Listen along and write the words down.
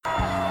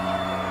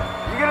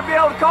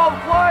able to call the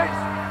plays?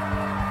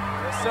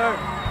 Yes, sir.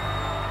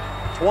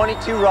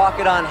 22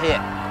 rocket on hit.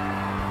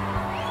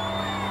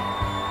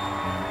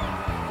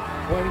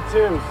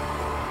 22.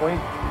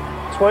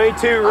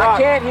 22 rock.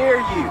 I can't hear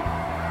you.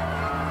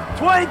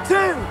 22.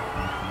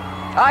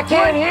 I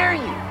can't hear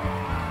you.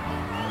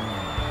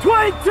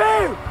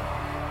 22.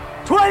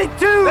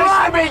 22 Listen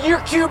rock. to me, you're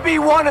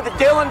QB1 of the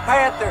Dillon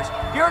Panthers.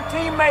 Your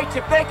teammates,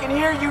 if they can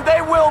hear you,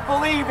 they will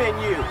believe in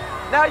you.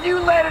 Now you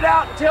let it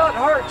out until it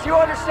hurts. You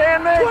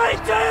understand me?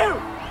 22.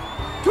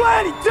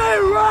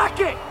 22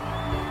 rocket.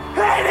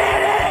 Hit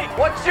it.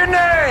 What's your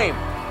name?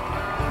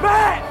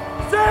 Matt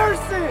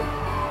Saracen.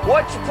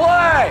 What's your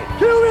play?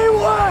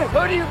 QB1.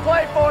 Who do you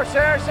play for,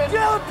 Saracen?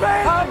 Dillon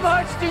Panthers. How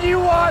much do you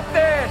want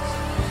this?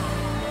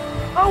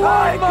 I want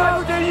How it,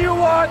 much Coach. do you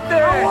want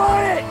this? I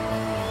want it.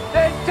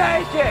 Then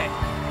take it.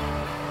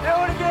 Do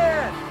it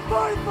again.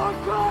 44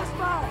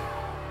 crossbar.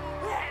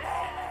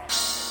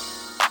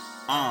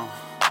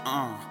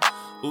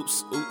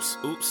 Oops, oops,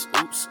 oops,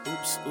 oops,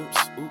 oops,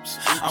 oops, oops.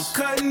 I'm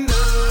cutting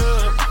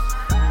up.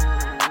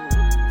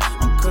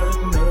 I'm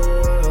cutting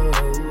up.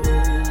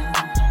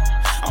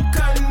 I'm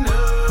cutting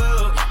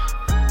up.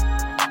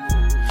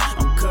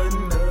 I'm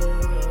cutting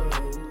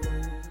up.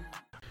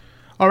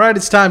 All right,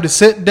 it's time to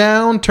sit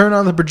down, turn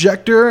on the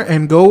projector,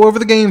 and go over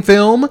the game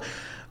film.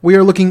 We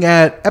are looking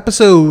at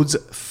episodes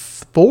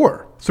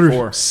 4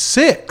 through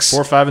 6.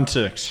 4, 5, and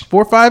 6.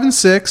 4, 5, and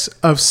 6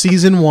 of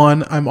season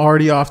 1. I'm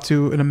already off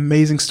to an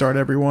amazing start,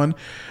 everyone.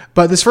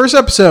 But this first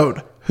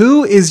episode,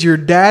 Who is Your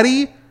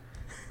Daddy?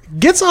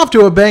 Gets off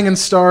to a banging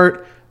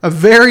start. A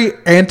very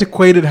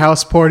antiquated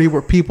house party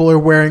where people are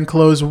wearing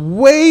clothes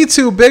way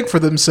too big for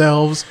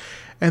themselves.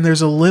 And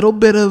there's a little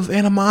bit of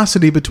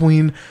animosity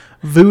between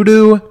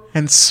Voodoo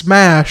and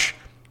Smash.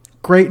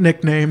 Great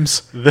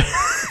nicknames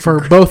for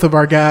both of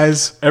our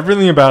guys.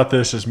 Everything about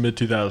this is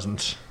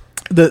mid-2000s.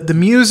 The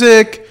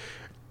music,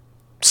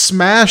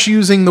 Smash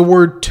using the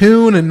word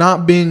tune and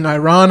not being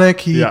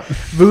ironic.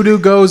 Voodoo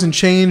goes and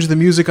changed the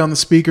music on the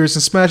speakers,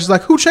 and Smash is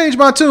like, who changed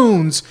my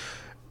tunes?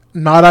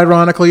 Not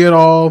ironically at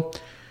all.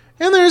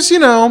 And there's,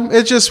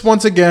 it's just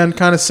once again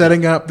kind of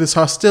setting up this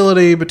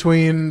hostility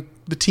between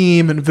the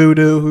team and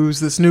Voodoo, who's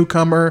this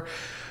newcomer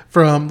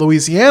from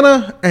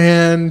Louisiana,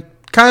 and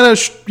kind of,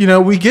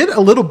 we get a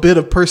little bit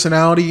of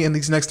personality in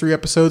these next 3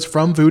 episodes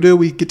from Voodoo.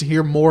 We get to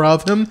hear more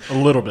of him. A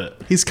little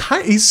bit. He's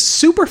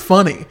super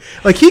funny.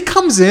 Like, he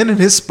comes in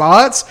his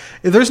spots.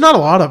 There's not a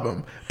lot of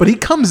them, but he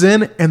comes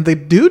in and the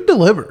dude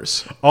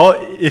delivers.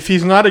 If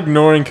he's not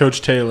ignoring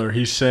Coach Taylor,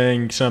 he's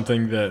saying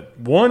something that,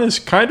 one, is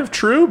kind of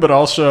true, but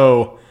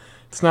also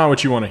it's not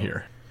what you want to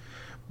hear.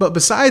 But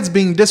besides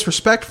being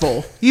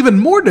disrespectful, even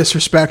more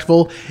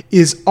disrespectful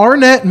is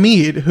Arnett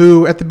Meade,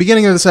 who at the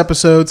beginning of this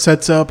episode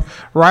sets up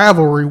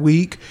Rivalry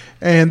Week,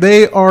 and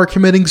they are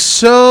committing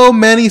so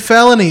many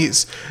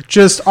felonies.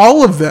 Just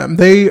all of them.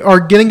 They are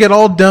getting it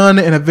all done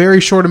in a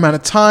very short amount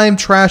of time,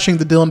 trashing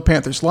the Dillon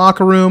Panthers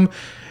locker room.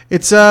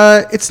 It's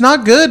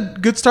not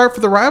good. Good start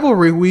for the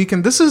Rivalry Week,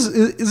 and this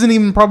isn't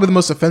even probably the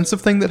most offensive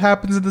thing that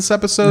happens in this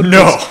episode.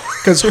 No.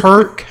 Because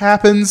Herc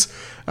happens.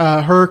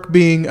 Herc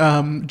being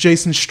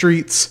Jason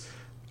Street's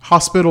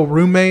hospital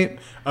roommate.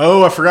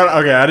 Oh, I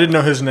forgot. Okay, I didn't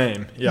know his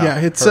name. Yeah,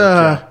 it's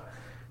Herc,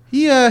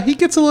 he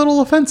gets a little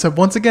offensive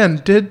once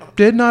again.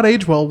 Did not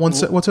age well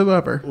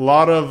whatsoever. A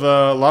lot of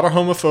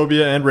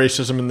homophobia and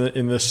racism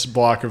in this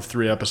block of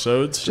 3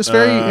 episodes. Just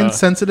very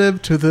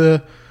insensitive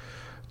to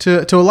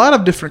a lot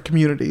of different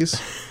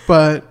communities.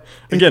 But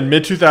again,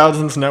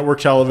 mid-2000s network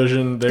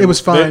television. It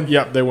was fine.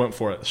 They went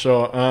for it.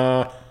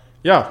 So.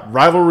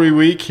 Rivalry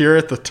Week here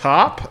at the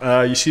top.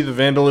 You see the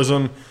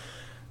vandalism,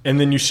 and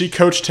then you see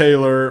Coach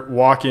Taylor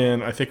walk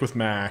in, I think with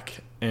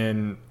Mac,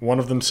 and one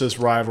of them says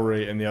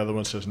rivalry, and the other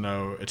one says,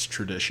 no, it's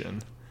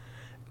tradition.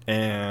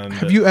 And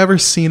have you ever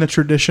seen a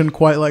tradition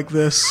quite like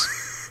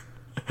this?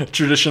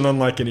 Tradition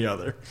unlike any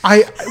other.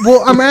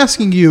 I'm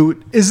asking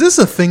you, is this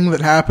a thing that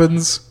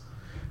happens?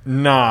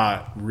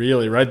 Not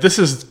really, right? This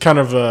is kind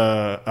of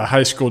a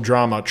high school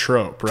drama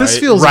trope, right? This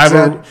feels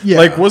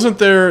like, wasn't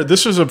there?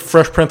 This was a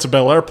Fresh Prince of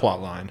Bel-Air plot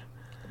line.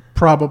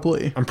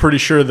 Probably. I'm pretty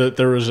sure that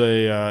there was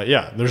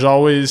there's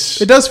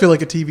always... It does feel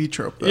like a TV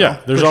trope, though.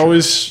 Yeah, there's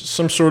always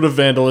some sort of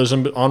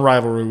vandalism on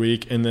Rivalry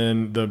Week, and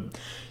then the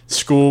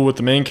school with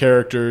the main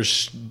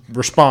characters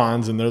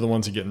responds, and they're the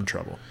ones that get in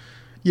trouble.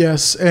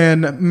 Yes,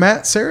 and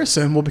Matt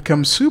Saracen will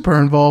become super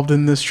involved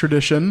in this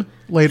tradition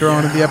later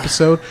on in the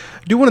episode.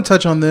 I do want to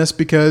touch on this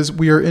because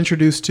we are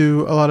introduced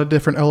to a lot of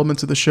different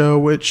elements of the show,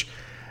 which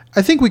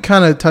I think we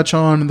kind of touch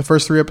on in the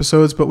first 3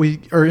 episodes, but we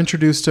are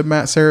introduced to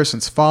Matt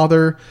Saracen's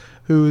father,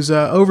 who's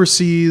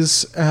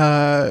overseas,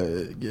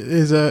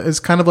 is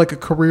kind of like a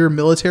career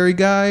military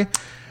guy.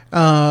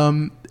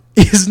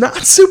 Is not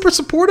super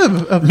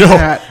supportive of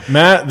Matt.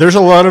 Matt, there's a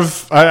lot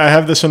of... I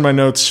have this in my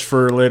notes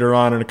for later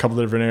on in a couple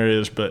of different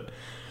areas, but...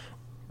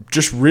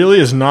 just really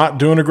is not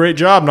doing a great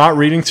job, not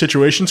reading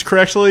situations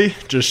correctly.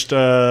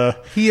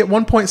 He at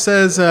one point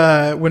says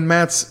when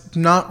Matt's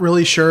not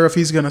really sure if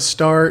he's going to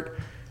start,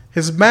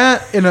 his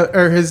dad in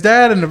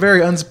a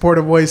very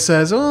unsupportive voice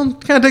says, well,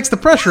 it kind of takes the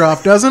pressure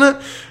off, doesn't it?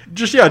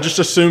 Just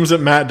assumes that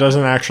Matt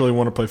doesn't actually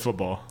want to play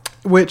football.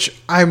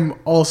 Which I'm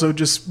also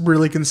just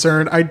really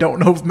concerned. I don't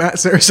know if Matt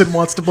Saracen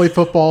wants to play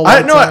football.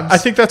 I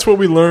think that's what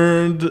we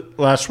learned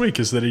last week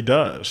is that he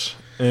does.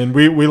 And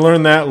we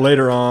learned that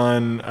later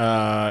on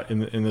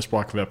in this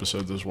block of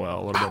episodes as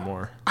well, a little bit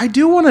more. I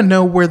do want to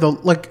know where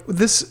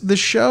this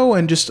show,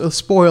 and just a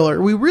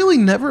spoiler, we really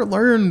never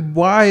learn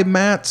why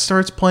Matt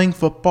starts playing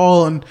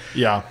football. And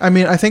yeah, I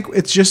mean, I think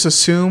it's just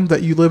assumed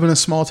that you live in a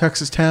small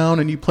Texas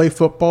town and you play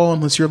football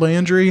unless you're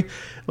Landry.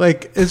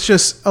 Like, it's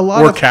just a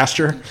lot or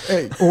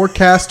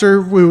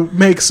Castor, who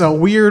makes a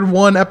weird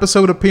one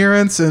episode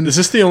appearance. And is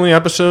this the only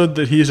episode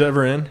that he's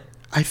ever in?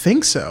 I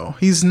think so.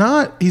 He's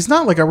not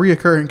like a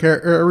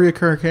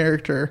reoccurring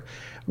character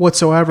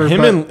whatsoever.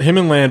 Him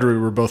and Landry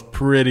were both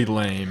pretty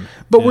lame.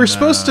 But we're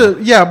supposed to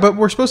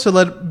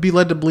be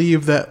led to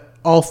believe that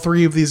all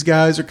three of these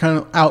guys are kind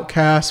of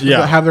outcasts.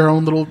 Yeah. Have their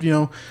own little,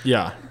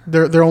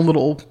 their own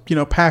little,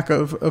 pack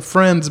of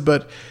friends.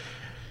 But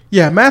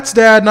yeah, Matt's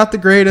dad, not the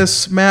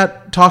greatest.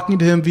 Matt talking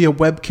to him via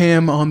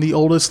webcam on the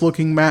oldest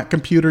looking Mac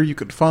computer you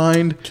could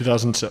find.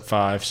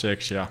 2005,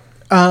 6, yeah.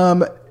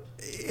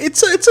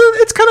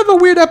 It's kind of a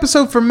weird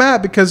episode for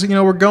Matt because,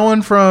 we're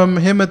going from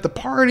him at the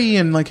party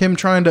and like him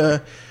trying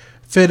to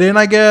fit in,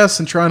 I guess,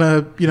 and trying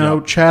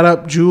to, chat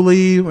up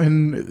Julie.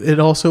 And it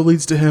also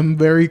leads to him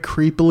very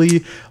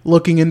creepily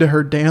looking into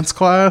her dance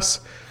class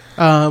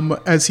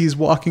as he's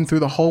walking through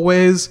the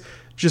hallways.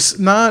 Just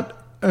not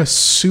a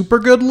super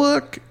good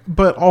look,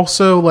 but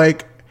also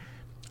like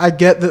I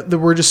get that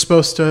we're just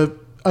supposed to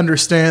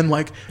understand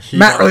like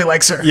Matt really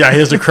likes her. Yeah, he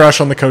has a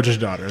crush on the coach's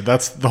daughter.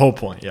 That's the whole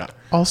point, yeah.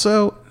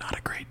 Also, not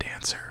a great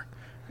dancer.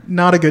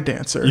 Not a good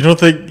dancer. You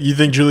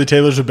think Julie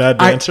Taylor's a bad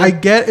dancer? I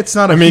get it's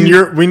not.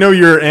 We know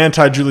you're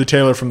anti Julie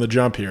Taylor from the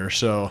jump here,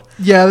 so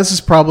yeah, this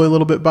is probably a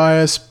little bit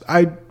biased.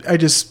 I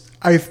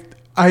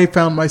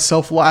found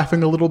myself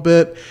laughing a little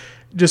bit.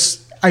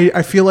 Just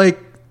I feel like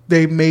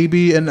they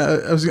maybe, and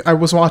I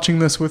was watching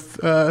this with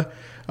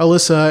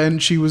Alyssa,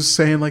 and she was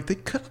saying like they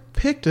could have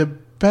picked a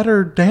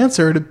better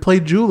dancer to play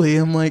Julie.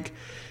 I'm like,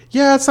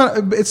 yeah,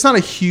 it's not a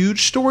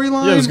huge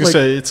storyline. Yeah, I was gonna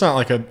say it's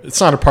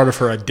not a part of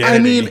her identity. I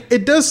mean,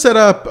 it does set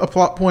up a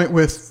plot point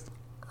with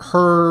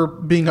her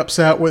being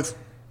upset with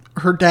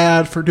her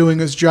dad for doing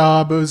his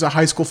job as a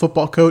high school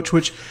football coach,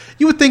 which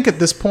you would think at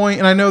this point,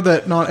 and I know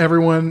that not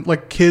everyone,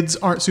 like kids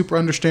aren't super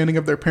understanding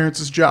of their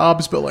parents'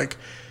 jobs, but like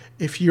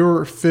if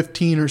you're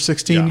 15 or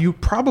 16, you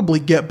probably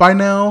get by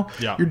now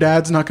your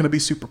dad's not going to be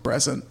super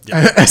present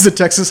as a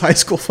Texas high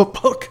school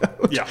football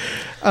coach. Yeah.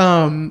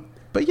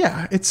 But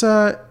yeah, it's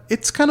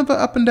kind of an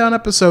up and down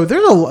episode.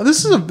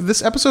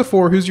 This episode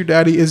 4, Who's Your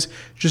Daddy, is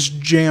just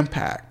jam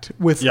packed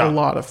with a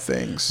lot of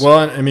things.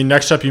 Well, I mean,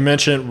 next up you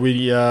mentioned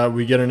we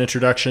get an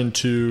introduction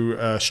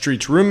to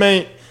Street's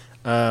roommate,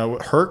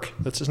 Herc.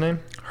 That's his name.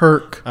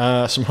 Herc.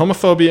 Some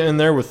homophobia in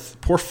there with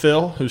poor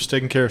Phil, who's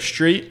taking care of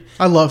Street.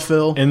 I love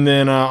Phil. And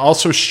then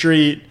also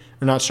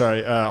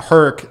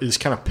Herc is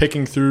kind of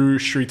picking through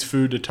Street's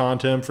food to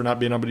taunt him for not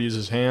being able to use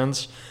his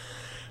hands.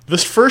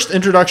 This first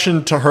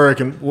introduction to Herc,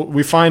 and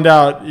we find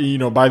out,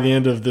 by the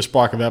end of this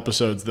block of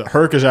episodes, that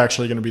Herc is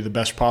actually going to be the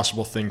best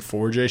possible thing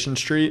for Jason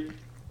Street.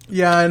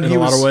 Yeah, and in a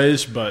lot of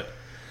ways, but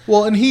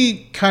well, and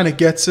he kind of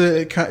gets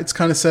it. It's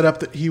kind of set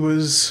up that he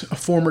was a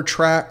former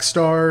track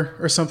star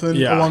or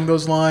something along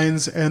those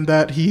lines, and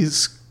that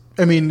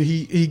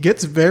he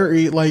gets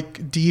very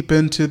like deep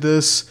into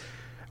this.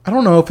 I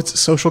don't know if it's a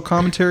social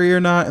commentary or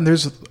not, and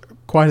there's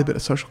quite a bit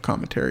of social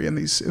commentary in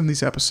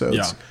these episodes.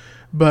 Yeah.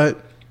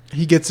 But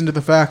he gets into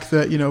the fact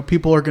that,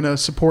 people are going to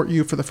support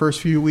you for the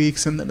first few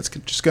weeks and then it's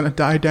just going to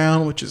die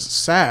down, which is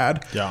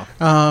sad. Yeah.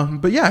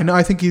 But yeah,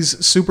 I think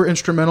he's super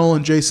instrumental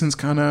in Jason's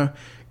kind of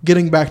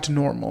getting back to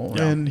normal.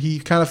 Yeah. And he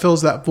kind of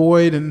fills that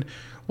void, and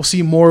we'll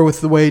see more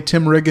with the way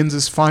Tim Riggins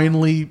is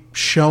finally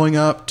showing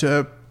up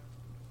to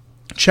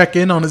check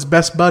in on his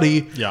best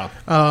buddy. Yeah.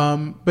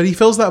 But he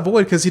fills that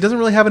void because he doesn't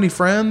really have any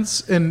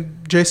friends,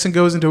 and Jason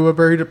goes into a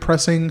very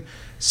depressing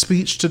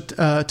speech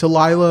to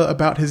Lila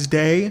about his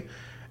day.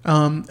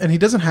 And he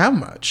doesn't have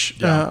much.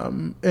 Yeah.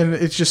 And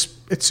it's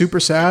super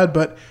sad,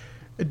 but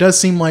it does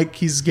seem like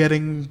he's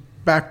getting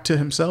back to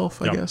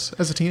himself, I guess,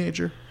 as a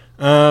teenager.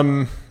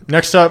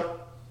 Next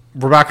up,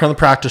 we're back on the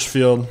practice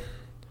field.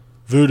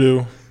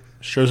 Voodoo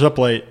shows up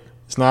late.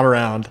 He's not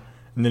around.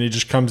 And then he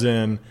just comes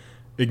in,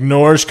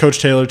 ignores Coach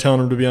Taylor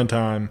telling him to be on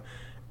time,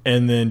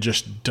 and then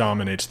just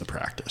dominates the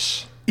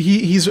practice.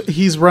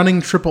 He's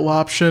running triple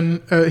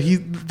option.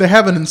 They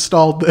haven't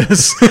installed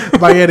this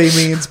by any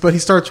means, but he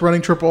starts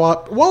running triple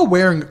op while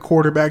wearing a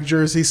quarterback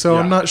jersey. So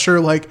I'm not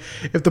sure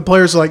if the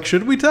players are like,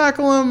 should we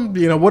tackle him?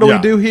 What do we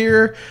do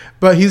here?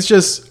 But he's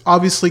just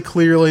obviously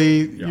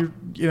clearly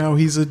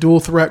he's a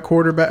dual threat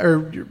quarterback, or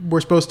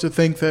we're supposed to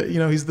think that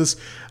he's this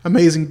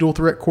amazing dual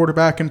threat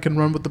quarterback and can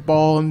run with the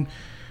ball. And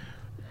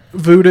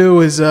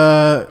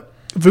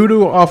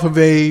Voodoo off of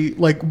a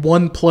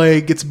one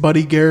play gets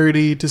Buddy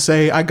Garrity to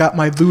say, "I got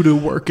my voodoo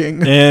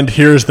working." And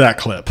here's that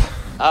clip.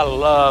 I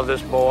love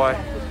this boy.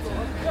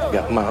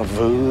 Got my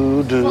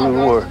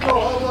voodoo work.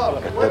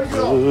 Got that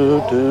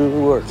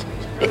voodoo work.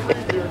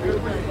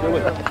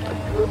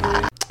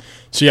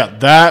 So yeah,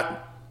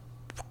 that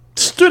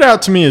stood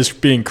out to me as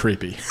being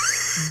creepy.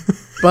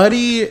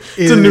 Buddy is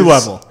It's a new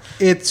level.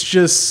 It's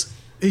just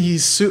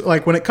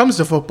like when it comes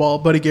to football,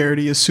 Buddy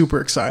Garrity is super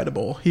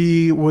excitable.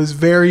 He was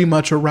very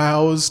much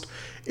aroused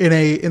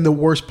in the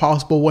worst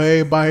possible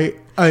way by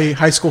a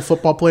high school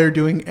football player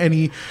doing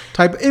any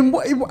type.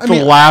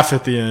 The laugh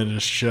at the end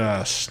is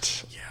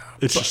just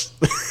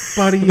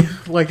Buddy,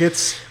 like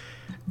it's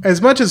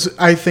as much as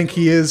I think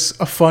he is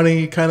a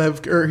funny kind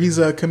of, or he's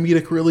a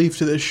comedic relief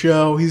to this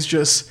show. He's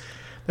just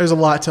there's a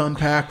lot to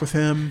unpack with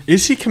him.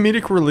 Is he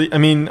comedic relief? I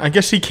mean, I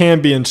guess he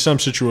can be in some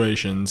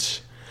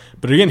situations,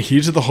 but again,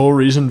 he's the whole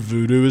reason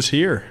Voodoo is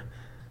here.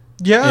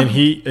 Yeah, and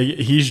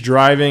he's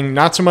driving.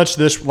 Not so much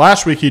this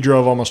last week. He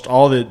drove almost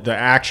all the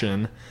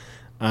action.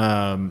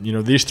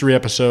 These 3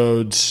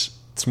 episodes,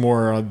 it's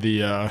more of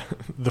the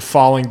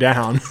falling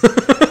down.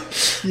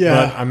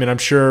 Yeah, but, I mean, I'm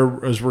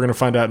sure as we're going to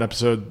find out in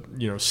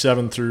episode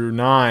 7 through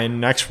 9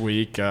 next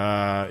week,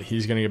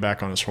 he's going to get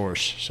back on his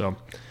horse. So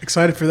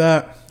excited for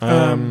that.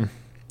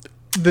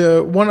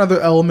 The one other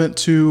element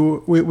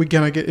to we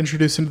kind of get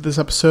introduced into this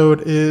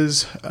episode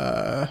is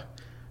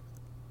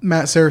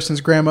Matt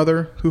Saracen's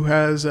grandmother, who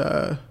has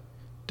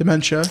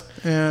dementia,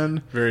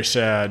 and very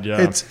sad.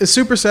 Yeah, it's a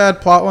super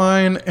sad plot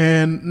line,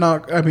 and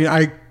not. I mean,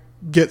 I've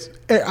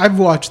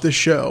watched this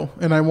show,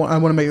 and I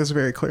want to make this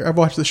very clear. I've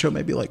watched the show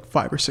maybe like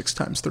 5 or 6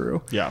 times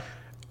through. Yeah,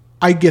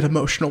 I get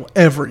emotional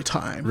every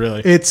time.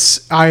 Really,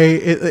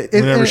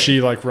 whenever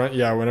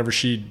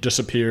she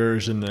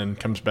disappears and then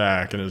comes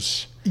back and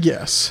is.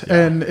 Yes,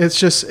 yeah. And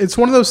it's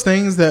one of those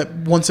things that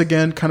once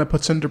again kind of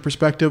puts into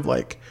perspective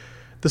like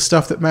the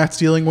stuff that Matt's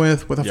dealing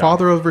with a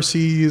father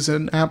overseas,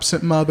 an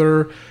absent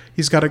mother.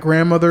 He's got a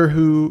grandmother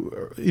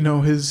who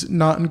is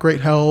not in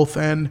great health,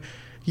 and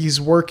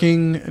he's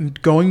working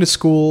and going to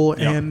school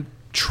and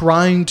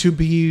trying to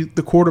be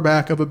the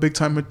quarterback of a big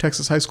time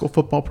Texas high school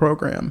football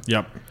program.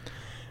 Yep.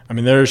 I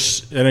mean,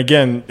 and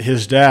again,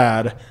 his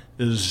dad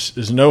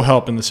is no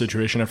help in the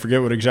situation. I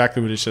forget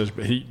exactly what he says,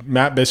 but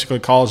Matt basically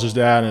calls his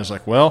dad and is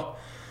like, well,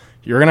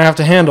 you're going to have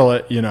to handle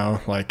it.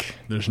 Like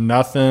there's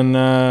nothing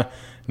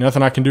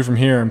I can do from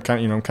here. I'm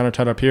kind of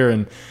tied up here.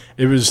 And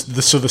it was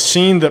the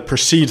scene that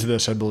precedes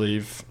this, I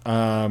believe,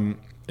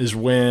 is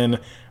when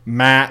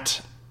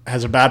Matt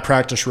has a bad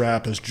practice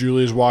rep as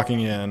Julie is walking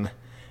in,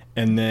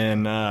 and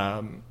then,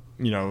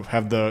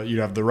 have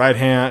the right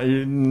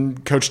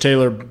hand. Coach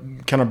Taylor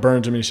kind of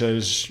burns him. He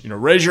says,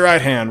 raise your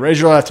right hand, raise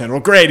your left hand. Well,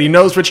 great. He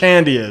knows which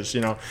hand he is,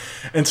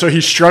 And so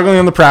he's struggling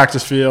on the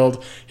practice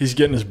field. He's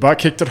getting his butt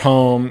kicked at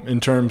home in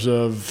terms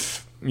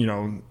of,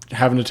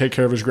 having to take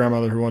care of his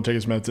grandmother who won't take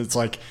his meds. It's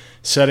like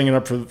setting it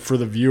up for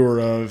the viewer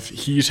of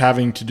he's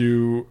having to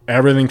do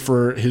everything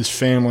for his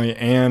family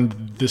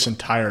and this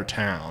entire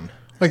town.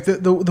 Like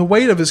the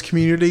weight of his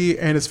community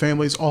and his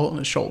family is all on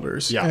his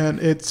shoulders. Yeah. And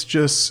it's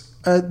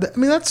just, that's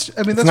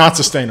not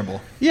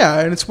sustainable. Yeah.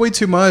 And it's way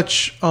too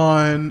much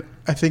on,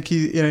 I think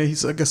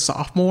he's like a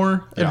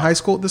sophomore in high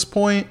school at this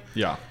point.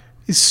 Yeah.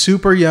 He's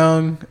super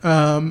young.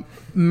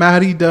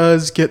 Maddie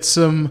does get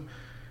some,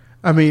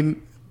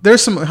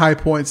 there's some high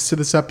points to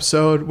this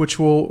episode, which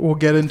we'll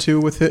get into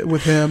with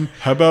him.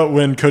 How about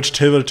when Coach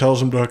Taylor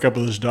tells him to hook up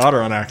with his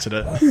daughter on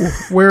accident?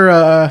 We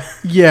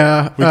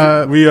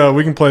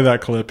can play that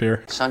clip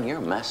here. Son, you're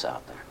a mess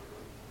out there.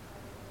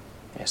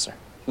 Yes, sir.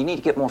 You need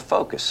to get more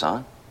focused,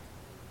 son.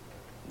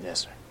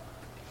 Yes, sir.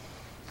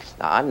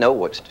 Now, I know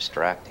what's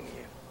distracting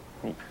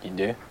you. You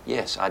do?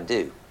 Yes, I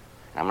do.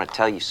 And I'm going to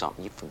tell you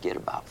something. You forget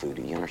about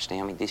Voodoo. You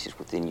understand me? This is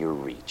within your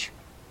reach.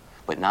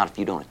 But not if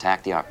you don't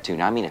attack the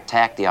opportunity. I mean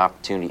attack the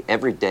opportunity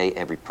every day,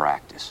 every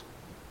practice.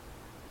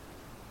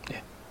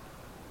 Yeah.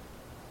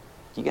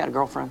 You got a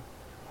girlfriend?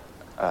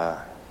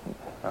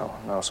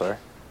 No, sir.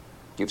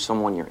 Do you have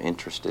someone you're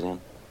interested in?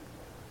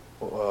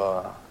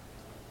 Sort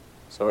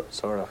of.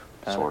 Sort of?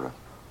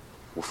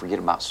 Well, forget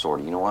about sort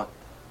of. You know what?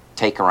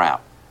 Take her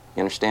out. You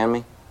understand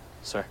me?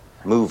 Sir.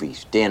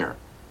 Movies, dinner.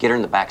 Get her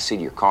in the back seat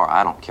of your car.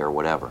 I don't care,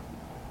 whatever.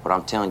 But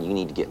I'm telling you, you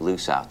need to get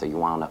loose out there. You're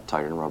wound up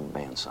tighter than a rubber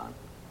band, son.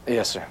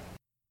 Yes, sir.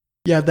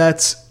 Yeah,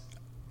 that's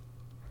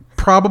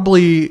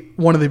probably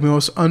one of the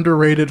most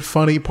underrated,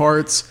 funny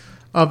parts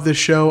of this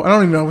show. I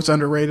don't even know if it's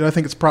underrated. I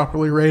think it's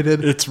properly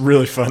rated. It's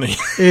really funny.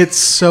 It's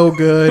so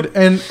good.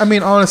 And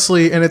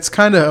honestly, and it's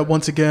kind of,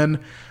 once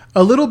again,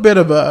 a little bit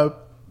of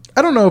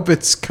I don't know if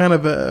it's kind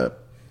of a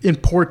in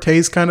poor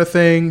taste kind of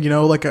thing,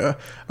 like a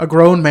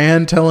grown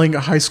man telling a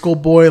high school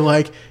boy,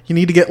 like, you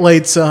need to get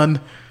laid,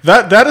 son.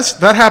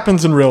 That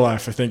happens in real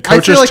life, I think.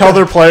 Coaches tell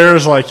their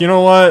players, like, you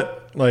know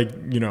what?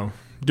 Like,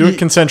 do it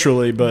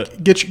consensually,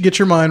 but get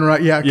your mind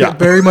right. Yeah.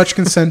 Very much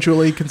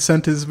consensually.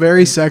 Consent is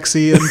very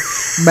sexy, and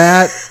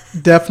Matt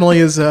definitely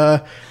is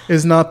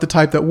not the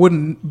type that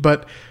wouldn't.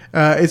 But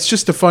it's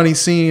just a funny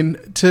scene.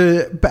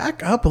 To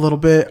back up a little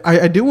bit,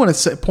 I do want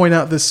to point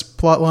out this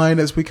plot line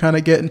as we kind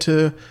of get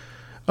into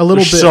a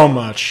little bit. So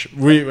much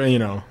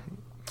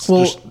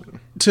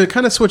to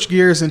kind of switch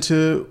gears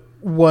into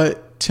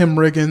what Tim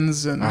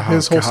Riggins and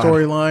his whole God.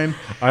 storyline.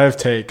 I have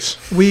takes.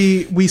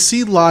 We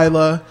see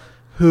Lila,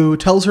 who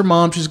tells her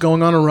mom she's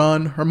going on a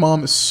run. Her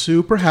mom is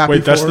super happy.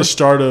 Wait, that's for the her.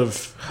 start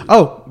of.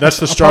 Oh, That's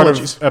the start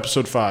apologies. of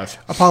episode 5.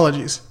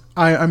 Apologies.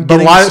 I'm But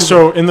getting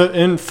so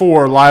in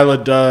 4, Lila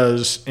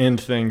does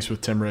end things with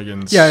Tim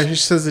Riggins. yeah. She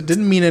says it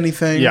didn't mean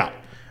anything. Yeah.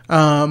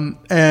 And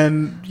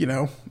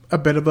a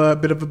bit of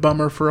a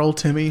bummer for old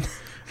Timmy.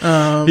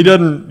 He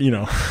doesn't,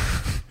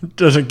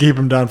 doesn't keep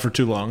him down for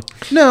too long.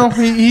 No,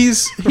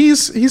 he's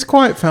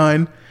quite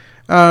fine.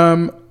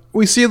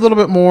 We see a little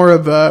bit more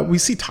of we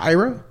see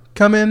Tyra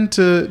come in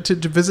to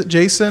visit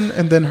Jason,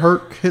 and then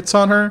Herc hits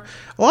on her.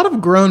 A lot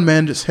of grown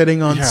men just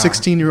hitting on Yeah.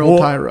 16-year-old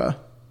Well, Tyra.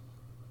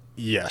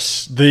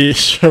 Yes.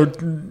 So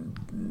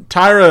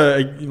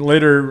Tyra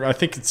later, I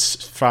think it's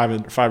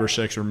 5 or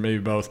 6 or maybe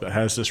both, but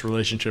has this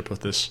relationship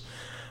with this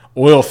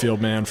oil field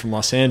man from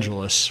Los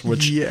Angeles,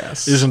 which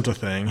Yes. isn't a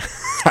thing.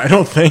 I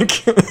don't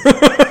think.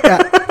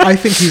 Yeah, I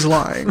think he's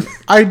lying.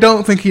 I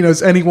don't think he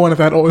knows anyone at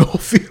that oil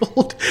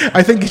field.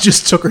 I think he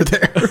just took her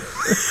there.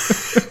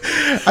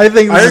 I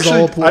think this is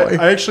all a ploy.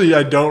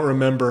 I don't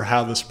remember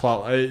how this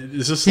plot.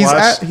 Is this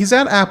He's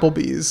at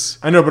Applebee's.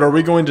 I know, but are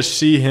we going to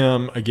see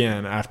him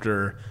again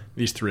after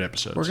these 3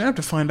 episodes? We're gonna have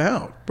to find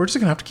out. We're just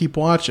gonna have to keep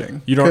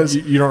watching. You don't. 'Cause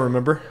You don't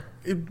remember?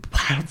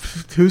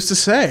 who's to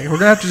say? We're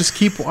gonna have to just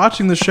keep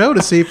watching the show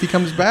to see if he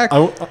comes back.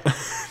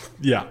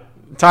 Yeah,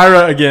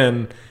 Tyra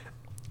again.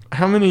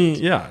 How many?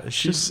 Yeah,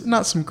 she's Just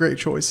not some great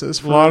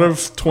choices. a lot of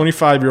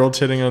 25-year-olds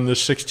hitting on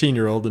this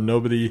 16-year-old, and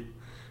nobody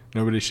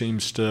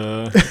seems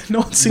to no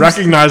one seems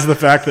recognize the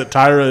fact that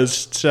Tyra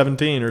is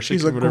 17 or 16.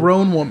 she's a whatever.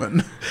 grown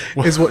woman,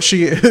 is what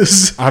she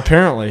is.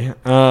 Apparently.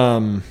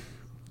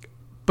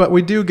 But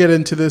we do get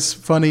into this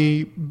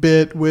funny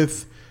bit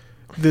with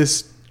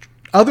this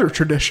other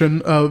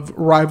tradition of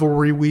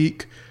Rivalry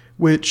Week,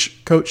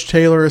 which Coach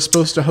Taylor is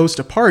supposed to host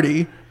a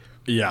party.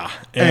 Yeah,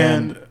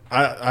 and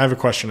I have a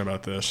question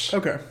about this.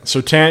 Okay.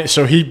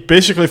 So he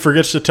basically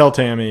forgets to tell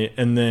Tammy,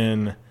 and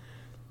then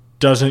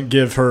doesn't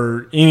give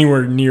her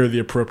anywhere near the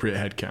appropriate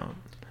head count.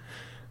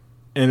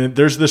 And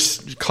there's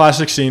this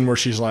classic scene where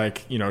she's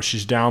like,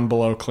 she's down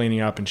below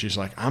cleaning up, and she's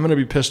like, I'm going to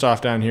be pissed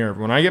off down here.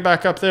 When I get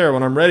back up there,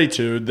 when I'm ready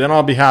to, then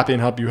I'll be happy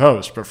and help you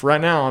host. But for right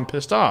now, I'm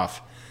pissed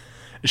off.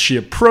 Is she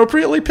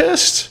appropriately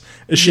pissed?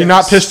 Is she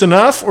not pissed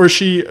enough, or is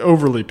she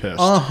overly pissed?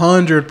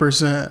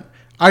 100%.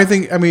 I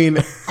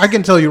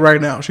can tell you right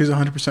now, she's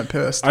 100%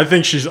 pissed. I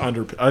think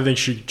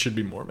she should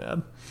be more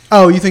mad.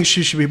 Oh, you think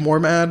she should be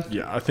more mad?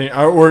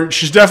 Yeah, or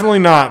she's definitely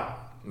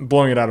not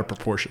blowing it out of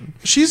proportion.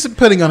 She's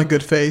putting on a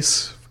good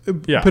face.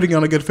 Yeah. Putting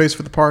on a good face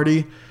for the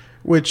party,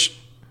 which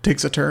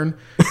takes a turn.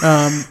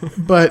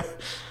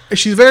 But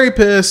she's very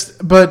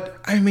pissed. But,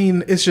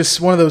 it's just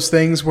one of those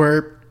things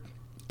where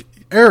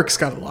Eric's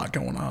got a lot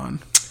going on.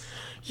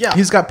 Yeah,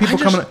 He's got people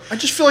coming. I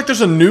just feel like there's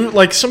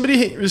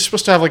somebody is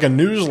supposed to have like a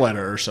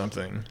newsletter or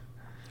something.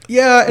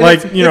 Yeah, and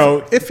Like,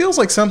 it feels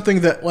like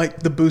something that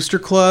like the Booster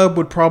Club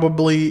would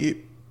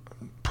probably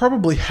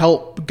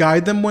help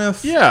guide them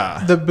with.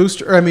 Yeah. The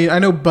Booster. I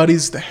know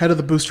Buddy's the head of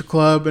the Booster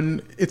Club,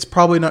 and it's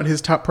probably not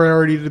his top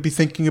priority to be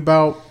thinking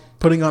about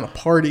putting on a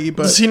party.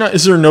 But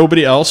Is there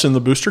nobody else in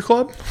the Booster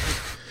Club?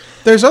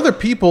 there's other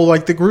people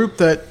like the group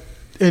that,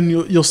 and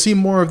you'll see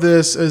more of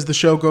this as the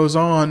show goes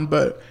on,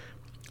 but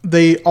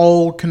they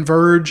all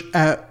converge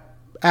at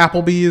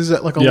Applebee's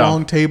at like a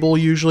long table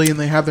usually, and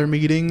they have their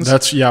meetings.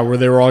 That's where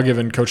they were all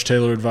giving Coach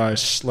Taylor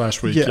advice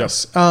last week.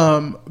 Yes.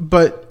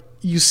 But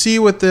you see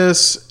with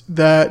this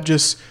that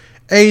just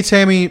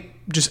Tammy,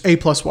 just A+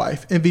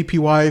 wife, MVP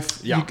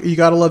wife. Yeah. You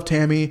got to love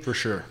Tammy. For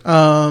sure.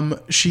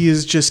 She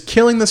is just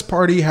killing this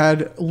party,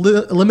 had a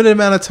limited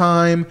amount of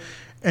time.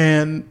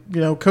 And,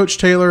 Coach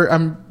Taylor,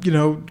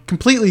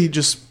 completely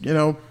just,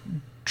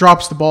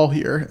 drops the ball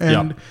here.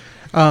 And,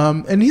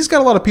 and he's got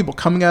a lot of people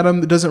coming at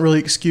him that doesn't really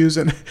excuse.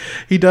 And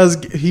he does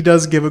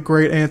give a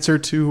great answer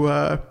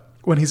to,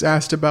 when he's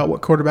asked about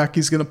what quarterback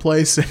he's going to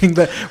play, saying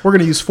that we're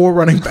going to use 4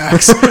 running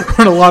backs,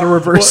 run a lot of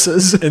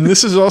reverses. And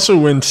this is also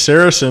when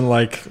Saracen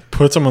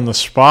puts him on the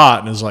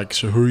spot and is like,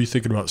 so who are you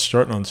thinking about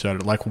starting on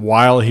Saturday?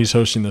 While he's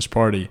hosting this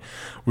party,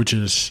 which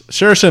is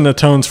Saracen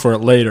atones for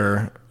it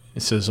later. He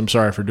says, I'm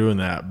sorry for doing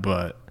that,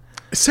 but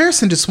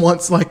Saracen just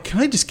wants, can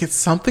I just get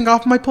something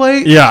off my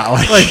plate?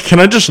 yeah, can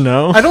I just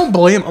know? I don't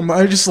blame him.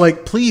 I just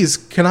please,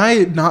 can I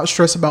not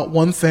stress about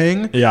one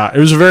thing? Yeah, it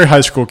was a very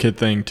high school kid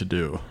thing to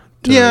do.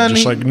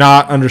 To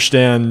not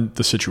understand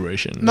the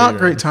situation. Not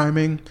great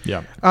timing.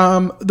 Yeah.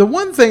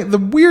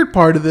 The weird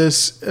part of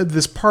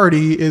this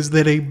party is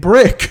that a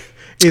brick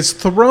is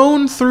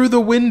thrown through the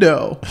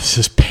window. This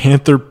is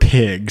Panther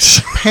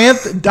Pigs.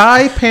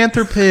 Die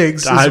Panther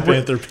Pigs.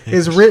 Panther Pigs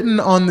is written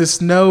on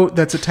this note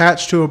that's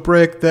attached to a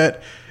brick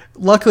that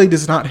luckily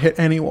does not hit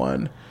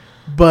anyone.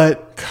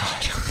 But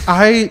God,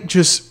 I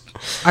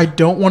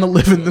don't want to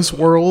live in this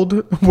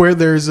world where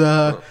there's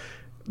the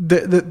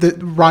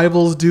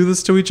rivals do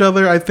this to each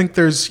other. I think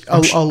there's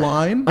a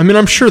line.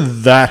 I'm sure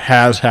that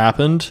has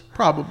happened.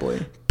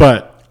 Probably.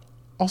 But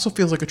also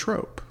feels like a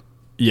trope.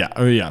 Yeah.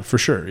 Oh, yeah, for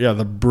sure. Yeah,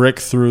 the brick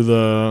through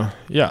the...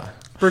 Yeah.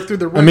 Brick through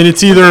the roof. I mean,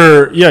 it's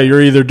either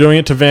you're either doing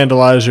it to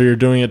vandalize or you're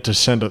doing it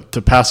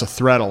to pass a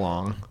threat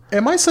along.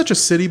 Am I such a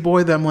city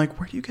boy that I'm like,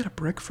 where do you get a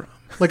brick from?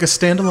 Like a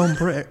standalone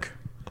brick?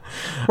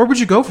 Where would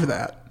you go for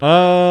that?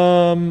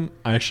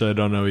 Actually, I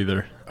don't know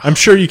either. I'm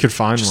sure you could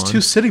find Just one.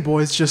 two city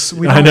boys.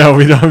 We don't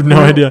have no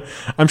idea.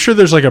 I'm sure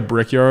there's like a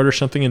brickyard or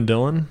something in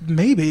Dillon.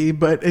 Maybe,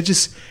 but it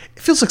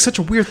feels like such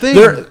a weird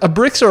thing.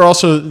 Bricks are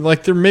also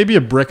like there may be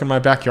a brick in my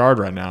backyard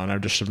right now, and I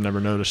just have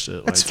never noticed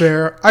it. That's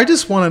fair. I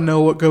just want to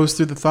know what goes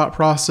through the thought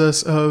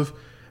process of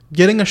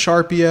getting a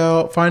Sharpie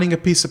out, finding a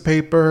piece of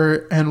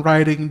paper, and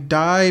writing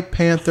 "Die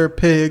Panther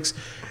Pigs."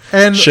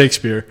 And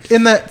Shakespeare.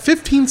 In that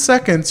 15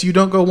 seconds, you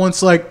don't go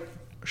once like,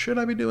 should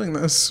I be doing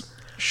this?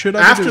 Should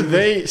I? After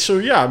they, so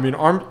yeah, I mean,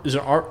 is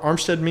it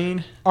Armstead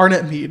Meade?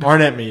 Arnett Meade.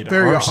 Arnett Meade.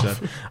 Very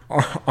Armstead.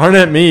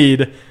 Arnett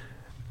Meade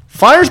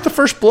fires the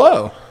first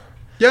blow.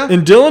 Yeah.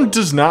 And Dillon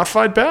does not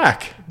fight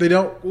back. They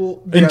don't.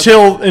 Well,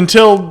 until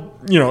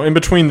in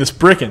between this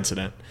brick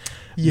incident.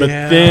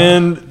 Yeah.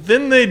 But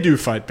then they do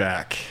fight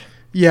back.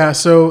 Yeah,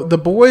 so the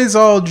boys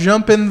all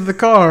jump into the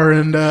car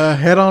and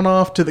head on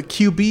off to the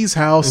QB's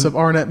house of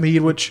Arnett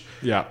Meade, which,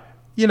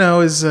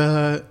 is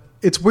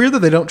it's weird that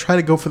they don't try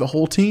to go for the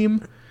whole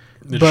team.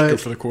 They just go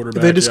for the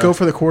quarterback. They just go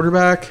for the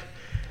quarterback.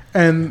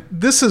 And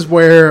this is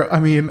where, I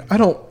mean, I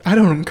don't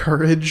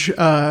encourage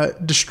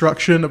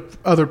destruction of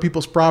other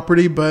people's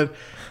property, but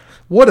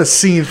what a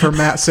scene for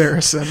Matt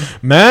Saracen.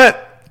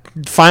 Matt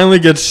finally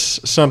gets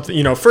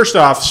something, first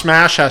off,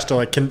 Smash has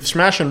to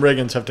Smash and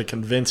Riggins have to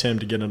convince him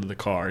to get into the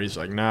car. He's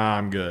like, nah,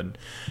 I'm good.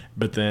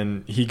 But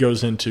then he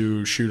goes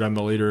into, shoot, I'm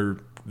the leader of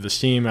this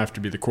team. I have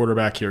to be the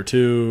quarterback here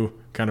too,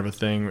 kind of a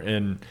thing.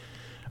 And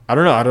I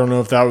don't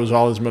know if that was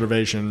all his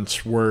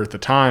motivations were at the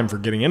time for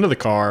getting into the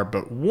car,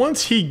 but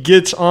once he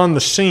gets on the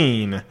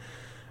scene,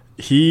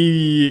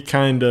 he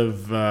kind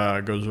of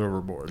goes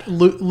overboard.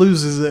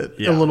 Loses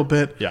it a little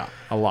bit. Yeah,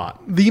 a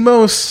lot.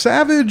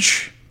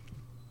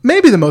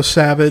 Maybe the most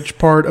savage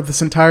part of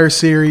this entire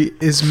series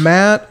is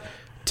Matt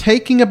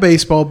taking a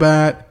baseball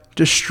bat,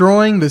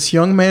 destroying this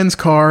young man's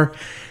car,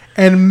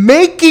 and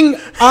making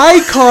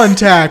eye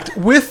contact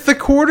with the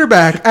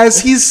quarterback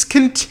as he's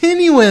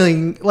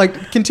continuing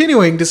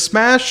to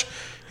smash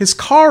his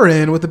car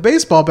in with a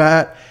baseball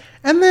bat,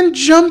 and then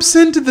jumps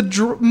into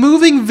the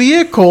moving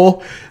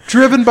vehicle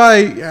driven by,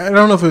 I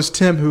don't know if it was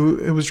Tim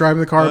who was driving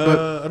the car,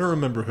 but I don't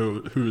remember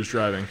who was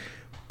driving.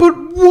 But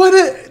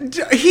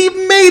he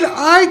made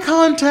eye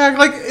contact.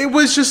 Like, it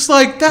was just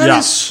like, that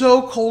is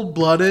so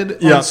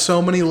cold-blooded on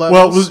so many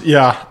levels.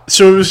 Well,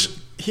 so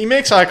he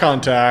makes eye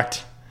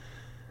contact.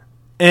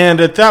 And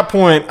at that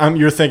point,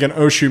 you're thinking,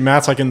 oh, shoot,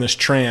 Matt's like in this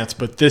trance,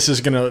 but this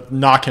is going to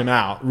knock him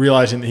out,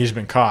 realizing that he's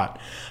been caught.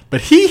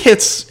 But he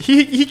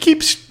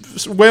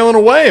keeps wailing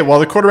away while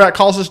the quarterback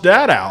calls his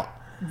dad out.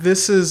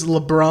 This is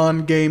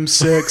LeBron Game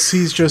 6.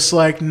 He's just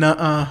like,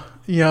 nuh-uh,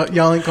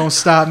 y'all ain't going to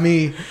stop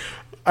me.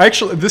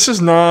 Actually, this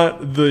is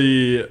not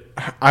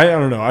I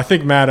don't know. I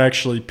think Matt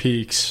actually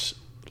peaks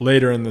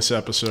later in this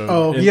episode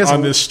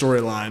on this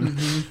storyline.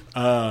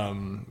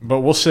 Mm-hmm. But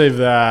we'll save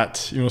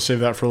that. You want to save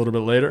that for a little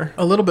bit later?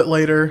 A little bit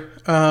later.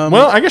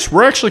 Well, I guess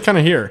we're actually kind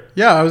of here.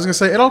 Yeah, I was going to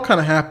say, it all kind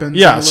of happens.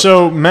 Yeah,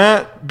 so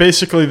Matt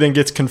basically then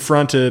gets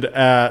confronted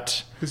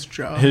at his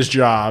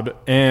job,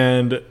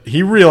 and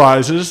he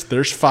realizes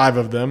there's 5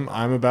 of them.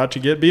 I'm about to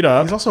get beat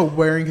up. He's also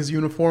wearing his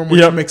uniform,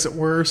 which makes it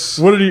worse.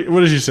 What did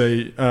he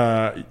say?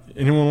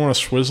 Anyone want a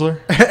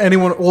Swizzler?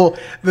 Anyone? Well,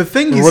 the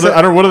thing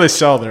what do they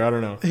sell there? I don't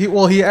know.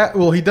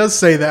 He does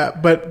say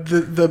that, but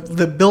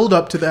the build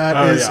up to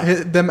that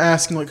is them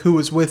asking like who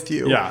was with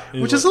you,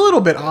 which is a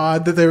little bit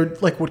odd that they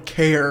would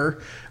care,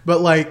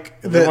 but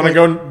they want to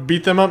go and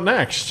beat them up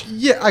next.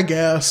 Yeah, I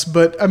guess,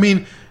 but I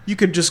mean, you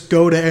could just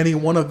go to any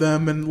one of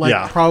them and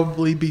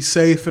probably be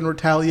safe in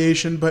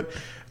retaliation. But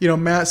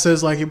Matt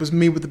says it was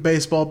me with the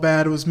baseball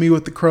bat, it was me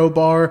with the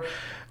crowbar.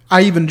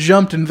 I even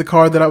jumped into the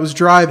car that I was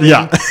driving.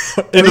 Yeah,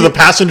 into the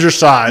passenger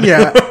side.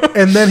 Yeah,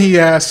 and then he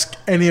asked,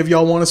 any of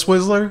y'all want a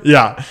Swizzler?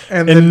 Yeah,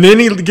 and then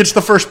he gets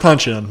the first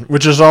punch in,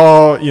 which is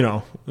all,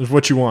 is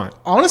what you want.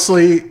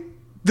 Honestly,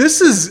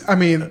 this is, I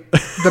mean,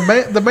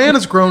 the man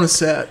has grown a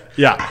set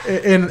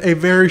in a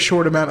very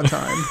short amount of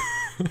time.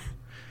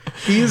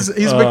 He's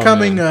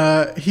becoming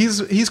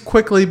he's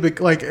quickly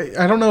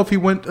I don't know if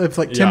Tim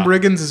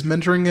Riggins is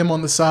mentoring him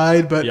on the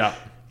side, but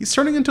he's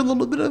turning into a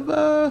little bit of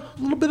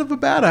a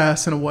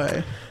badass in a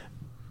way.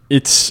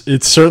 It's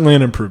certainly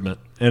an improvement,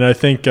 and I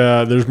think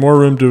there's more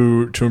room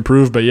to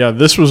improve. But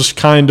this was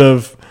kind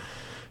of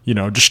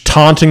just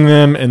taunting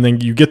them, and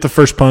then you get the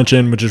first punch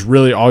in, which is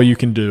really all you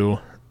can do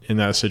in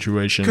that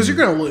situation. Because you're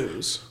gonna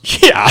lose.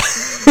 Yeah,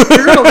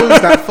 you're gonna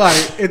lose that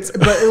fight. It's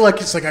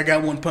like I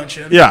got one punch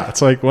in. Yeah,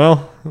 it's like,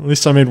 well, at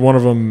least I made one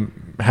of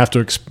them have to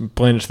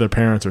explain it to their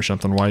parents or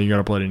something why you got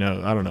a bloody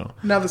nose. I don't know.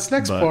 Now this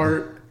next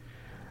part.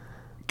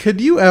 Could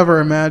you ever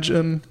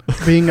imagine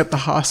being at the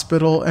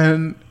hospital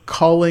and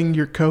calling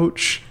your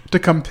coach to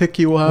come pick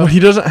you up? Well, he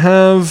doesn't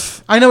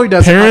have. I know he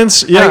doesn't.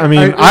 Parents?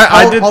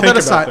 I did think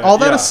about that. All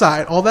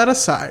that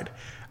aside,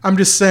 I'm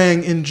just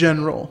saying in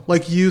general,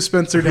 like you,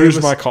 Spencer Davis.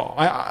 Here's my call.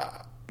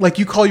 like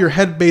you call your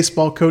head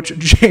baseball coach at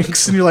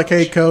Jenks and you're like,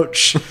 hey,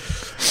 coach,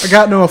 I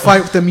got into a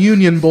fight with them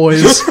Union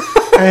boys.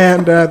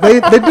 And they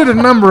did a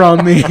number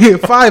on me,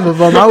 5 of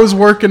them. I was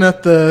working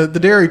at the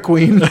Dairy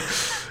Queen.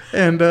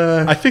 And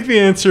I think the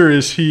answer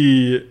is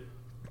he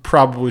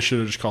probably should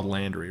have just called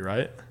Landry,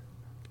 right?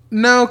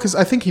 No, because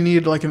I think he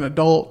needed like an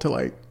adult to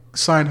like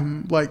sign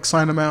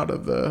him out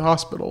of the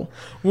hospital.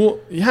 Well,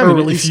 yeah, I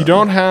mean, if you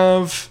don't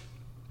have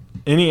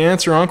any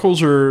aunts or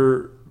uncles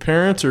or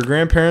parents or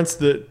grandparents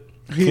that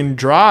can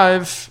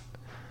drive,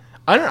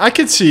 I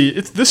could see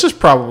this has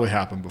probably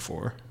happened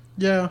before.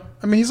 Yeah,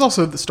 I mean, he's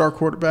also the star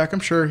quarterback. I'm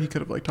sure he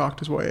could have like talked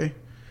his way.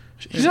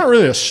 He's not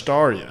really a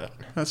star yet.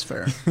 That's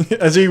fair.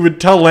 As he would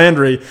tell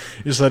Landry,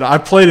 he said, I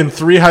played in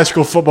 3 high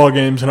school football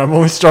games and I've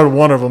only started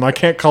 1 of them. I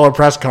can't call a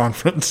press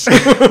conference.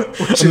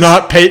 I'm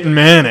not Peyton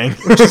Manning.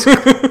 Which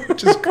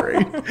is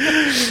great.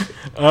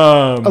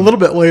 A little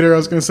bit later, I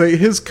was going to say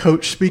his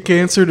coach speak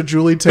answer to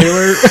Julie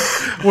Taylor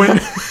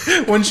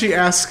when she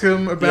asked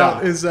him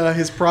about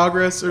his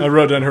progress. I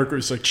wrote down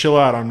he's like, chill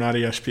out, I'm not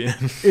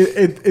ESPN.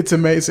 It's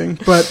amazing.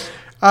 But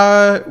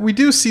we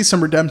do see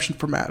some redemption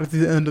for Matt at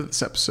the end of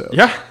this episode.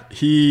 Yeah.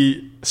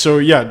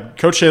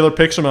 Coach Taylor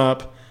picks him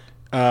up.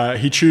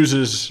 He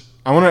chooses.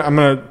 I'm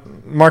gonna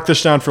mark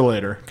this down for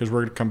later because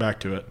we're gonna come back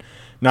to it.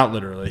 Not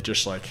literally,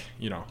 just like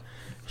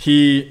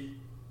he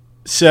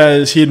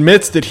says he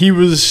admits that he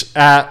was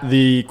at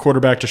the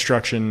quarterback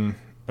destruction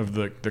of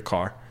the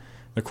car,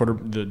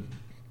 the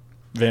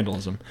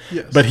vandalism.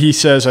 Yes. But he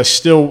says, I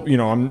still,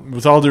 I'm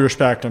with all due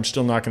respect, I'm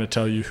still not going to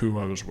tell you who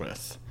I was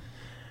with.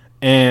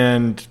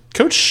 And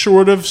Coach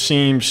sort of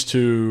seems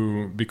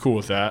to be cool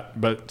with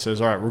that, but says,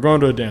 all right, we're going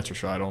to a dance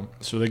recital.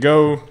 So they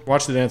go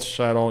watch the dance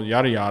recital,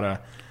 yada,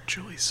 yada.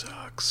 Julie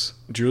sucks.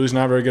 Julie's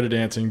not very good at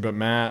dancing, but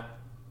Matt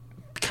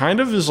kind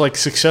of is like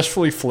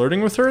successfully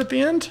flirting with her at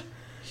the end.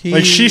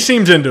 She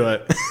seems into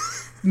it.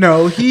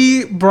 No,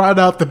 he brought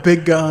out the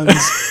big guns,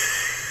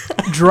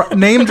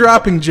 name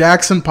dropping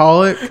Jackson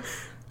Pollock.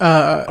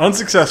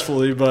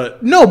 Unsuccessfully,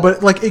 but... No,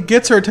 but like it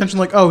gets her attention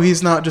like, oh,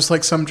 he's not just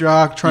like some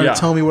jock trying to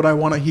tell me what I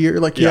want to hear.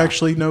 Like he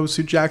actually knows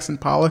who Jackson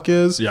Pollock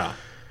is. Yeah.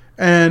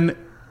 And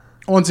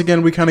once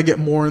again, we kind of get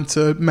more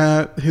into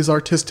Matt, his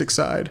artistic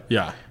side.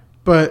 Yeah.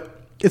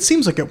 But it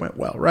seems like it went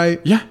well, right?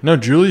 Yeah. No,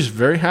 Julie's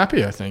very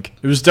happy, I think.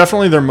 It was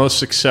definitely their most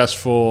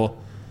successful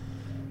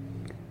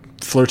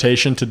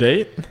flirtation to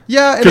date.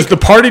 Yeah. Because the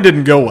party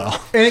didn't go well.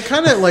 And it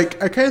kind of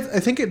like, I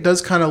think it does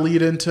kind of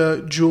lead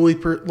into Julie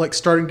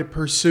starting to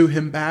pursue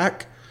him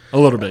back. A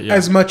little bit, yeah.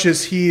 As much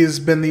as he has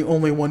been the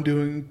only one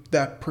doing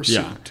that pursuit.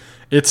 Yeah.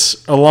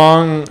 It's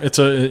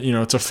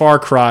a far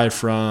cry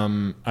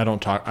from I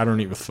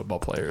don't eat with football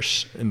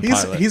players in the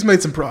pilot. He's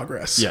made some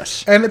progress.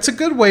 Yes. And it's a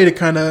good way to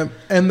kind of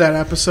end that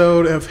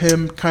episode of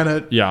him kind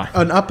of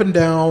an up and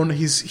down.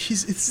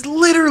 It's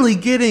literally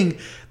getting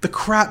the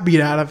crap beat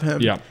out of him.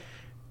 Yeah.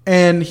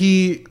 And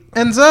he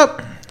ends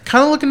up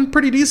kind of looking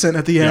pretty decent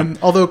at the end,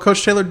 although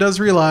Coach Taylor does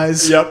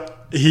realize.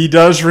 Yep. He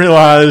does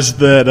realize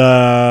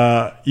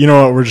that, you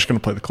know what, we're just going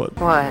to play the clip.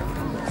 What?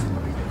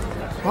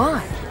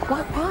 What?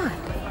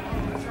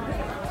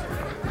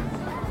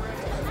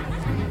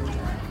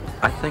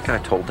 I think I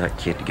told that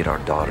kid to get our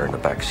daughter in the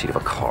backseat of a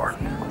car.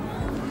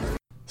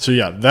 So,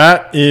 yeah,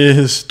 that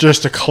is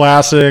just a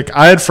classic.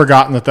 I had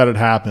forgotten that had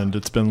happened.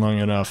 It's been long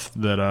enough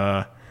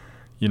that,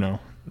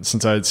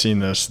 since I had seen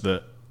this,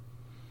 that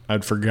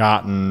I'd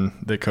forgotten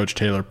that Coach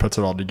Taylor puts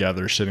it all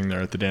together sitting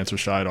there at the dance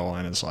recital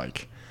and is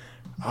like,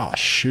 oh,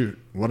 shoot,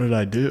 what did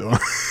I do?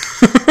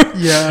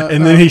 Yeah.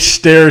 And then he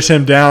stares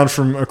him down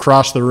from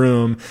across the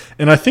room.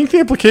 And I think the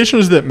implication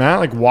was that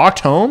Matt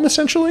walked home,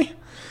 essentially.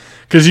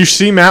 Because you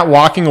see Matt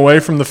walking away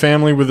from the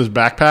family with his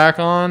backpack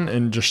on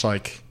and just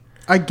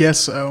I guess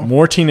so.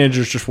 More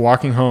teenagers just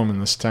walking home in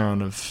this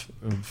town of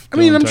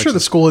Dillon, I'm Texas. sure the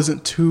school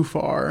isn't too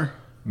far.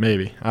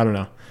 Maybe. I don't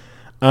know.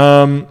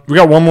 We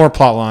got one more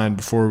plot line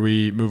before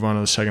we move on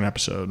to the second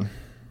episode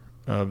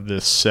of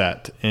this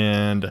set.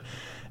 And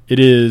it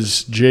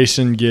is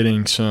Jason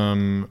getting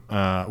some...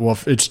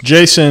 it's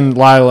Jason,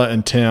 Lila,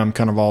 and Tim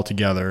kind of all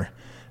together.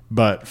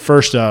 But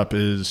first up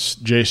is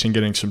Jason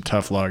getting some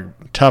tough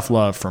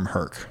love from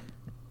Herc.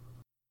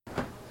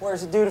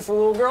 Where's the dutiful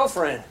little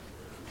girlfriend?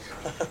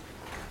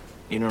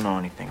 You don't know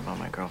anything about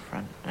my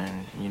girlfriend,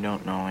 and you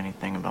don't know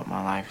anything about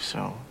my life, so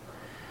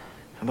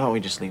how about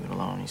we just leave it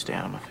alone and you stay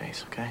out of my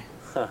face, okay?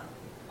 Huh.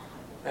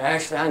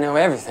 Actually, I know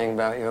everything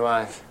about your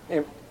life.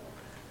 Let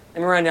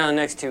me run down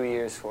the next 2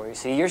 years for you.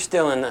 See, you're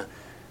still in the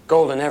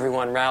golden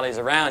everyone rallies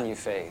around you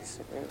phase.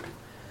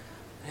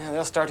 Yeah,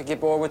 they'll start to get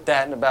bored with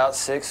that in about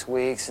 6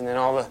 weeks, and then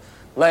all the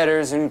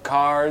letters and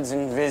cards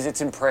and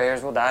visits and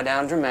prayers will die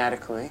down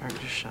dramatically. Herc,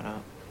 just shut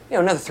up.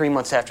 Another 3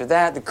 months after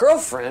that, the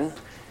girlfriend is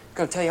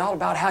going to tell you all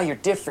about how you're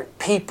different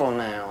people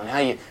now and how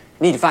you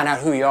need to find out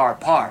who you are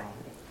apart.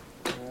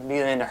 Be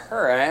into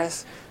her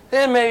ass.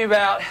 Then maybe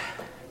about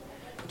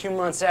 2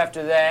 months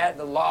after that,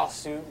 the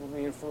lawsuit will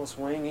be in full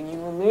swing and you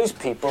will lose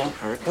people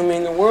who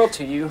mean the world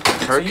to you.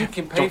 So you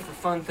can pay for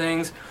fun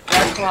things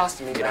like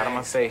colostomy. Get out of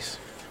my face.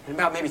 And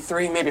about maybe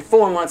 3, maybe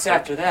 4 months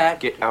after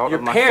that, Get out your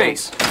of my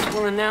parents face.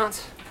 will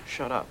announce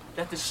Shut up.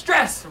 That the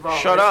stress of all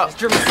Shut this up. has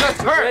driven such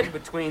a Herc. wedge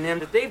between them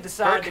that they've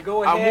decided Herc, to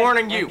go I'm ahead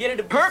warning and you. get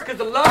into Herc, because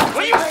of love.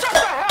 will you shut the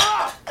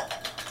hell up?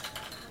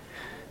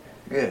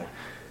 Good.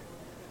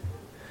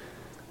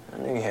 I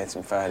knew you had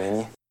some fight in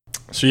you.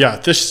 So yeah,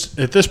 at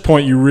this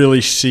point, you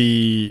really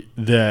see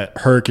that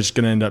Herc is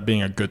going to end up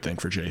being a good thing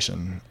for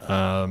Jason.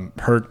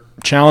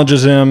 Herc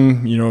challenges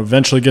him,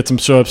 eventually gets him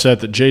so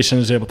upset that Jason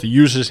is able to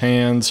use his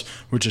hands,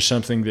 which is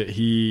something that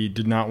he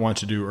did not want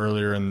to do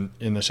earlier in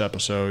this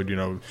episode.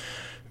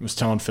 He was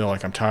telling Phil,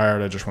 like, I'm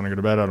tired, I just want to go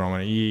to bed, I don't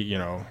want to eat,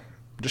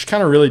 just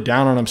kind of really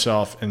down on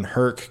himself, and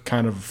Herc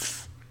kind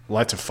of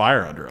lights a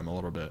fire under him a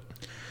little bit.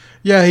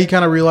 Yeah, he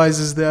kind of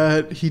realizes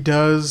that he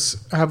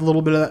does have a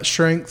little bit of that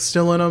strength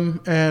still in him.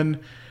 And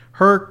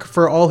Herc,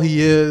 for all he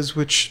is,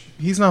 which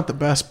he's not the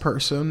best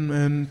person,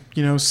 and,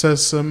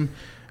 says some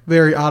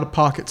very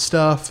out-of-pocket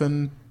stuff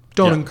and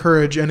don't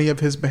encourage any of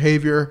his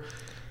behavior.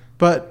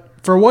 But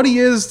for what he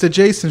is to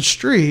Jason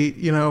Street,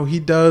 he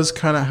does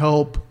kind of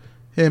help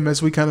him,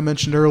 as we kind of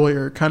mentioned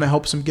earlier, kind of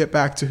helps him get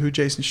back to who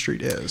Jason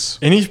Street is.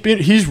 And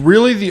he's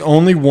really the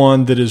only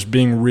one that is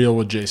being real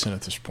with Jason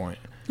at this point.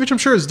 Which I'm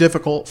sure is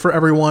difficult for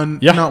everyone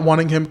not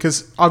wanting him,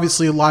 because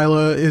obviously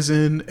Lila is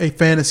in a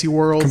fantasy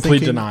world.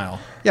 Complete denial.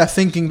 Yeah,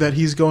 thinking that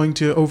he's going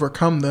to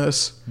overcome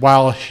this.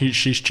 While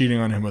she's cheating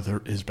on him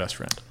with his best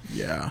friend.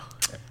 Yeah.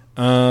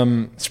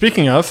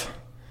 Speaking of,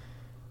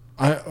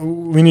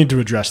 we need to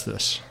address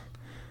this.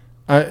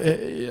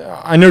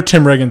 I know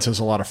Tim Riggins has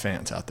a lot of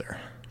fans out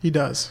there. He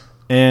does.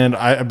 And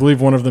I believe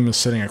one of them is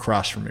sitting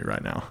across from me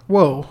right now.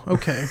 Whoa.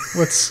 Okay.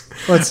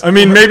 Let's. I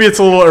mean, maybe it's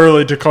a little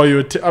early to call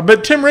you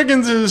but Tim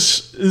Riggins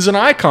is an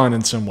icon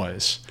in some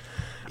ways.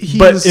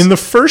 But in the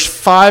first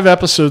 5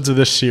 episodes of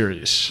this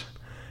series,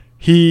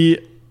 he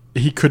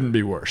couldn't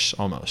be worse,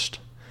 almost.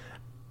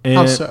 And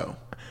how so?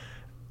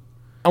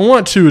 I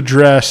want to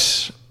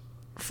address,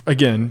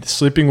 again,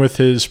 sleeping with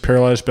his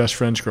paralyzed best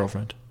friend's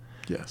girlfriend.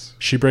 Yes.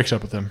 She breaks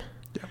up with him.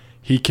 Yeah.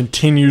 He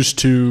continues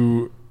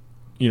to,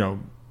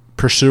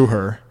 pursue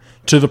her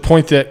to the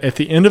point that at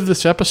the end of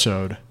this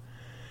episode,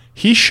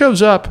 he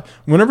shows up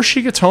whenever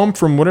she gets home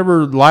from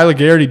whatever Lila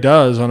Garrity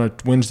does on a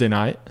Wednesday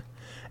night,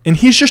 and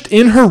he's just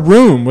in her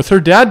room with her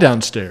dad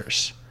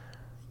downstairs.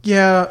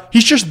 Yeah.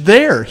 He's just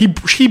there. He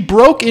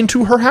broke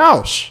into her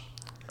house.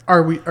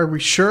 Are we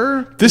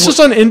sure? This is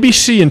on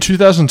NBC in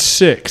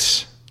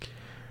 2006.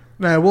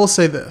 Now, I will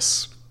say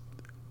this.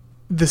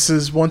 This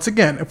is, once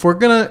again, if we're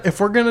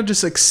gonna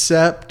just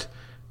accept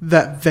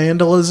that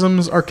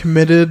vandalisms are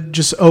committed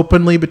just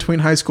openly between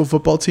high school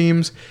football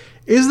teams,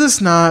 is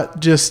this not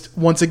just,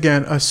 once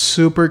again, a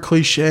super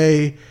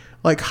cliche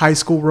like high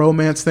school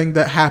romance thing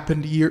that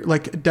happened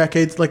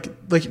decades, like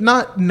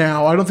not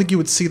now. I don't think you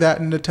would see that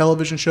in a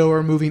television show or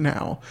a movie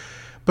now,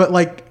 but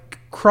like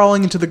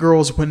crawling into the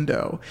girl's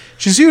window.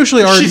 She's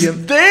usually already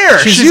there.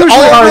 She's usually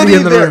already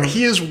in the room.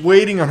 He is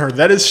waiting on her.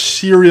 That is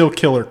serial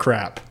killer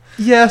crap.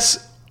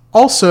 Yes.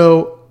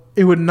 Also,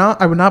 I would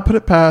not put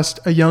it past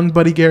a young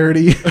Buddy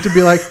Garrity to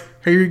be like,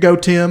 here you go,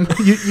 Tim.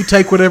 You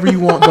take whatever you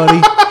want,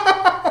 buddy.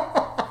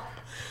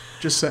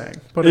 Just saying.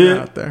 Putting it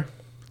out there.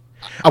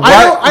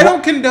 I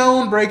don't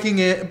condone breaking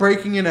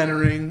and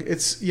entering.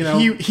 It's,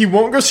 He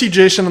won't go see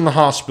Jason in the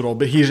hospital,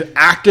 but he's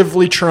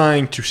actively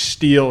trying to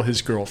steal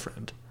his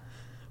girlfriend.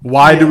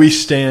 Why do we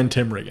stand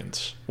Tim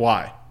Riggins?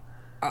 Why?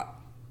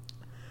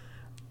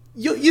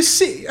 You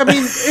see, I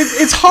mean,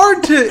 it's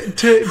hard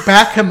to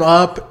back him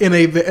up in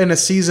a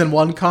season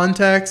 1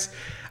 context.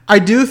 I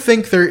do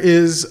think there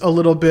is a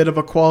little bit of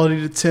a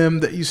quality to Tim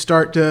that you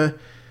start to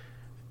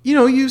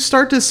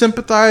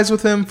sympathize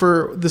with him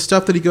for the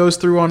stuff that he goes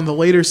through on the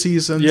later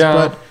seasons. Yeah.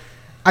 But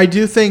I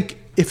do think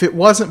if it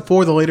wasn't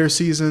for the later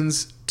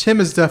seasons, Tim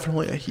is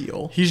definitely a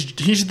heel. He's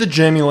the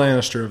Jaime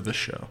Lannister of this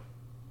show.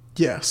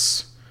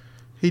 Yes.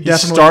 He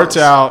starts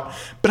out,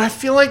 but I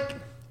feel like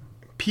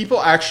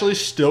people actually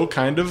still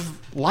kind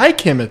of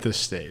like him at this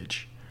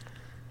stage.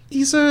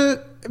 He's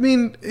a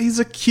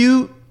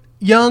cute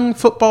young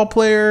football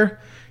player.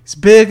 He's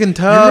big and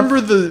tough. You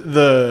remember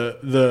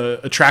the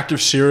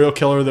attractive serial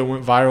killer that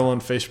went viral on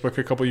Facebook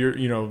a couple years,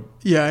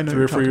 yeah, I know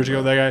 3 or 4 years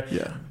ago, that guy?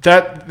 Yeah.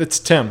 That's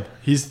Tim.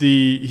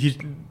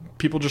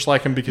 People just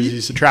like him because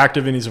he's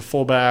attractive and he's a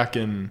fullback,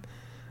 and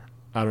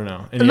I don't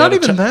know. And not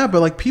even that,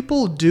 but like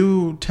people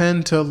do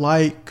tend to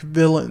like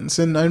villains,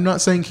 and I'm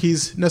not saying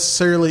he's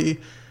necessarily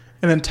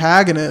an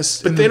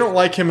antagonist. But they don't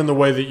like him in the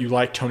way that you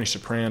like Tony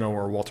Soprano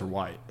or Walter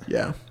White.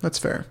 Yeah, that's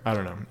fair. I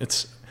don't know.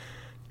 It's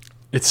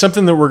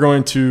something that we're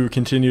going to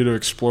continue to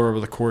explore over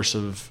the course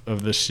of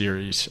this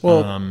series.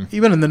 Well,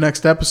 even in the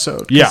next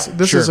episode.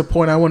 This is a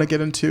point I want to get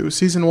into.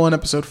 Season 1,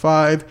 episode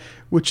 5,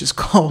 which is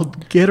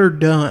called Get Her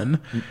Done.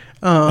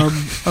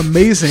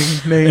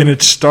 Amazing name. And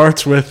it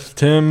starts with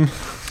Tim.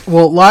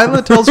 Well,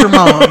 Lila tells her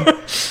mom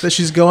that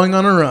she's going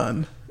on a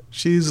run.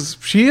 She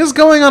is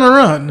going on a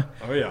run.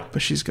 Oh, yeah.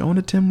 But she's going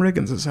to Tim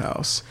Riggins'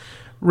 house.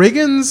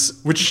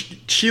 Riggins... Which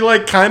she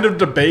like kind of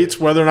debates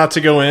whether or not to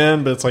go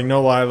in, but it's like,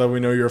 no, Lila, we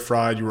know you're a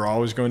fraud. You were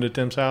always going to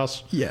Tim's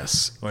house.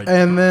 Yes.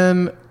 And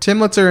then Tim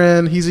lets her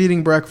in. He's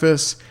eating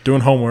breakfast.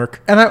 Doing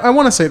homework. And I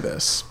want to say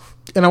this.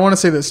 and I want to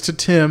say this to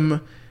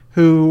Tim,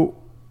 who,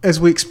 as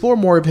we explore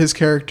more of his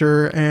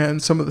character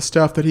and some of the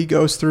stuff that he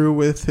goes through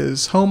with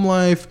his home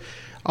life,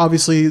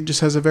 obviously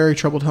just has a very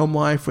troubled home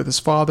life with his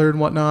father and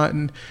whatnot,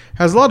 and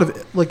has a lot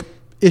of like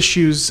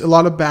issues, a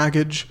lot of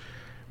baggage.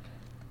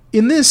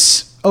 In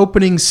this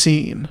opening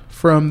scene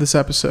from this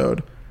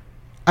episode,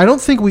 I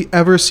don't think we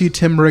ever see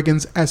Tim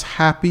Riggins as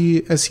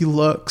happy as he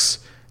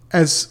looks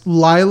as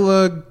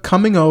Lila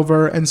coming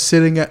over and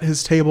sitting at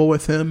his table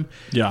with him.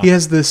 Yeah. He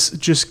has this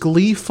just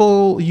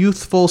gleeful,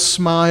 youthful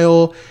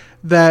smile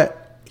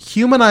that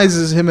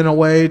humanizes him in a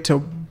way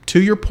to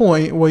your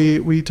point,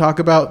 we talk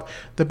about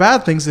the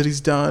bad things that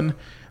he's done,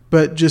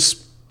 but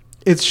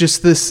it's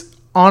just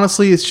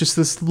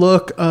this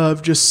look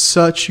of just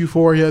such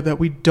euphoria that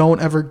we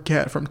don't ever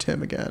get from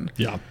Tim again.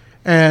 Yeah.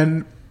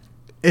 And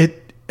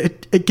it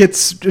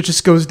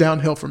just goes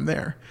downhill from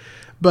there.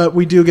 But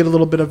we do get a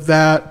little bit of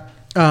that.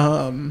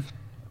 And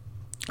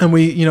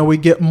we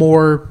get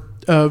more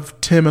of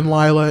Tim and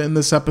Lila in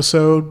this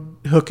episode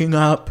hooking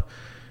up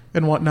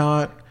and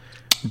whatnot.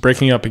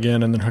 Breaking up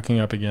again and then hooking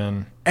up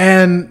again.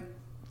 And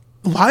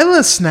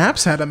Lila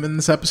snaps at him in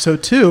this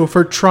episode too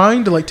for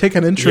trying to like take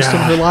an interest in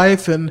her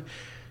life. And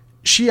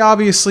she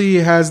obviously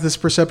has this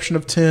perception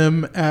of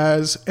Tim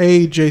as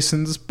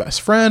Jason's best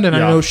friend. And I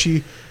know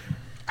she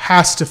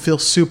has to feel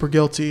super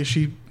guilty.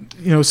 She,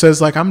 says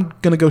like, I'm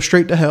going to go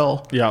straight to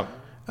hell. Yeah.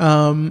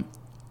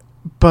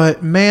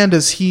 But man,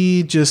 does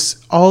he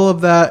just, all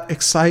of that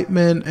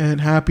excitement and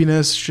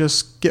happiness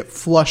just get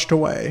flushed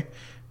away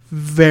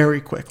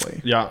very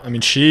quickly. Yeah. I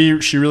mean, she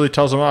really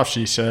tells him off.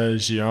 She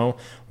says,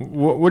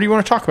 what do you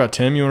want to talk about,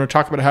 Tim? You want to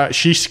talk about how,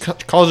 she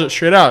calls it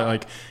straight out.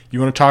 Like, you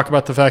want to talk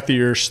about the fact that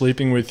you're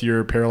sleeping with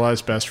your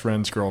paralyzed best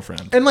friend's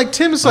girlfriend. And like,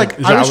 Tim's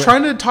like, I was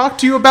trying to talk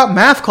to you about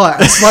math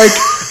class. Like,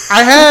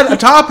 I had a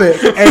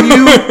topic and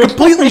you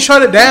completely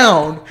shut it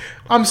down.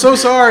 I'm so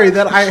sorry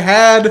that I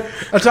had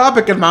a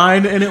topic in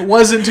mind and it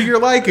wasn't to your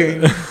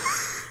liking.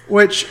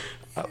 Which,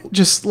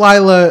 just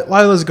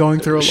Lila's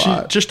going through a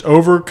lot. Just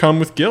overcome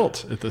with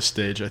guilt at this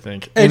stage, I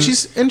think. And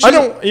I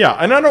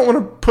don't want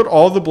to put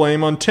all the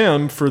blame on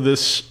Tim for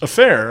this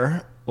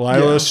affair.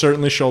 Lila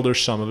certainly shoulders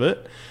some of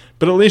it,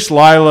 but at least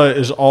Lila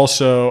is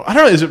also, I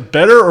don't know, is it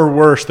better or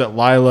worse that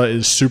Lila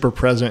is super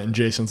present in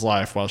Jason's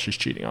life while she's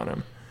cheating on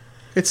him?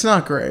 It's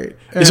not great.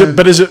 Is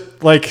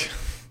it like,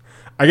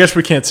 I guess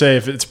we can't say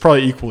if it's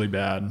probably equally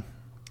bad.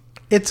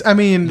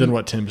 Than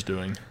what Tim's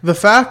doing. The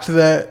fact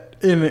that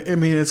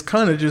it's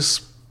kind of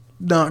just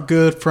not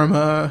good from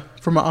an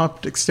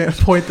optic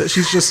standpoint that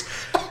she's just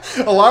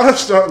a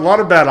lot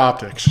of bad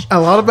optics. A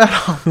lot of bad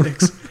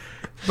optics.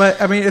 But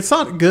it's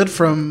not good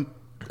from.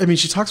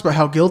 She talks about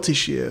how guilty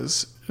she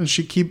is, and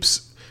she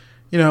keeps,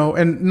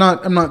 I'm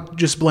not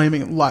just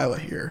blaming Lila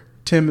here.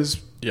 Tim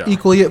is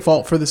equally at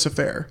fault for this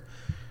affair.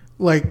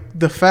 Like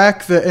the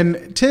fact that,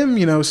 and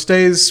Tim,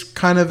 stays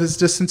kind of his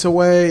distance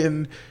away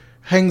and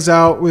hangs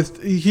out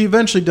with, he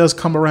eventually does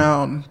come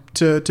around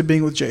to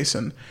being with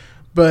Jason.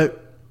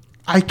 But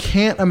I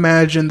can't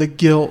imagine the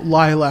guilt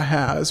Lila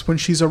has when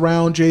she's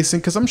around Jason,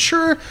 because I'm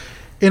sure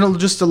in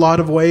just a lot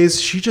of ways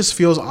she just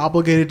feels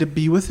obligated to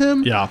be with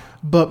him. Yeah.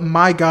 But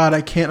my God, I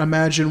can't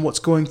imagine what's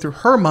going through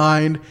her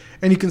mind.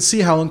 And you can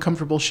see how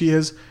uncomfortable she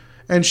is.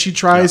 And she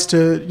tries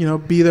to,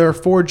 be there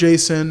for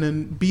Jason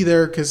and be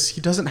there because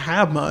he doesn't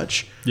have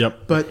much.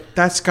 Yep. But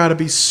that's got to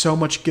be so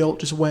much guilt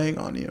just weighing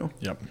on you.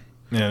 Yep.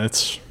 Yeah,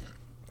 it's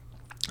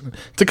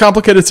a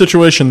complicated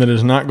situation that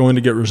is not going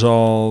to get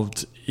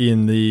resolved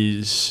in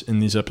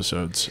these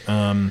episodes.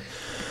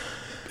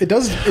 It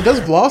does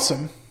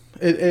blossom.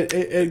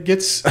 It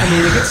gets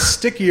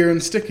stickier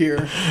and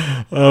stickier.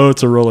 Oh,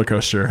 it's a roller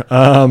coaster.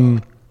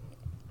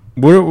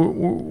 We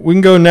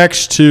can go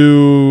next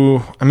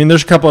to,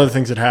 there's a couple other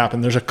things that happen.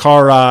 There's a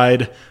car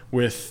ride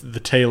with the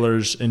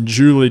Taylors, and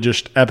Julie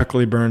just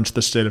epically burns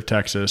the state of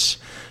Texas,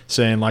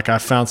 saying, like, I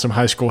found some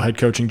high school head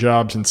coaching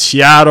jobs in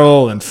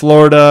Seattle and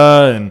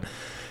Florida, and,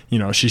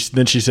 she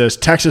says,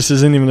 Texas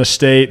isn't even a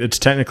state. It's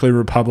technically a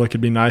republic.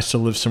 It'd be nice to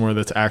live somewhere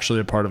that's actually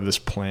a part of this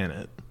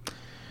planet.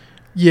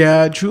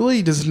 Yeah,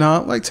 Julie does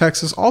not like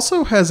Texas.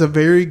 Also has a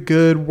very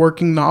good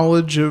working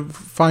knowledge of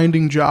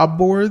finding job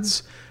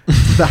boards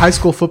the high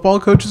school football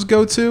coaches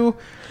go to.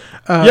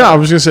 I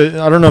was going to say,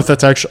 I don't know if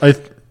that's actually,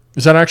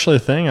 is that actually a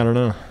thing? I don't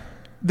know.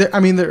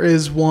 There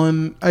is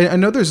one. I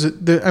know there's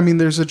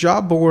a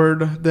job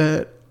board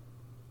that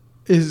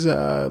is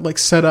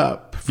set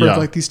up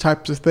for these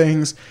types of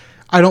things.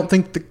 I don't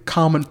think the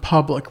common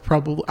public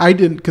probably, I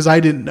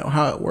didn't know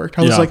how it worked.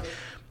 I was like,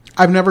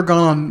 I've never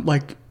gone on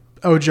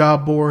a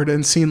job board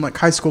and seen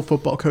high school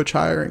football coach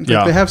hiring.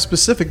 They have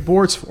specific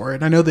boards for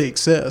it. I know they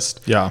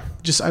exist. Yeah.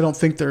 Just, I don't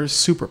think they're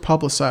super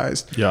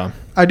publicized. Yeah.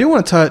 I do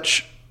want to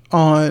touch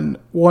on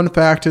one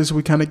fact as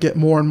we kind of get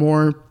more and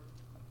more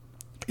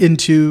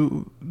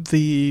into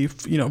the,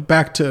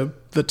 back to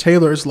the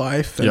Taylor's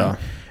life. And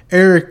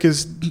Eric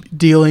is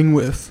dealing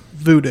with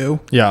Voodoo.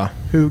 Yeah.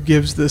 Who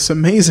gives this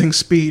amazing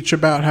speech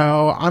about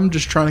how I'm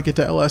just trying to get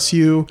to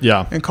LSU.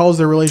 Yeah. And calls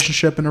their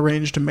relationship an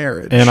arranged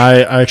marriage. And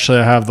I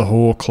actually have the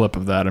whole clip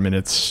of that. I mean,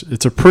 it's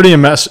a pretty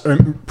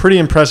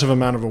impressive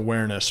amount of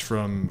awareness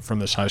from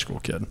this high school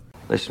kid.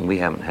 Listen, we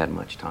haven't had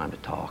much time to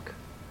talk.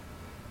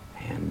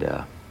 And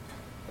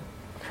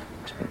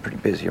it's been pretty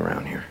busy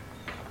around here.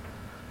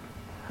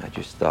 I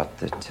just thought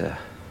that,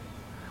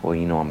 well,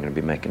 you know I'm going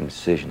to be making a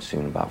decision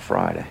soon about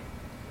Friday.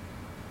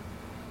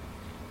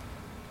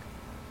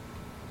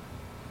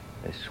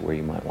 This is where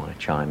you might want to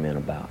chime in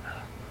about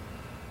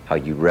how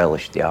you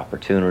relish the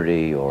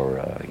opportunity, or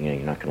you're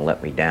not going to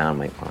let me down.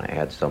 Might want to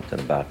add something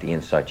about the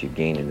insight you've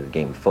gained into the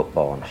game of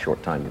football in the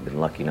short time you've been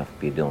lucky enough to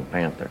be a Dillon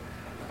Panther.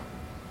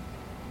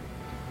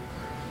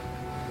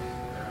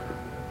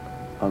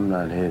 I'm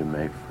not here to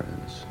make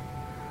friends.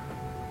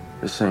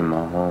 This ain't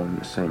my home,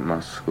 this ain't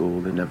my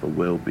school, it never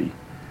will be.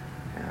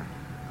 Yeah.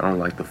 I don't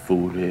like the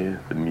food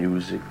here, the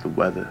music, the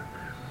weather.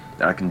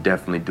 I can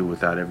definitely do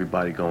without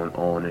everybody going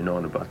on and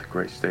on about the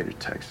great state of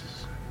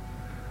Texas.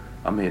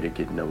 I'm here to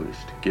get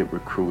noticed, get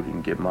recruited,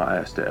 and get my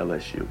ass to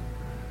LSU.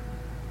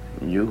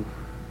 And you're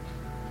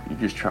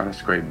just trying to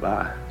scrape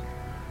by,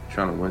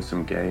 trying to win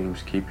some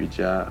games, keep your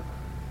job.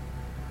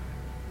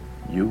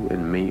 You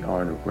and me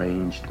are an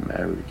arranged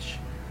marriage,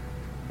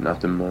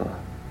 nothing more.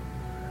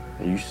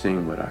 And you've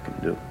seen what I can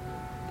do.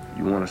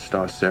 You want to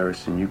start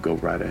Saracen, you go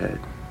right ahead.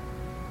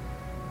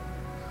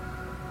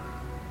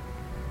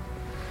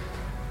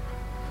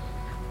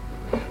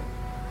 You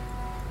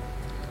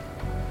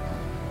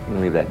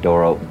can leave that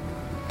door open.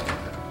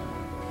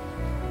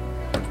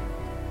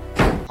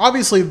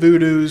 Obviously,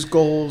 Voodoo's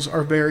goals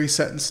are very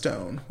set in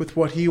stone with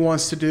what he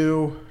wants to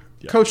do.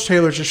 Yep. Coach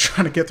Taylor's just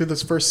trying to get through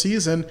this first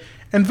season,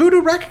 and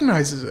Voodoo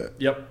recognizes it.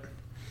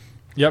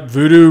 Yep,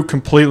 Voodoo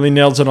completely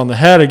nails it on the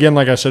head. Again,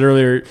 like I said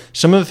earlier,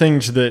 some of the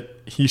things that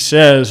he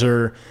says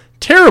are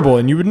terrible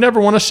and you would never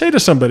want to say to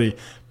somebody,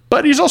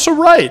 but he's also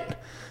right.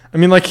 I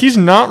mean, like, he's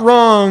not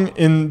wrong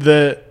in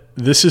that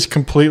this is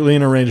completely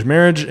an arranged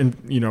marriage, and,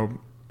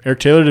 Eric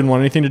Taylor didn't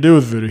want anything to do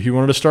with Voodoo. He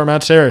wanted to start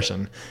Matt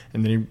Saracen,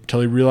 and then until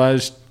he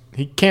realized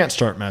he can't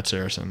start Matt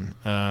Saracen.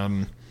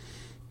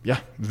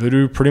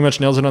 Voodoo pretty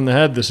much nails it on the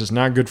head. This is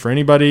not good for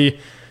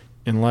anybody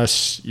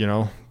unless,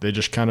 they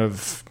just kind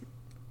of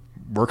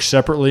work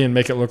separately and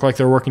make it look like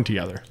they're working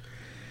together.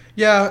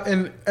 Yeah,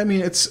 and I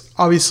mean, it's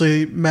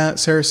obviously Matt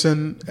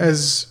Saracen,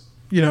 as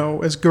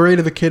great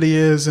of a kid he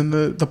is, and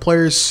the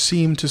players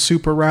seem to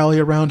super rally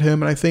around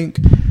him. And I think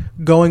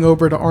going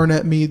over to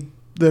Arnett Meade,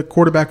 the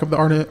quarterback of the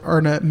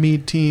Arnett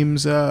Meade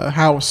team's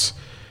house,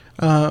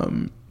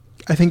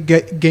 I think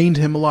gained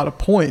him a lot of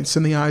points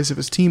in the eyes of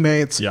his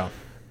teammates. Yeah.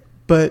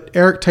 But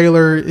Eric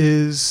Taylor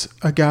is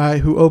a guy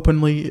who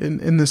openly,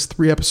 in this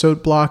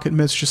 3-episode block,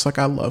 admits just like,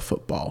 I love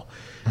football.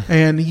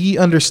 And he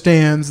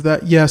understands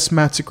that, yes,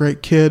 Matt's a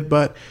great kid,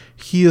 but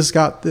he has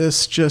got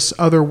this just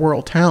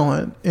otherworld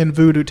talent in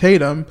Voodoo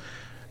Tatum.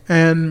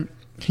 And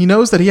he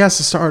knows that he has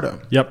to start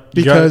him. Yep.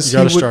 Because you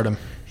got to start him.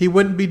 He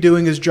wouldn't be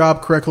doing his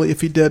job correctly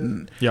if he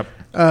didn't. Yep.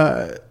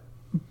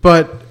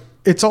 But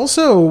it's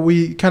also,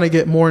 we kind of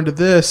get more into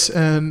this,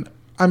 and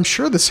I'm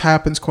sure this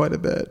happens quite a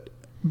bit,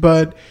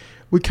 but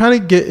we kind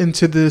of get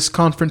into this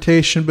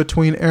confrontation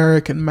between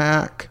Eric and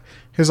Mac,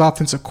 his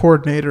offensive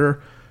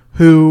coordinator,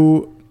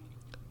 who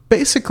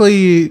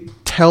basically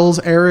tells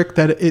Eric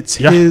that it's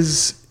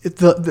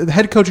the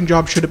head coaching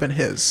job should have been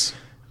his.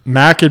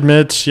 Mac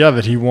admits,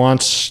 that he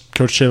wants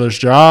Coach Taylor's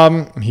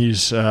job.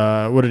 He's,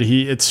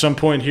 at some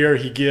point here,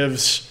 he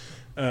gives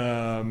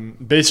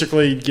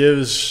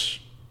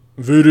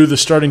Voodoo the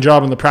starting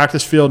job in the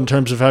practice field in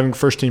terms of having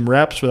first-team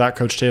reps without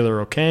Coach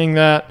Taylor okaying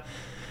that.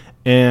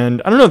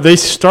 And I don't know,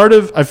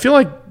 I feel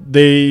like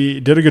they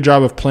did a good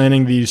job of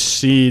planting these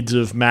seeds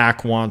of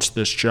Mac wants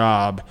this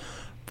job.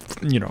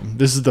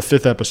 This is the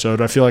 5th episode.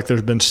 I feel like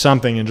there's been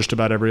something in just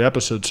about every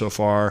episode so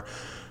far,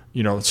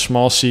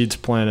 small seeds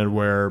planted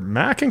where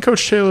Mac and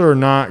Coach Taylor are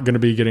not going to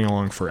be getting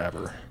along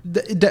forever.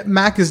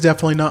 Mac is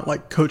definitely not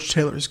like Coach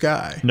Taylor's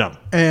guy. No.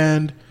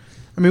 And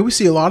I mean, we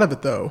see a lot of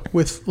it though,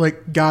 with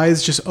like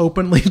guys just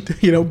openly,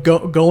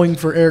 going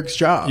for Eric's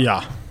job.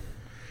 Yeah.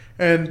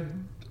 And,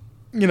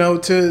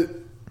 to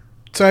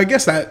I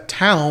guess that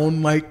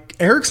town, like,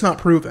 Eric's not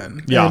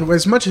proven. Yeah. And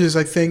as much as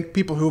I think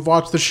people who've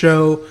watched the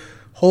show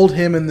hold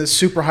him in this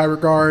super high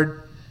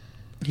regard,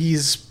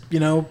 he's,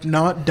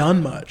 not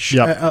done much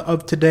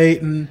up to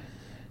date. And,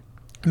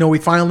 we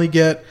finally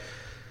get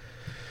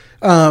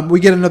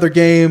another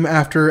game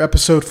after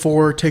episode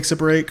 4 takes a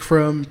break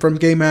from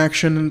game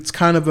action. And it's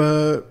kind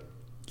of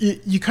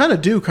you kind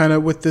of do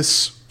with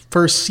this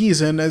first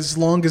season, as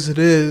long as it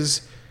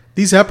is,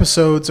 these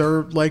episodes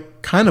are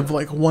like kind of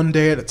like 1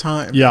 day at a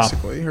time,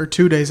 basically, or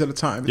 2 days at a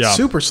time. It's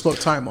super slow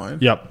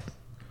timeline. Yep.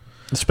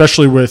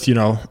 Especially with,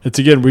 it's,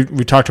 again,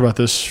 we talked about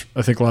this,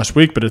 I think, last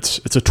week, but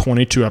it's a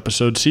 22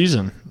 episode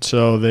season.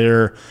 So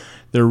they're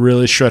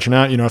really stretching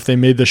out. If they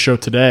made this show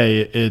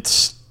today,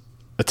 it's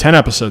a 10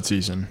 episode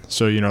season.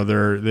 So,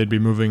 they'd be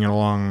moving it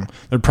along.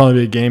 There'd probably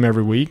be a game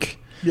every week.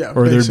 Yeah,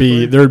 or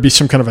basically. there would be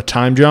some kind of a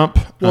time jump.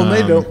 Well,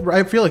 they don't.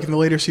 I feel like in the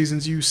later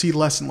seasons you see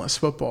less and less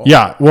football.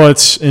 Yeah, well,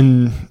 it's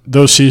in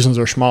those seasons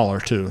are smaller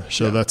too,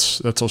 so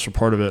that's also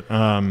part of it.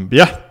 But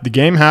yeah, the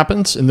game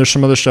happens, and there's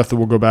some other stuff that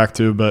we'll go back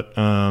to, but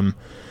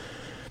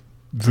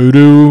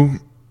Voodoo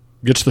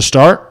gets the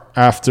start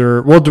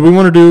after. Well, do we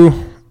want to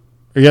do?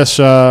 I guess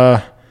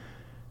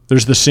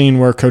there's the scene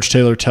where Coach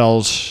Taylor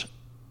tells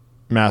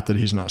Matt that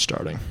he's not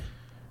starting.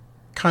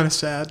 Kind of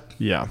sad.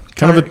 Yeah,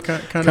 kind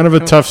of a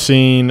tough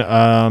scene.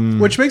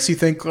 Which makes you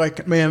think,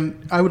 like,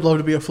 man, I would love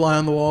to be a fly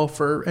on the wall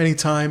for any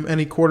time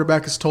any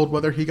quarterback is told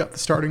whether he got the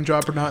starting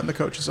job or not in the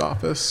coach's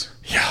office.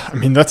 Yeah, I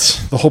mean,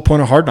 that's the whole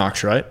point of Hard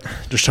Knocks, right?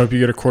 Just hope you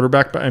get a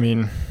quarterback. But I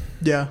mean,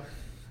 yeah.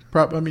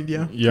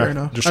 Yeah, fair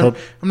enough.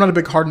 I'm not a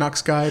big Hard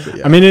Knocks guy, but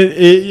yeah. I mean,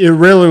 it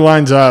rarely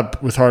lines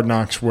up with Hard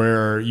Knocks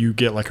where you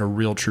get like a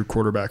real true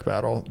quarterback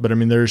battle. But I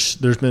mean, there's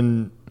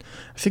been,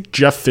 I think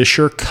Jeff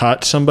Fisher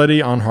cut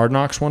somebody on Hard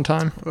Knocks one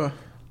time.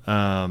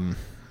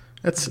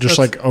 That's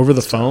like over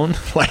the phone,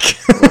 like.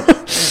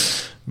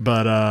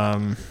 But I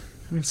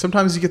mean,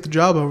 sometimes you get the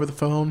job over the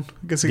phone.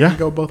 I guess it can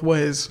go both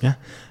ways. Yeah,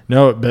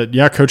 no, but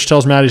yeah, Coach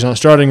tells Matt he's not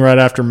starting right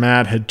after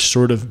Matt had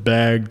sort of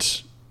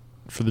begged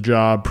for the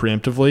job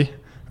preemptively.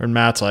 And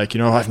Matt's like,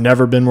 I've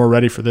never been more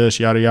ready for this,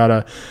 yada,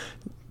 yada.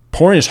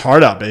 Pouring his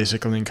heart out,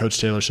 basically. And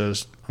Coach Taylor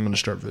says, I'm going to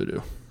start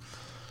Voodoo.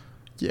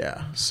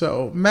 Yeah.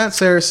 So Matt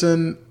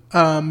Saracen,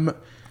 doesn't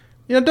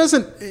 –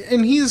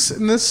 and he's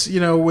in this,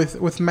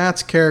 with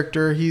Matt's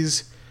character,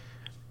 he's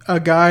a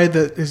guy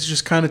that is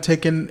just kind of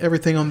taking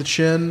everything on the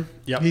chin.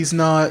 Yep. He's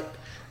not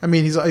 – I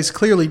mean, he's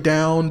clearly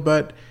down,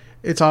 but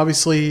it's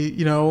obviously,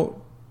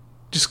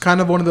 just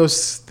kind of one of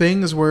those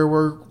things where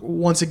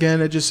once again,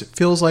 it just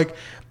feels like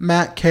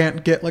Matt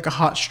can't get like a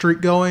hot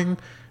streak going.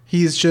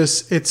 He's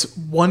just, it's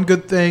one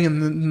good thing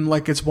and then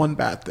like it's one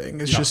bad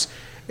thing. It's just,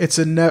 it's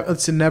a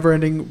never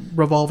ending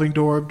revolving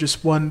door of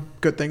just one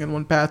good thing and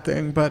one bad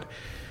thing. But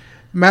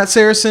Matt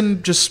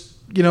Saracen just,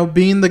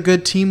 being the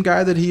good team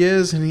guy that he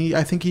is, and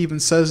I think he even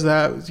says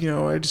that,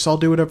 I'll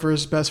do whatever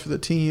is best for the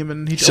team.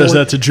 And he says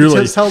that to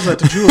Julie. He tells that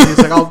to Julie. He's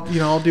like,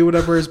 I'll do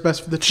whatever is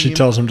best for the team. She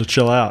tells him to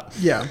chill out.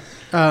 Yeah.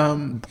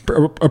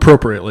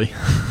 Appropriately.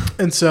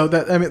 And so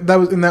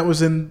that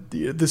was in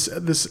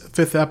this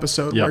fifth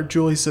episode where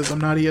Julie says,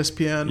 I'm not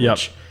ESPN,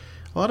 which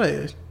a lot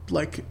of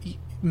like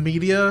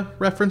media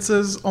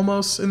references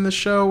almost in this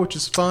show, which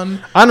is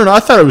fun. I don't know.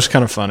 I thought it was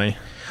kind of funny.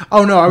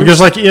 Oh no. Because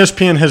like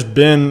ESPN has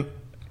been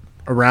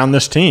around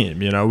this team,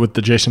 with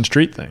the Jason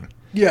Street thing.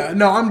 Yeah,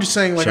 no, I'm just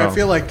saying, like, I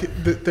feel like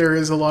there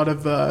is a lot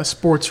of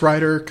sports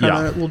writer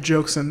kind of little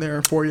jokes in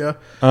there for you.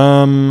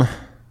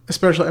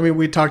 Especially, I mean,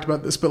 we talked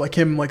about this, but like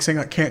him like saying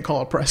I can't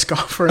call a press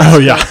conference. Oh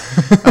yeah,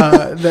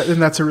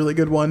 and that's a really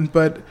good one.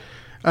 But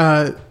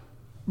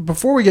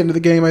before we get into the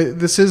game,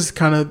 this is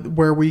kind of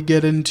where we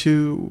get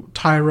into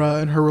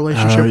Tyra and her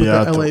relationship with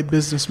the LA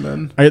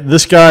businessman.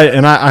 This guy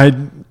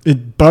and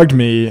it bugged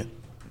me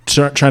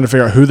trying to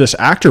figure out who this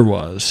actor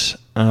was.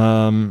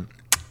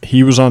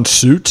 He was on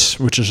Suits,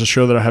 which is a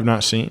show that I have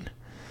not seen.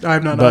 I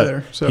have not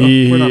either, so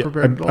we're not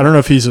prepared at all. I don't know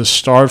if he's a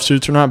star of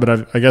Suits or not,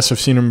 but I guess I've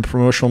seen him in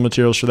promotional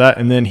materials for that.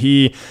 And then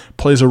he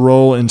plays a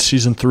role in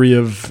season 3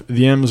 of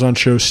the Amazon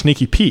show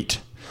Sneaky Pete,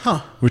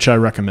 which I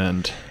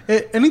recommend.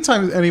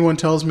 Anytime anyone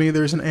tells me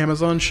there's an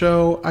Amazon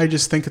show, I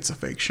just think it's a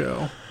fake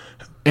show.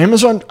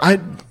 Amazon,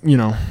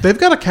 they've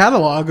got a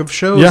catalog of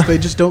shows. Yeah. They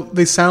just don't.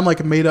 They sound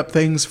like made up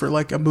things for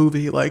like a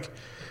movie, like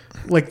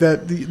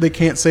that. They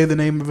can't say the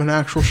name of an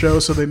actual show,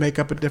 so they make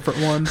up a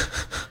different one.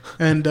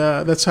 And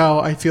that's how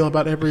I feel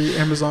about every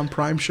Amazon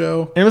Prime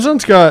show.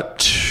 Amazon's got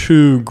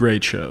 2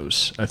 great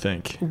shows, I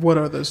think. What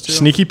are those 2?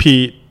 Sneaky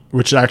Pete,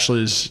 which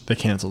actually they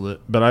canceled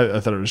it, but I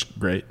thought it was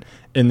great.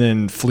 And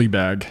then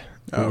Fleabag,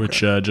 which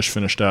just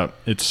finished up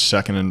its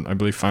second and I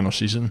believe final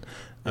season.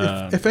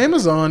 If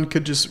Amazon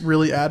could just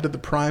really add to the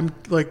Prime,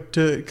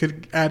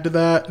 could add to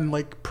that, and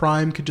like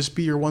Prime could just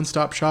be your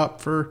one-stop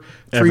shop for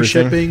free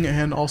shipping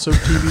and also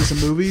TVs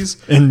and movies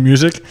and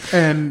music,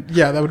 and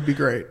that would be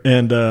great.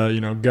 And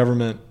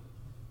government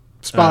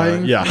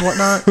spying and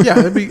whatnot. Yeah,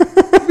 it'd be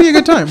a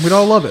good time. We'd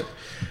all love it.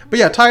 But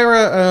yeah,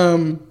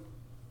 Tyra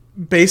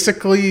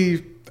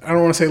basically, I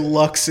don't want to say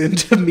lucks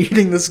into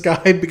meeting this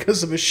guy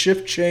because of a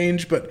shift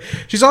change, but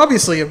she's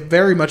obviously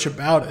very much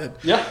about it.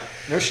 Yeah.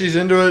 No, she's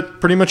into it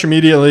pretty much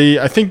immediately.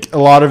 I think a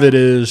lot of it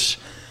is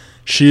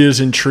she is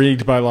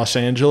intrigued by Los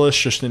Angeles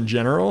just in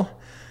general.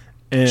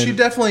 And she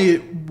definitely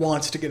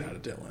wants to get out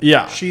of Dillon.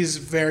 Yeah. She's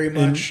very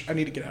much, I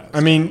need to get out of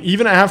this. I mean,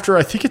 even after,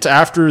 I think it's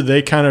after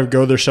they kind of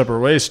go their separate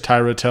ways,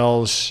 Tyra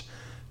tells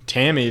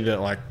Tammy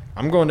that, like,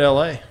 I'm going to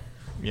LA,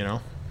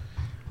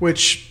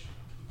 Which,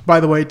 by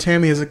the way,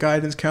 Tammy is a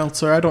guidance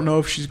counselor. I don't know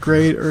if she's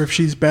great or if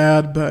she's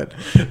bad, but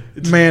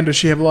man, does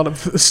she have a lot of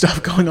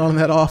stuff going on in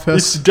that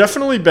office. It's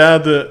definitely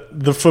bad that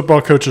the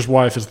football coach's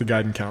wife is the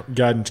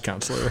guidance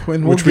counselor,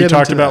 which we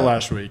talked about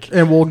last week.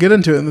 And we'll get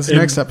into it in this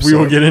next episode. We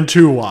will get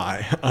into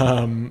why.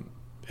 And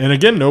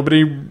again,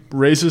 nobody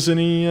raises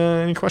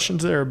any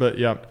questions there, but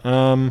yeah.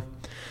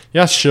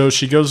 So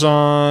she goes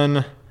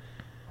on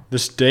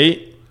this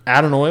date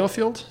at an oil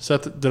field. Is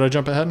that did I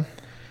jump ahead?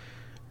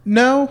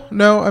 No.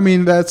 I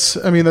mean that's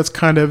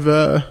kind of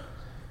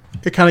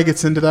it kind of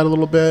gets into that a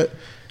little bit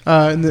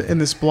in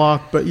this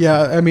block. But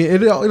yeah, I mean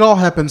it all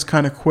happens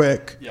kind of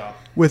quick. Yeah.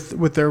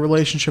 With their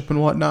relationship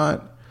and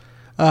whatnot.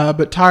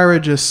 But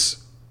Tyra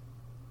just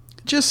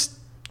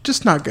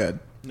not good.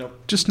 Nope.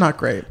 Just not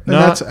great. And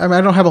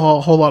I don't have a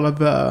whole lot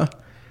of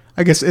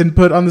I guess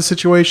input on the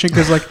situation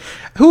because like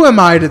who am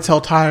I to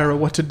tell Tyra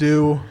what to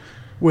do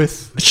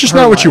with? It's just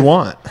not what you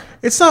want.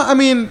 It's not. I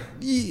mean,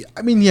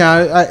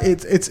 yeah.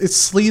 It's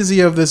sleazy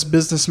of this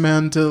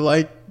businessman to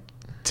like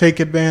take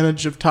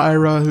advantage of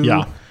Tyra. Who,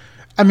 yeah.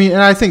 I mean,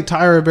 and I think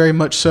Tyra very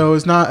much so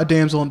is not a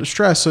damsel in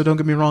distress. So don't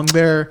get me wrong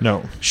there.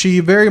 No. She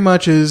very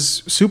much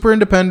is super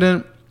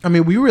independent. I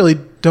mean, we really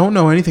don't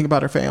know anything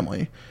about her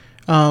family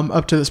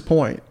up to this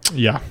point.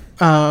 Yeah.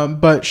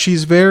 But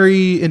she's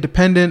very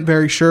independent,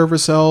 very sure of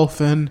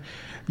herself, and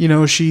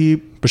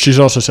but she's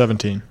also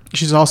 17.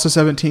 She's also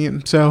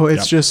 17, so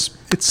it's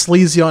it's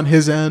sleazy on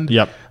his end.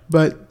 Yep.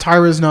 But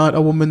Tyra's not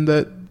a woman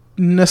that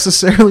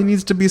necessarily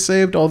needs to be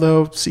saved.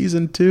 Although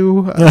season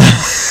 2,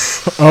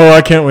 oh,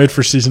 I can't wait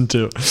for season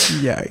 2.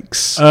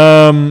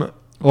 Yikes.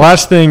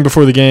 Last thing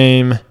before the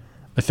game,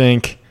 I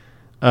think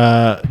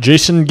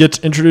Jason gets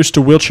introduced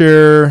to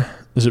wheelchair.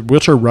 Is it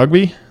wheelchair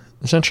rugby?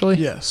 Essentially.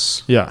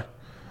 Yes. Yeah.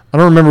 I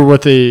don't remember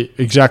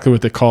exactly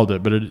what they called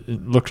it, but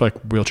it looked like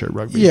wheelchair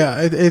rugby. Yeah,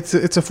 it's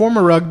a form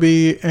of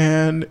rugby,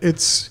 and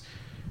it's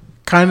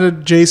kind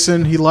of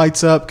Jason. He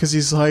lights up because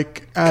he's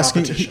like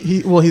asking.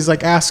 He's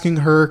like asking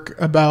Herc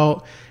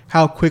about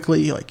how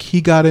quickly he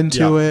got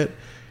into it,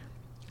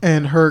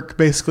 and Herc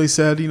basically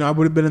said, I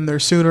would have been in there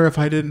sooner if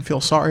I didn't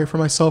feel sorry for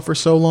myself for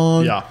so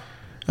long. Yeah.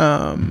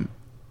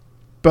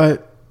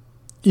 But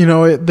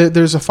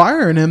there's a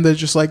fire in him that's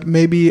just like,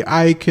 maybe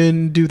I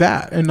can do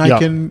that and I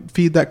can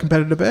feed that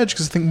competitive edge.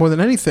 Because I think more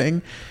than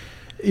anything,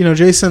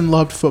 Jason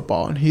loved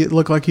football and he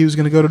looked like he was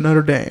going to go to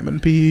Notre Dame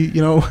and be,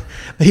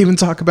 they even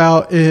talk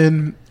about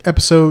in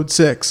episode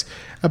 6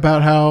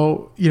 about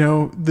how, he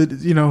was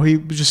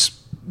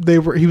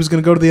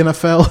going to go to the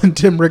NFL and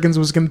Tim Riggins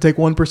was going to take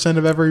 1%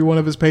 of every one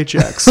of his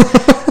paychecks.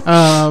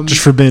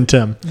 Just for being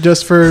Tim.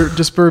 Just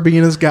for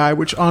being his guy,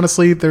 which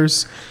honestly Tim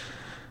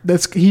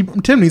needs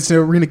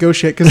to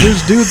renegotiate because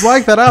there's dudes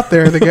like that out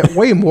there that get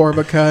way more of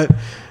a cut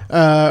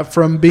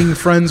from being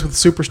friends with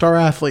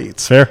superstar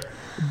athletes. Fair.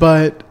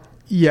 But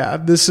yeah,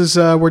 this is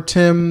where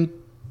Tim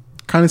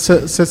kind of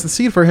sets the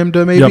seed for him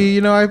to maybe,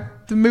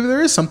 maybe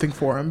there is something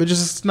for him, but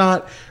just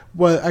not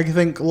what I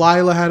think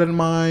Lila had in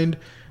mind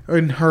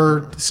and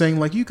her saying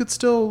like, you could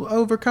still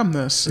overcome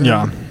this. And,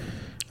 yeah.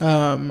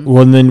 Well,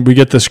 and then we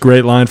get this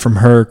great line from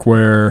Herc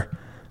where,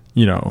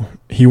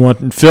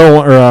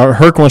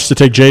 Herc wants to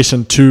take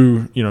Jason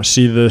to,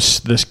 see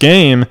this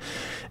game.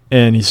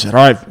 And he said,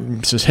 all right,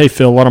 he says, hey,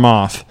 Phil, let him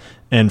off.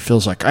 And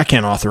Phil's like, I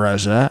can't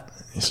authorize that.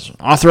 He says,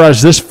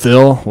 authorize this,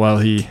 Phil, while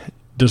he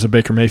does a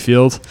Baker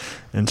Mayfield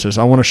and says,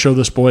 I want to show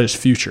this boy his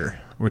future,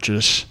 which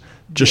is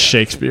just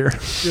Shakespeare.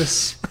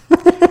 Just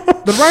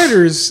the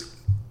writers,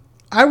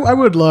 I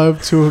would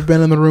love to have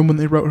been in the room when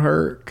they wrote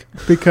Herc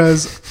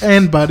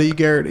and Buddy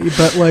Garrity,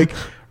 but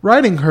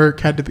writing Herc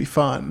had to be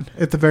fun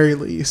at the very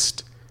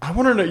least. I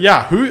want to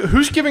know,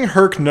 who's giving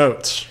Herc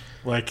notes?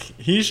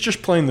 He's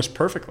just playing this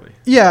perfectly.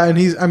 Yeah,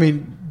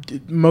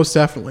 and most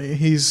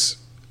definitely.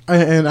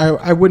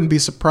 I wouldn't be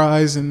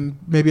surprised, and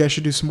maybe I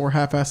should do some more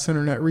half-assed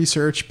internet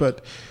research,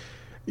 but,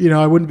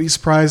 I wouldn't be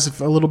surprised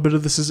if a little bit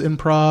of this is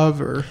improv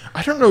or...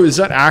 I don't know, is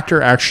that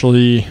actor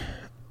actually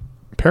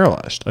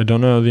paralyzed? I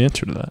don't know the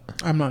answer to that.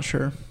 I'm not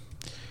sure.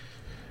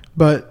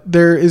 But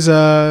there is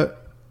a...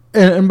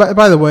 And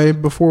by the way,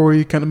 before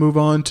we kind of move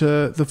on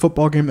to the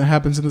football game that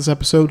happens in this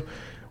episode,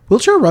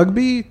 wheelchair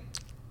rugby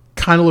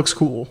kind of looks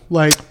cool.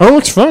 It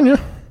looks fun, yeah.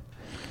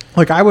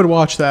 I would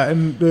watch that,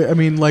 and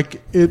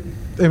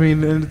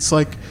and it's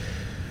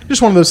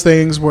just one of those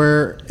things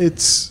where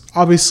it's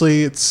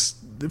obviously it's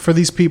for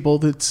these people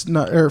that's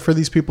not, or for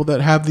these people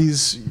that have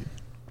these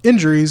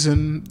injuries,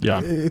 and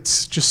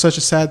it's just such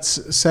a sad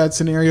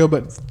scenario.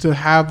 But to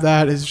have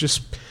that is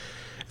just.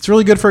 It's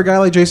really good for a guy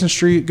like Jason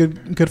Street,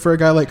 good for a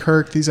guy like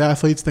Herc, these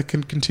athletes that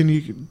can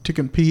continue to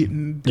compete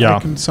and I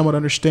can somewhat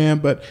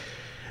understand. But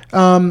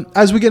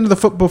as we get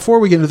into before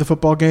we get into the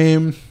football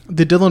game,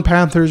 the Dillon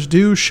Panthers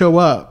do show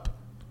up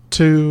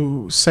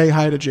to say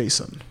hi to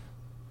Jason.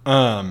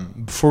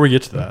 Before we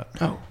get to that,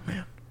 oh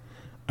man,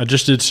 I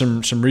just did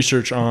some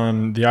research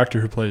on the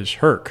actor who plays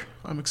Herc.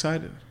 I'm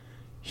excited.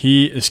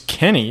 He is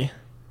Kenny,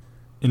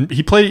 and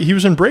he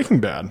was in Breaking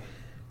Bad.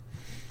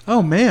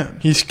 Oh man,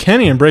 he's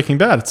Kenny in Breaking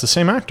Bad. It's the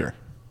same actor.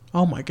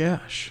 Oh my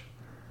gosh.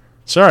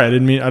 Sorry, I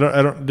didn't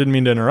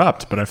mean to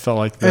interrupt, but I felt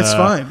like that's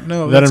fine.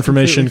 No, that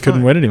information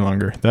couldn't wait any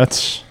longer.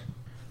 It's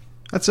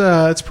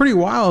pretty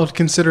wild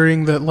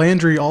considering that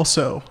Landry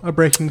also a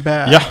Breaking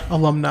Bad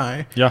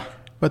alumni. Yeah.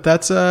 But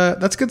that's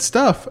good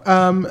stuff.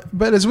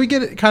 But as we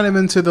get kind of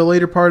into the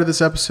later part of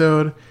this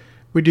episode,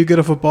 we do get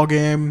a football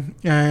game,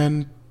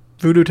 and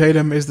Voodoo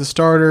Tatum is the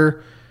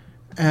starter,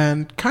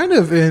 and kind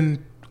of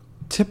in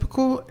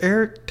typical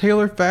Eric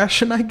Taylor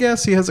fashion, I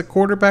guess. He has a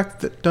quarterback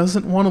that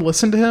doesn't want to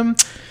listen to him,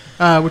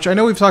 which I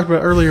know we've talked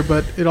about earlier,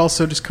 but it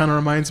also just kind of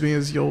reminds me,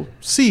 as you'll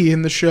see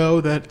in the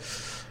show, that,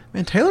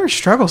 man, Taylor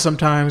struggles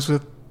sometimes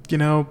with,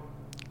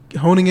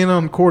 honing in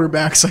on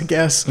quarterbacks, I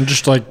guess. And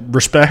just like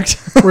respect.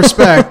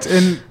 Respect.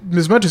 And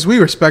as much as we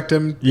respect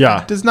him,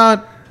 yeah, does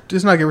not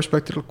get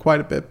respected quite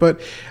a bit.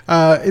 But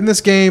in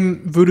this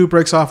game, Voodoo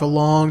breaks off a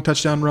long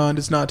touchdown run,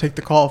 does not take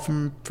the call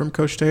from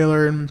Coach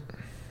Taylor. And,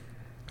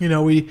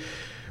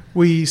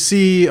 we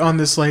see on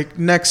this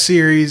next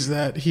series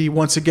that he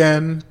once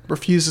again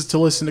refuses to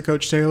listen to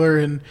Coach Taylor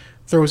and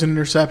throws an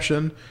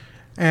interception.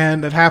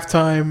 And at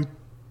halftime,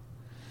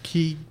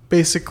 he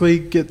basically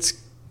gets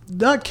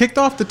not kicked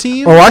off the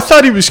team. Oh, I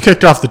thought he was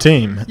kicked off the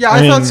team. Yeah,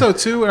 I thought so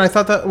too, and I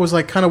thought that was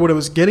kind of what it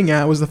was getting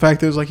at, was the fact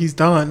that it was he's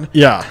done.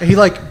 Yeah. And he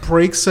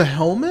breaks a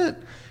helmet,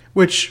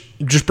 which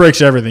just breaks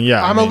everything.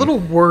 Yeah. I'm a little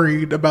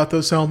worried about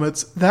those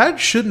helmets. That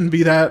shouldn't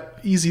be that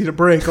easy to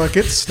break.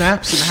 It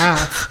snaps in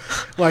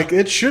half.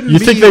 It shouldn't be. You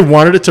think they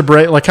wanted it to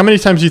break? How many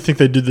times do you think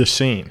they did this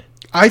scene?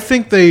 I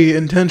think they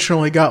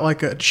intentionally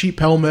got a cheap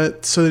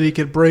helmet so that he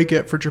could break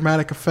it for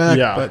dramatic effect.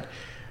 Yeah. But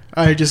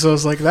I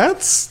was like,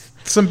 that's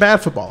some bad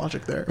football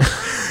logic there.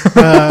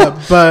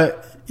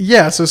 But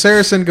yeah, so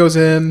Saracen goes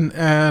in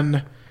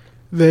and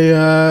they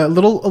a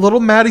little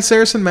Matty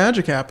Saracen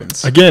magic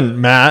happens. Again,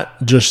 Matt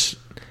just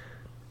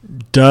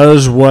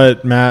does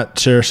what Matt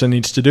Saracen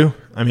needs to do.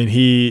 I mean,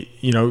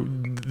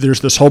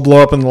 there's this whole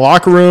blow up in the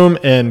locker room,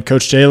 and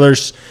Coach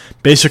Taylor's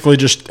basically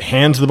just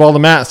hands the ball to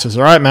Matt, says,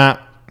 "All right,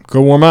 Matt,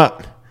 go warm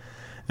up."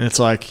 And it's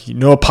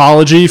no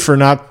apology for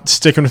not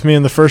sticking with me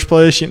in the first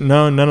place.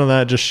 No, none of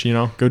that. Just,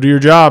 go do your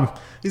job.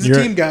 He's a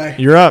team guy.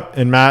 You're up.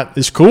 And Matt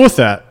is cool with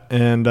that.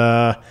 And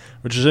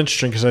which is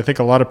interesting, because I think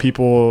a lot of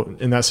people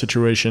in that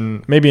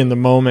situation, maybe in the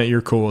moment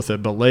you're cool with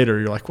it, but later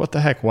you're like, what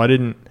the heck? Why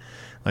didn't,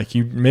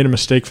 you made a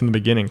mistake from the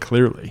beginning,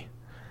 clearly.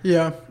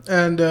 Yeah.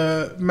 And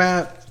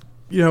Matt,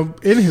 in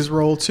his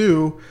role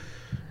too,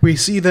 we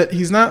see that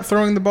he's not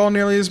throwing the ball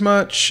nearly as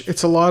much.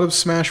 It's a lot of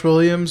Smash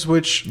Williams,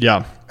 which,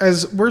 yeah,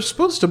 as we're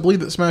supposed to believe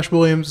that Smash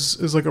Williams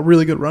is a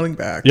really good running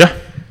back. Yeah.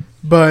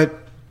 But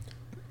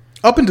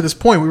up until this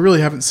point, we really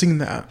haven't seen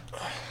that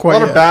quite yet.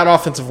 A lot of bad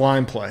offensive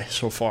line play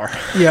so far.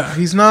 Yeah,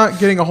 he's not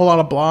getting a whole lot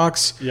of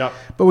blocks. Yep.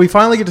 But we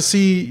finally get to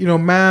see,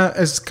 Matt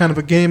as kind of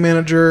a game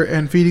manager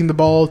and feeding the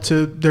ball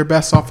to their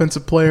best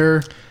offensive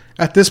player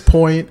at this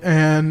point.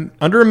 And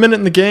under a minute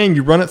in the game,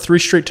 you run it 3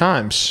 straight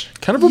times.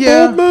 Kind of a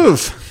bold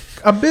move.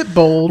 A bit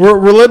bold. We're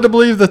led to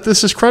believe that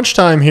this is crunch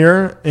time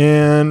here,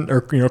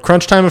 or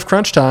crunch time of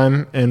crunch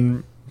time,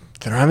 and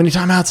they don't have any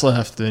timeouts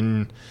left,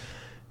 and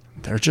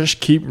they're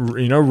just keep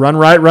run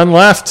right, run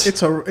left.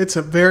 It's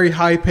a very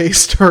high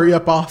paced hurry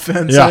up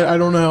offense. Yeah. I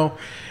don't know,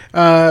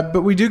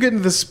 but we do get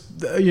into this.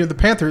 The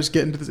Panthers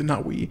get into this.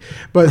 Not we,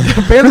 but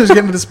the Panthers get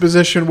into this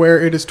position where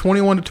it is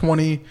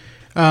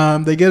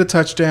 21-20. They get a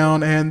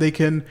touchdown and they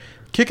can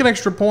kick an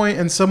extra point,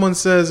 and someone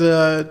says,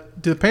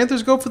 "Do the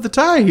Panthers go for the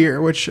tie here?"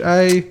 Which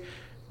I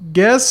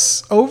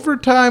guess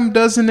overtime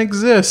doesn't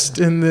exist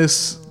in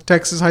this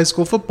Texas high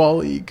school football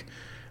league.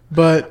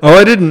 But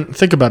I didn't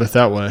think about it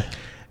that way.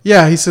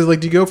 Yeah, he says,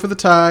 do you go for the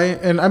tie?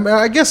 And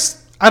I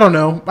guess I don't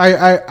know.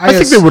 I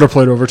think they would have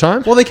played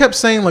overtime. Well, they kept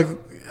saying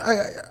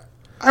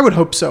I would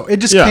hope so. It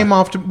just came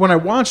off when I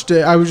watched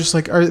it. I was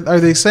just are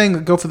they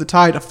saying go for the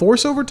tie to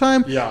force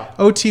overtime? Yeah.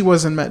 OT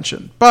wasn't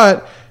mentioned,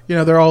 but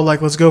they're all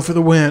let's go for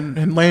the win.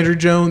 And Landry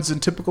Jones, in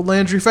typical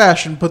Landry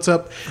fashion, puts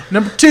up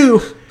number 2.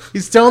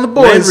 He's telling the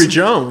boys. Landry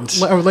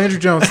Jones. Landry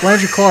Jones.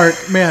 Landry Clark.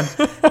 Man,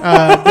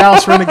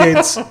 Dallas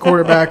Renegades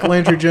quarterback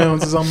Landry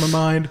Jones is on my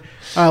mind.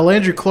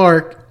 Landry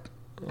Clark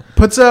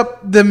puts up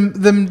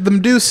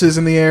them deuces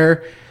in the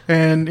air,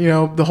 and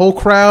the whole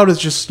crowd is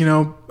just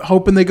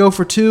hoping they go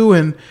for 2,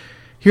 and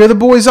here the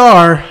boys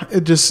are.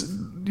 It just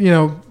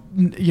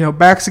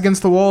backs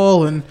against the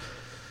wall, and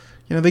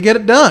they get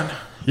it done.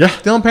 Yeah,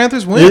 Dillon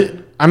Panthers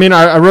win.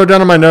 I wrote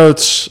down in my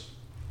notes,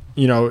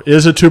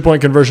 is a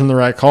 2-point conversion the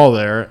right call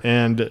there,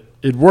 and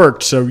it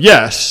worked. So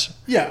yes.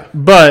 Yeah,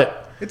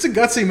 but it's a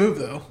gutsy move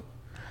though.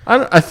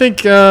 I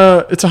think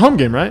it's a home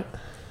game, right?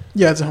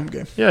 Yeah, it's a home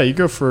game. Yeah, you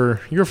go for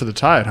the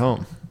tie at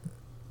home.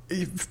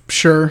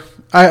 Sure.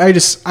 I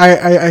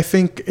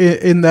think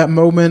in that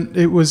moment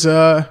it was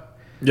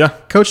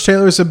Coach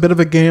Taylor's a bit of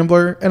a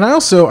gambler, and I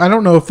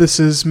don't know if this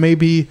is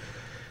maybe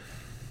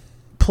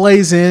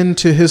plays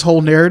into his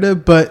whole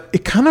narrative, but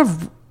it kind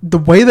of, the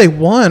way they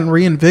won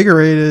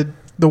reinvigorated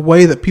the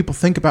way that people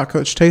think about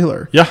Coach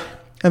Taylor. Yeah.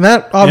 And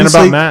that obviously,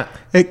 and about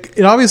Matt.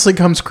 It obviously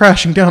comes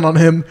crashing down on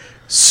him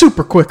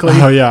super quickly.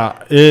 Oh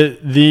yeah,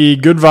 the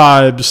good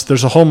vibes.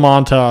 There's a whole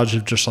montage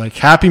of just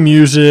happy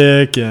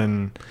music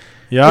and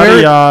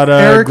yada yada.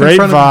 Eric great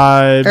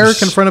vibes.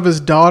 Eric in front of his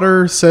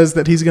daughter says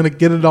that he's going to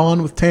get it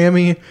on with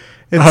Tammy.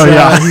 He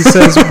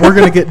says we're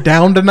going to get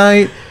down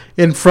tonight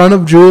in front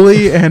of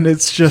Julie, and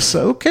it's just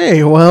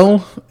okay.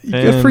 Well,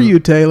 good for you,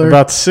 Taylor.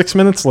 About 6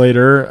 minutes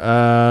later,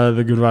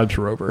 the good vibes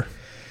were over.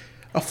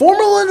 A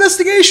formal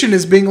investigation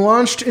is being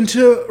launched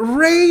into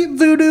Ray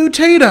Voodoo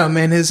Tatum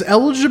and his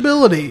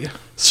eligibility.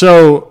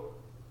 So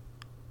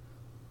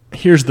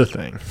here's the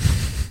thing.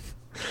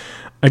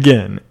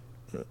 Again,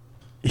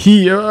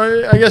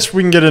 I guess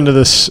we can get into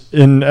this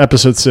in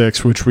episode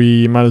 6, which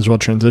we might as well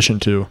transition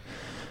to.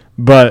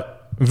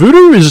 But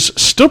Voodoo is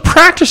still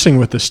practicing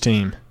with this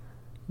team.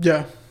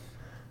 Yeah.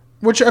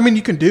 Which, I mean,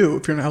 you can do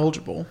if you're not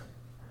eligible.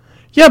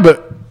 Yeah,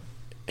 but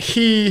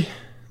he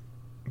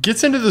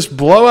gets into this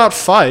blowout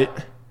fight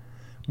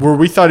where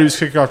we thought he was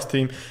kicking off the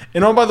team.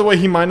 And oh, by the way,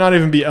 he might not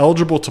even be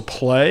eligible to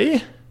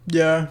play.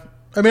 Yeah.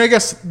 I mean, I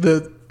guess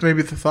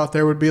maybe the thought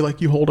there would be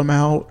like you hold him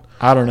out.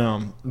 I don't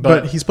know.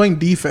 But he's playing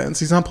defense.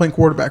 He's not playing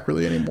quarterback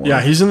really anymore.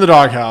 Yeah, he's in the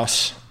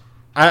doghouse.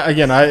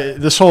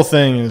 This whole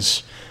thing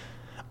is,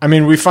 I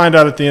mean, we find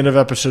out at the end of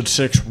episode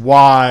 6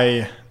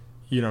 why,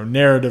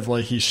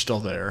 narratively he's still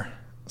there.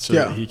 So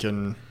that he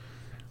can...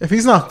 If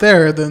he's not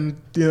there,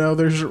 then,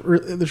 there's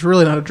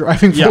really not a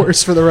driving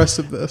force for the rest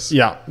of this.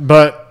 Yeah,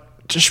 but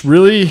just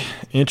really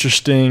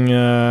interesting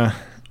turn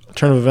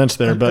of events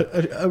there. But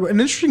an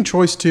interesting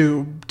choice,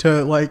 too,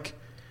 to, like...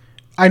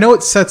 I know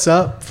it sets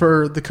up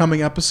for the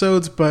coming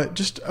episodes, but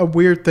just a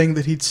weird thing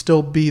that he'd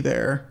still be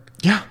there.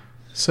 Yeah.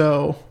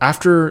 So...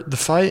 After the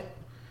fight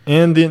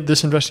and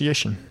this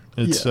investigation,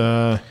 it's...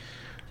 I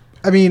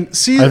mean,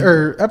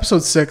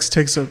 episode 6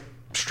 takes a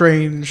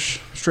strange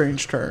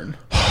turn.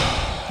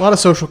 A lot of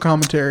social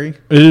commentary.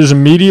 It is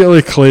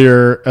immediately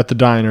clear at the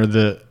diner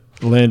that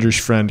Landry's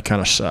friend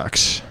kind of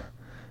sucks.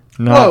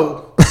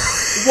 Whoa,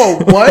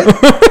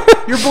 what?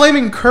 You're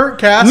blaming Kurt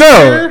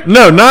Cassidy?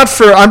 No, not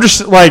for... I'm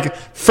just, like,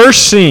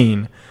 first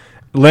scene,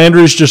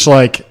 Landry's just,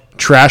 like,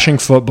 trashing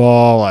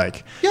football,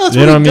 like... Yeah, that's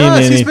what he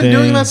does. He's been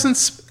doing that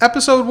since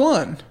episode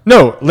 1.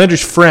 No,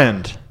 Landry's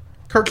friend.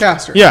 Kurt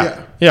Cassidy.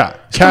 Yeah.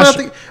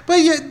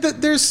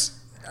 But there's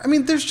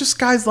just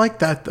guys like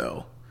that,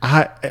 though.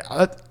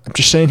 I'm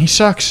just saying he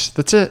sucks.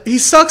 That's it. He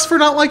sucks for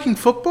not liking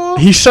football?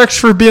 He sucks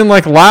for being,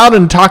 like, loud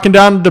and talking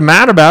down to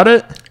Matt about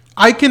it.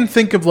 I can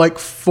think of, like,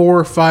 4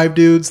 or 5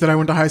 dudes that I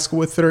went to high school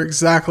with that are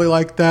exactly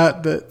like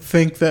that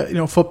think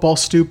that,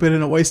 football's stupid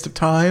and a waste of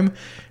time,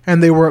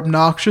 and they were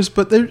obnoxious.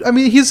 But,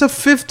 he's a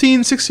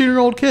 15,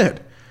 16-year-old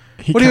kid.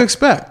 What do you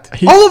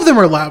expect? All of them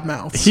are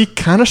loudmouths. He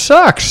kind of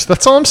sucks.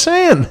 That's all I'm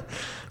saying.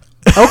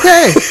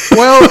 Okay.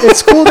 Well,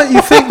 it's cool that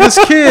you think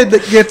this kid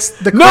that gets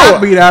the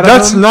crap beat out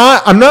of him.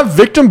 I'm not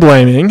victim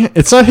blaming.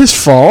 It's not his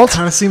fault.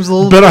 Kind of seems a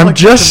little bit like I'm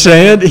just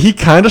saying he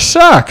kind of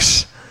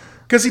sucks.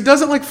 Because he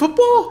doesn't like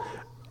football?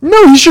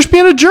 No, he's just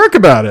being a jerk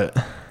about it.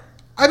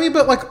 I mean,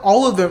 but like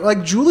all of them,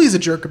 like Julie's a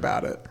jerk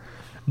about it.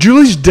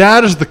 Julie's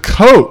dad is the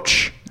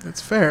coach.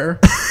 That's fair.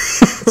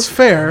 It's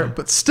fair,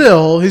 but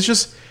still, he's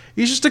just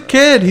a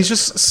kid. He's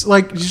just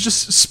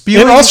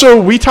spewing. And also,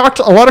 we talked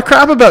a lot of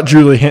crap about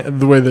Julie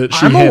the way that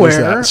she handles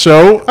that.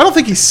 So I don't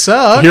think he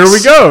sucks. Here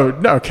we go.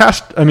 No,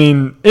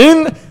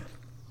 in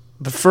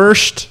the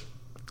first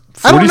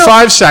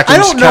 45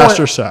 seconds,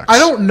 Castor sucks. I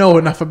don't know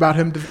enough about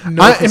him to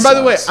know. And by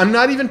the way, I'm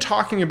not even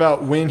talking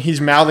about when he's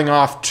mouthing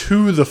off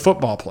to the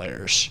football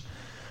players,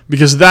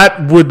 because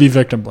that would be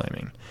victim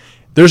blaming.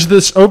 There's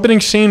this opening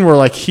scene where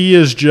like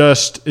it's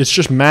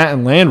just Matt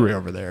and Landry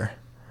over there,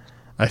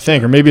 I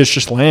think, or maybe it's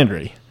just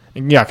Landry.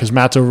 Yeah, because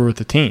Matt's over with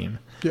the team.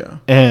 Yeah,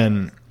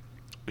 and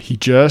he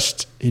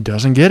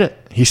doesn't get it.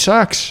 He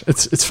sucks.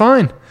 It's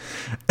fine.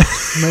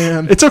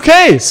 Man, it's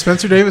okay.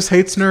 Spencer Davis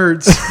hates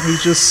nerds.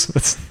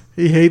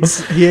 He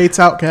hates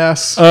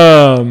outcasts.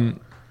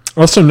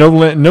 Also, no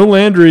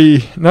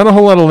Landry. Not a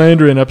whole lot of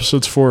Landry in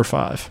episodes 4 or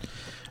 5.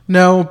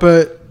 No,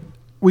 but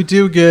we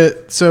do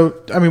get.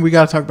 So I mean, we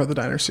got to talk about the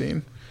diner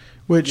scene,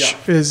 which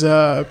is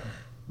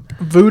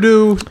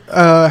Voodoo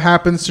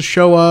happens to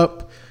show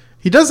up.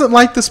 He doesn't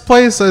like this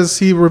place, as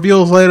he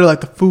reveals later.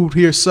 Like, the food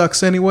here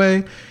sucks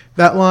anyway.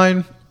 That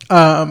line.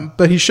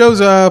 But he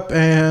shows up,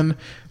 and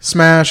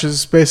Smash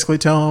is basically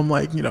telling him,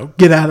 like,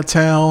 get out of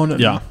town.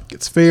 And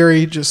it's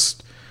very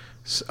just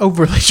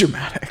overly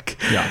dramatic.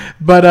 Yeah.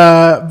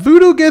 But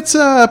Voodoo gets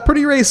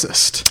pretty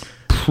racist.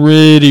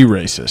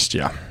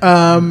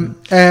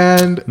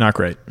 And not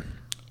great.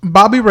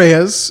 Bobby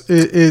Reyes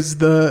is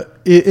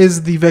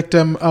the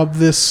victim of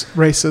this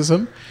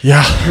racism.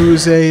 Yeah.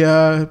 Who's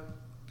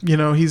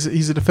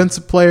he's a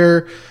defensive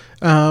player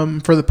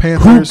for the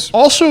Panthers. Who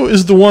also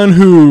is the one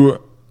who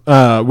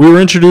we were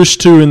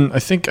introduced to in, I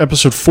think,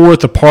 episode 4 at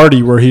the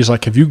party, where he's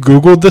like, have you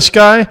Googled this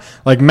guy?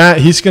 Like, Matt,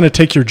 he's going to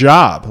take your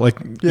job. Like,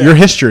 your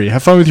history.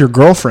 Have fun with your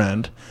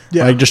girlfriend.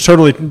 Yeah. Like, just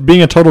totally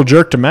being a total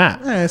jerk to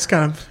Matt. Yeah, it's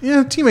kind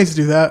of, teammates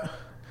do that.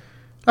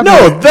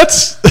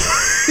 That's...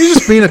 He's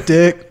just being a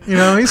dick.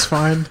 He's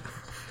fine.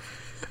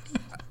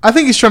 I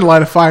think he's trying to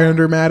light a fire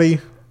under Maddie.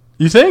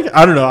 You think?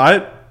 I don't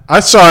know. I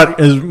saw it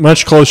as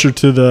much closer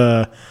to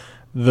the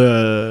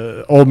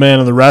old man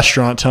in the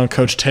restaurant telling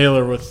Coach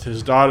Taylor with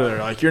his daughter there,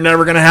 like, you're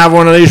never going to have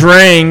one of these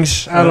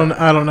rings. I don't know.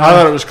 I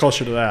thought it was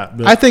closer to that.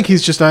 But. I think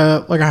he's just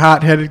a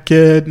hot-headed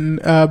kid.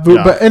 And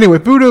But anyway,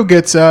 Voodoo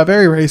gets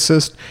very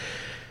racist.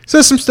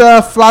 Says some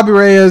stuff. Bobby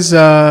Reyes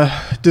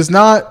does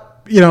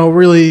not,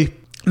 really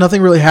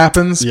nothing really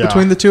happens Yeah.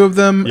 between the two of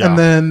them. Yeah. And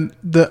then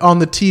on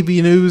the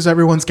TV news,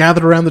 everyone's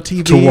gathered around the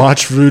TV. To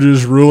watch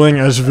Voodoo's ruling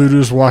as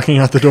Voodoo's walking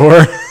out the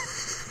door.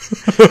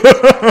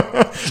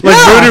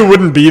 Voodoo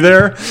wouldn't be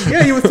there.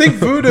 Yeah, you would think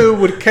Voodoo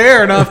would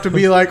care enough to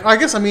be like, I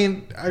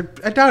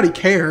doubt he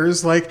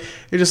cares. Like,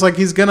 it's just like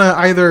he's going to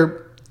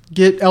either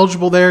get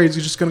eligible there, he's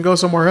just going to go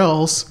somewhere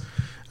else,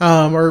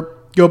 or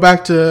go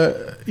back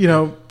to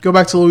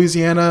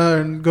Louisiana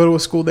and go to a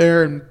school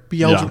there and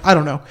be eligible. Yeah. I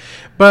don't know.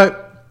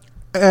 But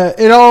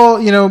it all,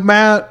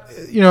 Matt,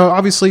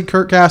 obviously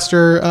Kurt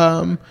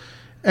Castor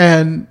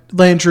and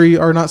Landry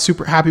are not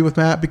super happy with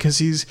Matt because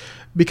he's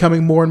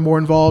becoming more and more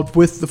involved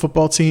with the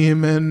football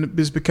team and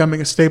is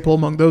becoming a staple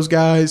among those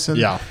guys. And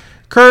Yeah.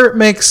 Kurt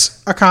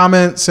makes a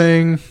comment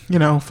saying,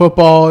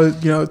 football,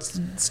 it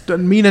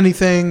doesn't mean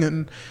anything,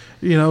 and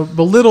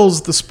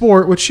belittles the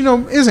sport, which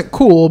isn't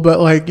cool,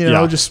 but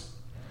just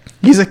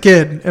he's a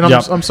kid, and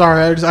I'm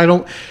sorry, I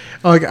don't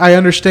I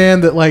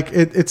understand that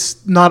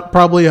it's not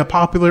probably a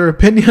popular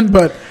opinion,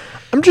 but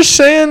I'm just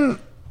saying,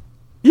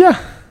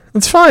 yeah,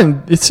 it's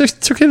fine. It's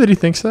okay that he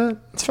thinks that.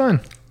 It's fine.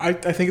 I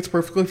think it's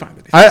perfectly fine.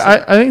 That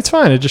I think it's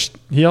fine.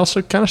 He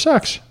also kind of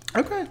sucks.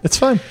 Okay, it's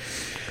fine.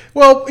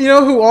 Well,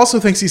 who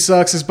also thinks he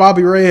sucks is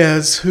Bobby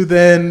Reyes, who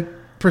then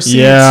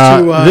proceeds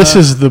to. This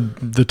is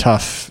the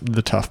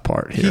tough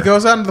part here. He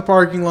goes out into the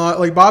parking lot.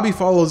 Like, Bobby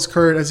follows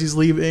Kurt as he's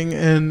leaving,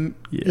 and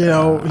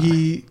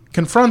he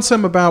confronts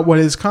him about what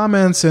his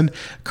comments, and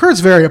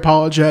Kurt's very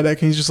apologetic.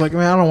 He's just like,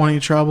 man, I don't want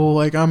any trouble.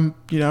 Like,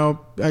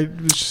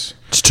 it's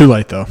too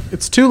late though.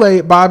 It's too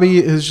late. Bobby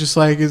is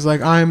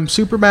like, I'm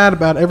super mad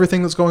about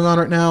everything that's going on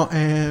right now,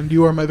 and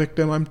you are my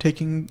victim. I'm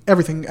taking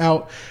everything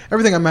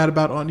I'm mad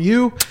about on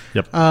you.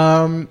 Yep.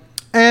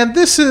 And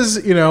this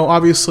is,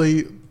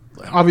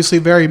 obviously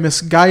very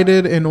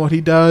misguided in what he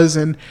does.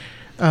 And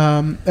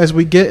as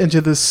we get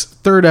into this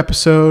third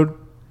episode,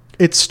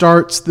 it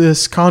starts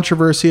this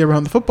controversy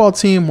around the football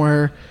team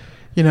where,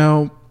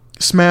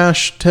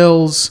 Smash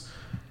tells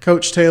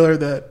Coach Taylor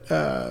that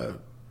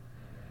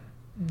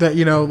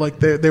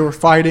they were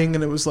fighting,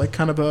 and it was like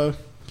kind of a,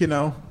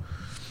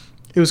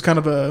 it was kind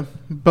of a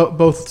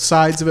both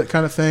sides of it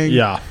kind of thing.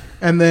 Yeah.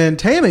 And then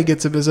Tammy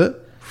gets a visit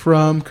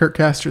from Kurt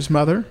Castor's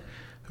mother,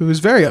 who is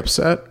very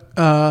upset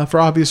for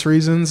obvious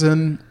reasons,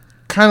 and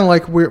kind of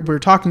like we're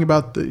talking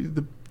about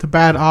the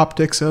bad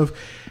optics of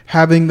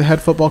having the head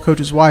football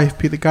coach's wife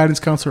be the guidance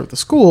counselor at the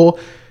school.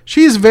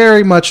 She's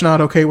very much not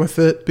okay with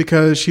it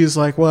because she's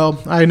like, well,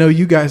 I know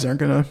you guys aren't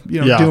going to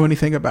do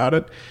anything about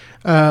it,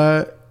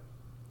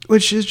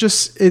 which is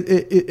just it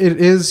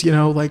is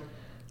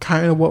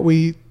kind of what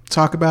we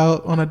talk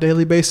about on a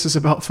daily basis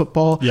about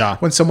football. Yeah.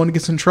 When someone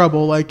gets in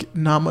trouble,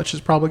 not much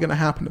is probably going to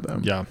happen to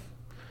them. Yeah.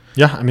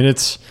 Yeah. I mean,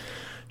 if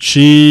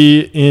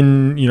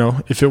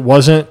it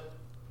wasn't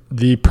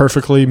the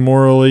perfectly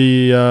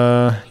morally,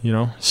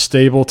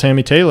 stable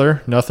Tammy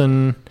Taylor,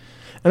 nothing.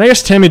 And I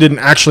guess Tammy didn't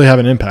actually have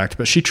an impact,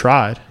 but she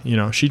tried.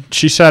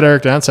 She sat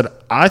Eric down and said,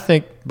 I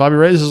think Bobby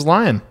Reyes is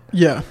lying.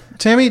 Yeah.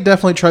 Tammy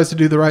definitely tries to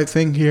do the right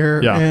thing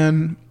here. Yeah.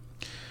 And,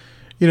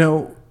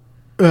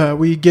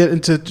 we get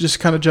into, just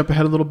kind of jump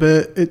ahead a little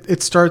bit.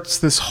 It starts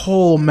this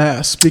whole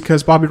mess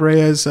because Bobby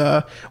Reyes,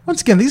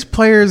 once again, these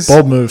players.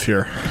 Bold move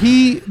here.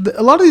 A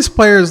lot of these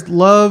players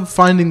love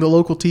finding the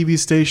local TV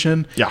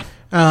station. Yeah.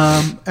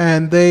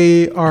 And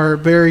they are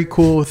very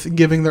cool with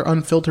giving their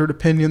unfiltered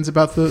opinions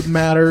about the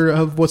matter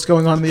of what's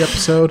going on in the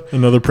episode.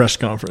 Another press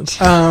conference.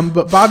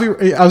 But Bobby,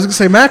 I was going to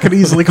say, Matt could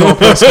easily call a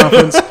press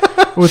conference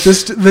with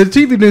the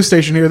TV news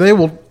station here. They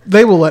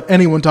will let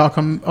anyone talk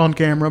on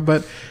camera,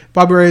 but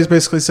Bobby Reyes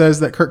basically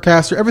says that Kurt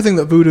Castor, everything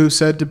that Voodoo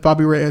said to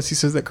Bobby Reyes, he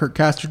says that Kurt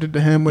Castor did to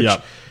him, which,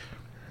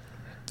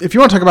 if you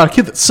want to talk about a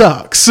kid that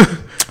sucks,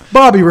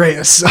 Bobby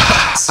Reyes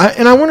sucks.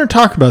 I want to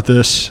talk about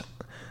this.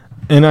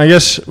 And I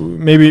guess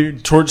maybe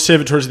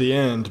save it towards the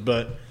end,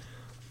 but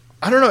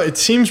I don't know. It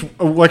seems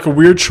like a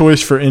weird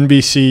choice for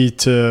NBC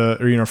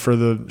for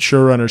the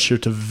showrunners here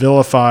to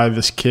vilify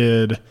this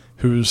kid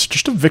who's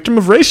just a victim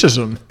of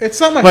racism. It's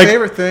not my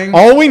favorite thing.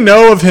 All we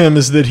know of him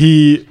is that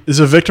he is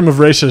a victim of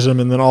racism,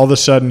 and then all of a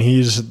sudden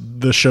he's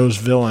the show's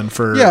villain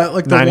for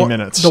 90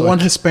 minutes. The one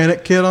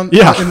Hispanic kid in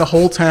the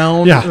whole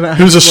town. Yeah,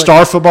 who's a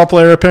star football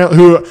player,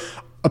 who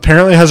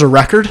apparently has a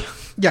record.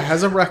 Yeah,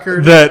 has a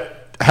record. That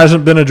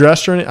hasn't been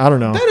addressed or anything. I don't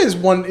know. That is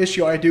one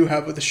issue I do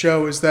have with the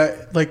show, is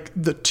that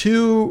the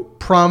two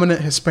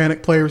prominent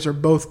Hispanic players are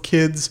both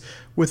kids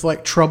with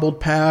troubled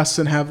pasts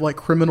and have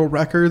criminal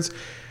records.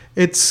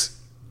 It's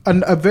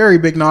a very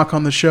big knock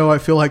on the show, I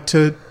feel like,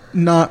 to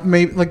not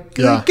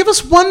give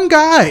us one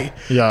guy.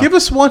 Yeah. Give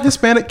us one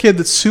Hispanic kid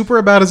that's super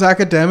about his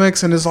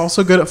academics and is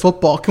also good at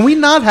football. Can we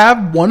not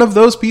have one of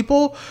those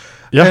people?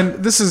 Yeah.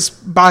 And this is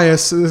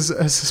bias as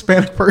a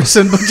Hispanic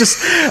person, but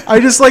I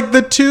just like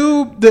the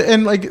two,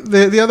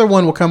 the other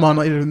one will come on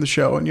later in the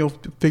show and you'll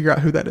figure out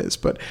who that is.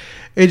 But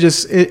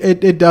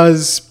it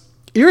does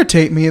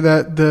irritate me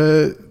that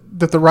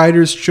the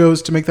writers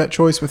chose to make that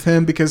choice with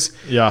him, because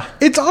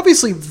it's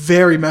obviously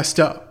very messed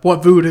up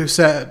what Voodoo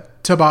said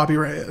to Bobby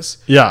Reyes.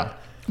 Yeah.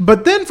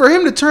 But then for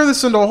him to turn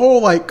this into a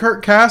whole, like,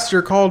 Kirk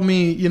Caster called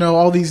me, you know,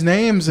 all these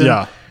names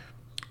and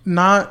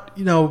not,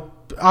 you know,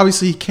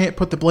 obviously he can't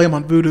put the blame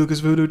on Voodoo because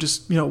Voodoo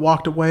just, you know,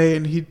 walked away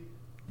and he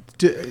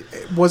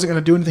wasn't going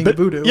to do anything to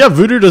Voodoo. Yeah,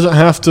 Voodoo doesn't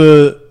have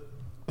to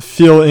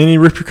feel any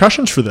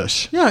repercussions for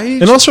this. Yeah.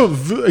 And also,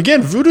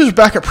 again, Voodoo's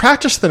back at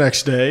practice the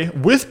next day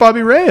with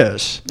Bobby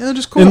Reyes. Yeah,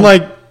 just cool. And,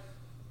 like,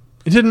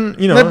 it didn't,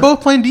 you know. They're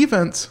both playing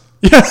defense.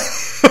 Yeah.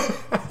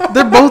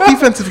 They're both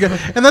defensive guys.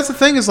 And that's the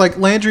thing is, like,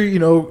 Landry, you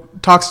know,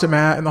 talks to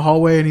Matt in the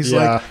hallway and he's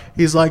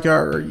like,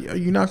 are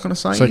you not going to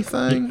sign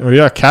anything? Like, oh,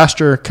 yeah,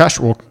 Caster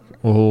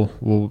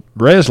well,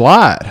 Reyes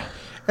lied.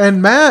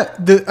 And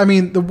Matt,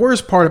 the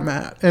worst part of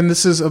Matt, and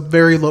this is a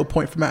very low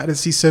point for Matt,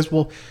 is he says,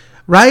 well,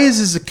 Reyes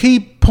is a key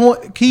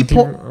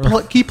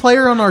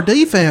player on our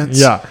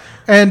defense. Yeah.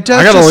 And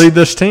I got to lead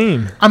this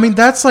team. I mean,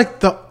 that's like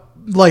the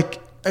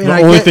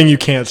only thing you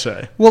can't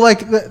say. Well,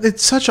 like,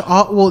 it's such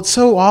it's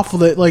so awful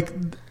that, like,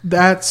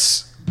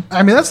 that's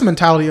the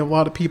mentality of a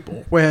lot of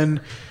people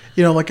when,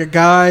 you know, like a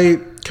guy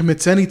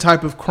commits any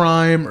type of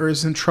crime or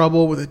is in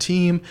trouble with a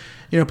team,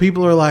 you know,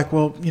 people are like,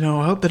 well, you know,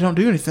 I hope they don't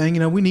do anything.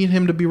 You know, we need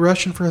him to be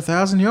rushing for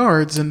 1,000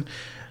 yards. And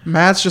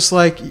Matt's just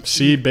like,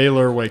 see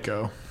Baylor,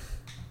 Waco.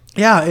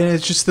 Yeah. And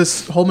it's just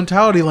this whole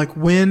mentality, like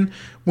win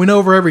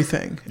over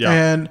everything. Yeah.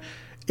 And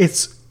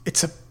it's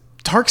a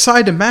dark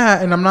side to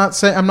Matt. And I'm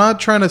not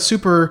trying to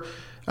super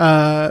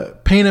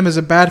paint him as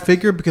a bad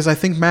figure because I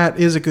think Matt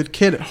is a good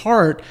kid at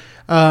heart.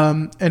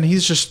 And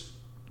he's just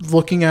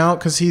looking out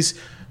because he's,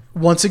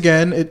 once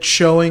again, it's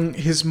showing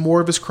more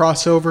of his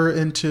crossover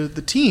into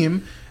the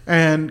team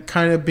and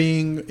kind of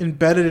being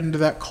embedded into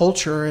that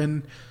culture.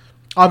 And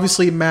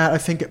obviously Matt, I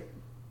think,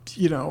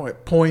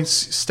 at points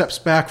steps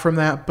back from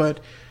that, but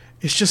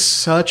it's just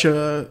such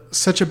a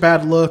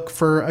bad look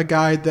for a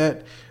guy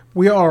that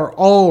we are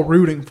all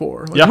rooting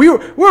for. Like,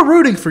 we're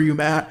rooting for you,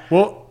 Matt.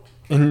 Well,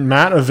 and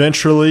Matt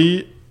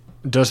eventually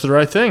does the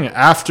right thing.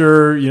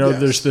 After,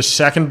 there's this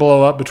second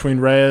blow up between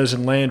Reyes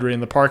and Landry in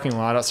the parking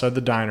lot outside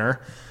the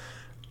diner.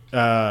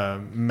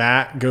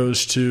 Matt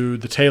goes to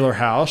the Taylor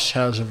house,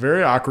 has a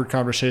very awkward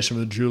conversation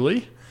with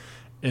Julie,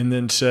 and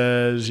then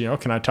says,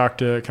 can I talk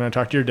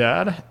to your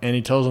dad? And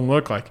he tells him,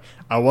 look, like,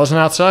 I wasn't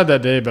outside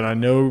that day, but I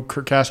know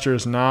Kirk Caster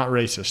is not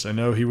racist. I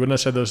know he wouldn't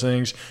have said those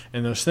things.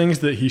 And those things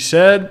that he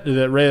said,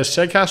 that Reyes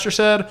said Caster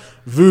said,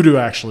 Voodoo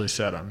actually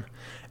said them.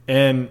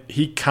 And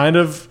he kind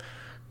of,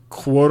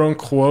 quote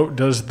unquote,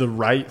 does the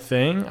right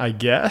thing, I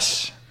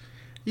guess.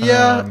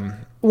 Yeah.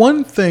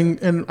 One thing,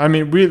 and I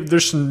mean,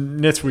 there's some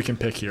nits we can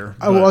pick here.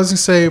 I was gonna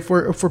say if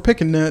we're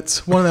picking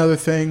nits, one other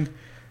thing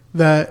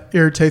that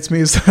irritates me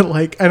is that,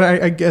 like, and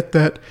I get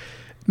that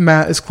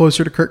Matt is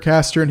closer to Kirk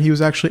Caster and he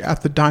was actually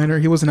at the diner.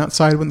 He wasn't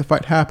outside when the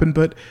fight happened,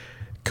 but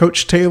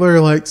Coach Taylor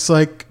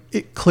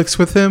it clicks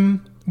with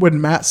him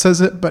when Matt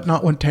says it, but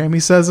not when Tammy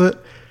says it.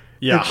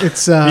 Yeah,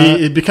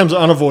 it becomes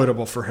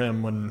unavoidable for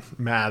him when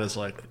Matt is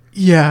like.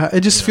 Yeah, it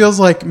just feels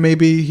like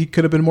maybe he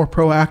could have been more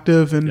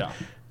proactive and. Yeah.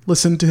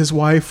 Listen to his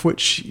wife,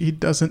 which he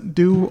doesn't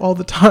do all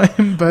the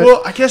time. But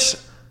well, I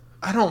guess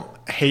I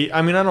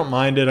don't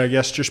mind it, I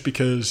guess, just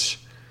because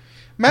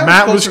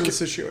Matt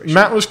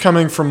was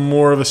coming from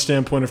more of a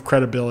standpoint of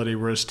credibility,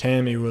 whereas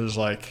Tammy was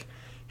like,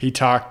 she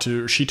talked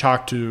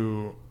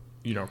to,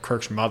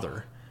 Kirk's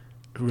mother,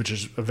 which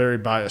is a very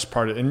biased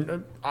part of it.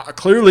 And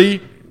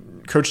clearly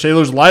Coach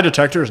Taylor's lie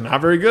detector is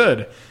not very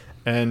good.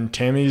 And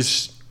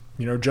Tammy's,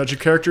 judge of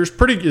character is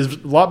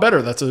a lot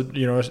better. That's an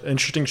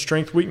interesting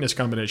strength-weakness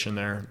combination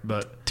there.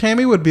 But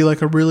Tammy would be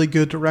like a really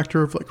good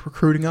director of like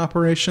recruiting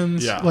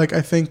operations. Yeah. Like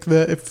I think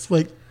that if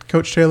like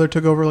Coach Taylor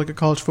took over like a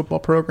college football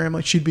program,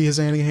 like she'd be his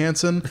Annie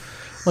Hansen.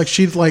 Like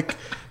she'd like,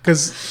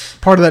 because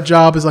part of that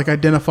job is like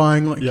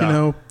identifying like,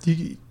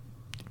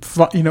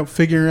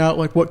 figuring out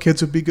like what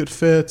kids would be good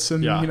fits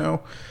and,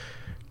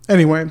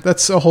 anyway,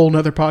 that's a whole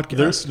nother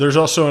podcast. There's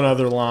also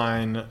another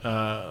line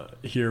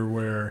here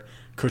where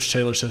Coach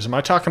Taylor says, am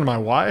I talking to my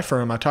wife or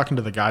am I talking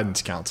to the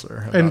guidance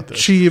counselor about and this?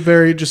 She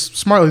very just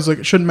smartly is like,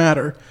 it shouldn't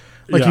matter.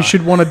 Like you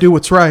should want to do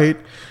what's right.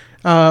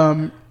 But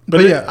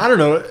I don't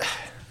know.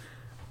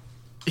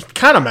 It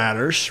kind of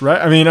matters,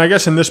 right? I mean, I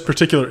guess in this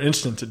particular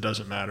instance, it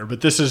doesn't matter. But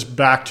this is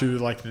back to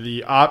like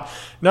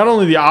not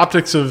only the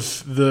optics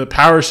of the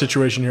power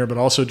situation here, but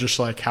also just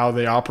like how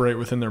they operate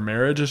within their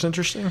marriage is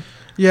interesting.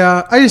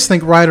 Yeah, I just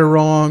think right or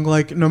wrong,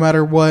 like no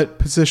matter what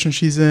position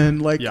she's in,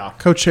 like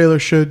Coach Taylor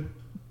should.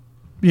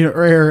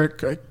 Or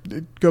Eric, I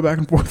go back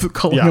and forth with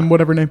calling him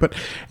whatever name. But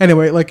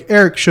anyway, like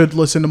Eric should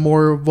listen to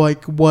more of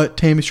like what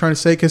Tammy's trying to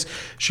say because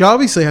she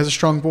obviously has a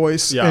strong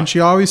voice and she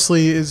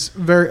obviously is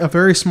a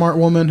very smart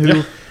woman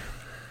who,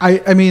 I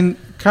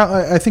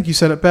think you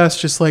said it best.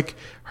 Just like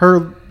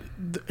her,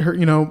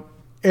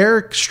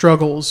 Eric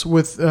struggles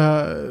with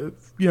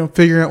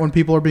figuring out when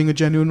people are being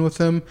genuine with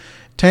him.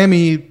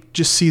 Tammy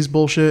just sees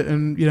bullshit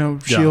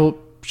and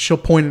she'll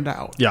point it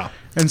out. Yeah.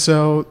 And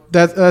so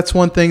that's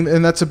one thing,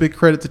 and that's a big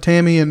credit to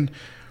Tammy. And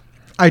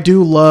I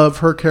do love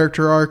her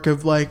character arc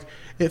of like,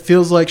 it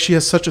feels like she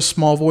has such a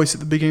small voice at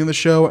the beginning of the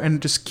show and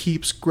just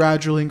keeps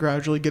gradually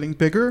getting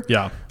bigger.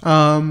 Yeah.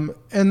 And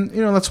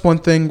that's one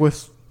thing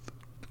with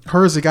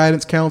her as a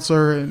guidance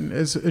counselor, and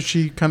as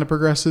she kind of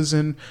progresses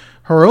in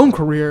her own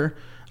career,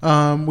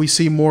 we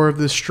see more of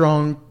this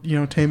strong,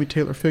 Tammy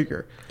Taylor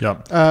figure.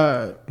 Yep.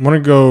 You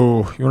want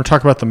to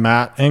talk about the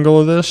Matt angle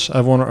of this?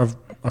 I have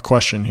a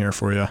question here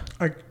for you.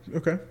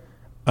 Okay.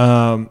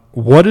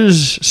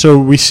 So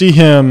we see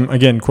him,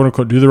 again, quote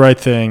unquote, do the right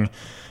thing,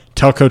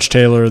 tell Coach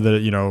Taylor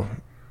that,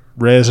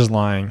 Reyes is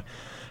lying.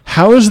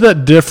 How is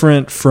that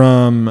different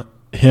from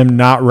him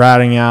not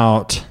ratting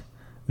out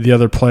the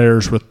other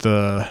players with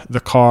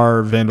the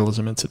car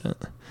vandalism incident?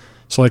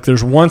 So,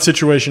 there's one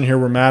situation here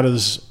where Matt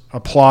is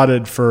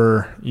applauded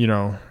for,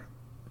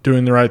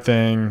 doing the right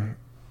thing,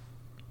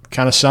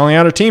 kind of selling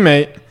out a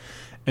teammate.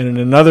 And in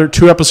another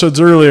 2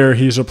 episodes earlier,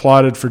 he's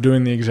applauded for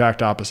doing the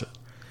exact opposite.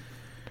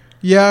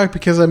 Yeah,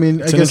 because,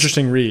 it's an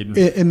interesting read.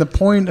 In the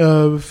point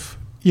of,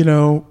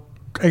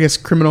 I guess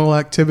criminal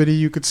activity,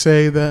 you could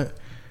say that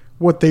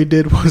what they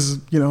did was,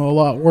 a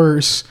lot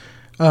worse.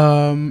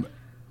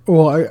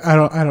 Well, I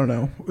don't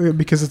know,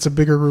 because it's a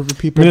bigger group of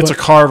people. It's a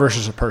car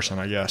versus a person,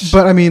 I guess.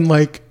 But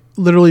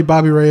literally,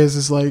 Bobby Reyes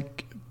is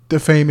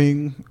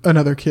defaming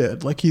another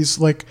kid. He's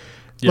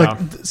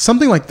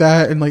something like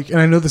that, and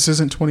I know this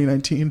isn't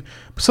 2019,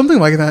 but something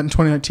like that in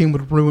 2019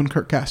 would ruin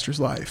Kirk Caster's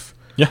life.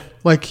 Yeah,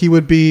 he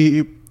would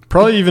be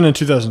probably even in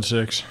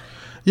 2006.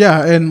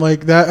 Yeah, and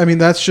that.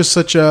 That's just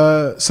such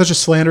a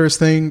slanderous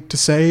thing to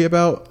say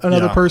about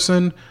another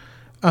person.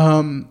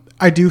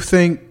 I do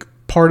think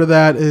part of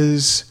that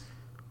is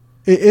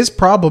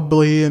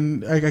probably,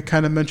 and I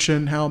kind of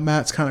mentioned how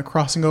Matt's kind of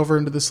crossing over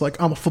into this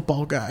I'm a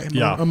football guy.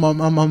 I'm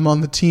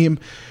on the team.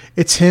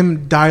 It's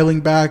him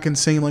dialing back and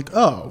saying I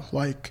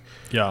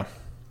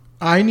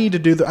need to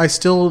do that. I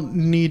still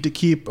need to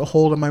keep a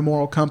hold of my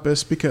moral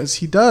compass, because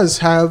he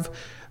has a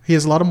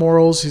lot of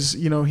morals.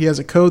 He has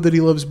a code that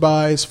he lives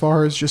by as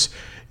far as just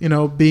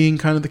being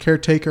kind of the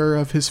caretaker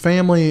of his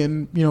family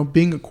and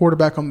being a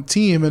quarterback on the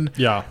team. And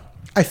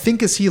I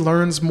think as he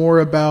learns more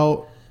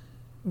about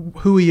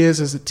who he is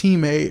as a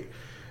teammate,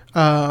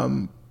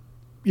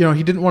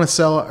 he didn't want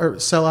to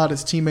sell out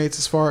his teammates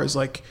as far as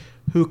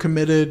who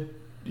committed,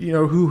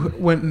 who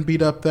went and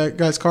beat up that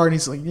guy's car, and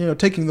he's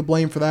taking the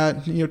blame for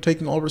that,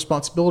 taking all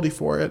responsibility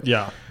for it.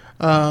 Yeah.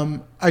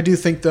 I do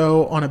think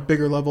though, on a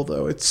bigger level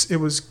though, it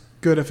was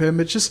good of him.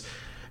 It's just,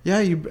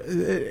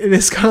 it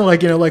is kind of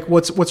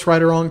what's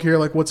right or wrong here.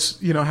 What's,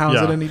 how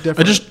is it any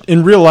different?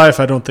 In real life,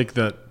 I don't think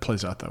that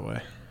plays out that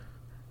way.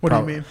 What do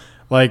you mean?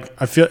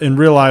 I feel in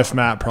real life,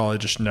 Matt probably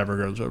just never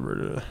goes over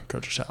to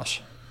Coach's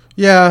house.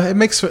 Yeah,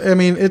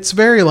 it's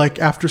very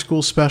after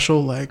school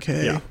special,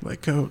 hey,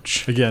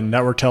 Coach. Again,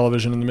 network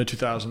television in the mid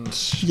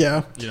 2000s.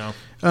 Yeah.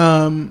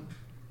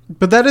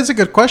 But that is a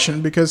good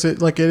question, because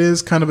it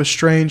is kind of a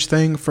strange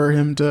thing for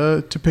him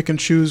to pick and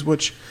choose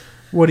what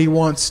he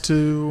wants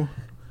to,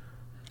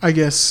 I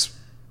guess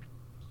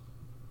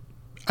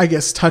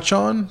touch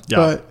on. Yeah.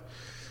 But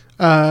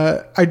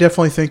I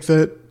definitely think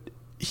that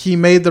he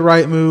made the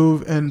right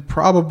move, and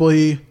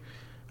probably,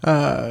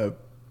 nothing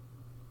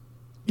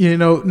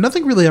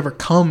really ever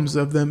comes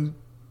of them,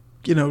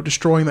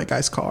 destroying that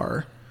guy's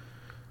car.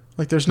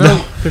 There's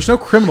no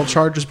criminal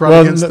charges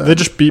brought against them. They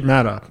just beat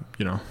Matt up,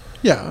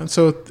 Yeah, and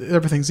so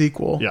everything's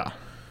equal. Yeah.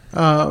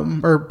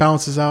 Or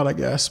balances out, I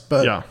guess.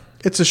 But yeah.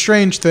 It's a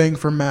strange thing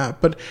for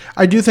Matt. But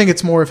I do think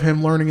it's more of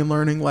him learning,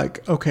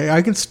 okay,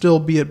 I can still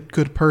be a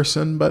good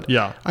person, but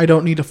I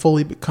don't need to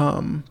fully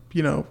become,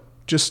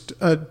 just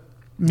a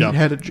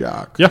meat-headed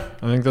jock. Yeah,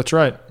 I think that's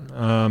right.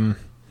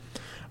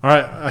 All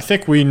right, I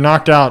think we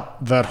knocked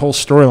out that whole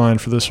storyline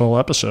for this whole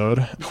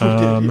episode.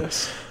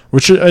 Yes.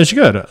 Which is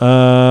good.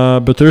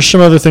 But there's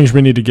some other things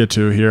we need to get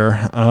to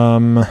here.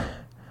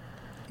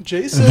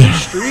 Jason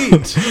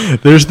Street.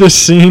 There's this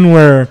scene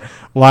where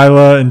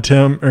Lila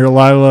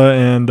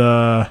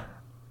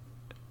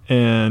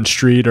and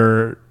Street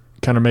are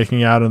kind of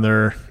making out in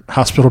their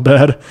hospital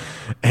bed,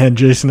 and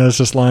Jason has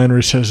this line where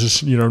he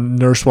says,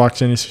 nurse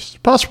walks in, he says, "It's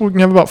possible we can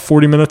have about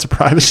 40 minutes of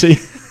privacy."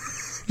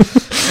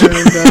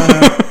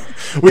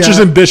 Which is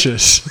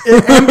ambitious.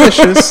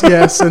 Ambitious,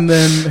 yes. And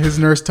then his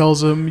nurse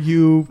tells him,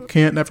 "You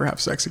can't never have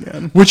sex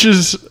again." Which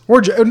is...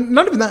 Or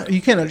not even that.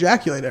 You can't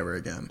ejaculate ever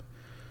again.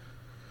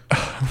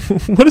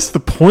 What is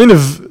the point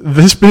of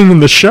this being in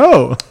the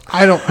show?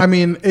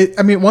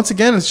 Once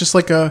again, it's just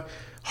a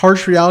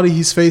harsh reality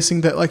he's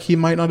facing, that he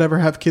might not ever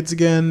have kids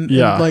again.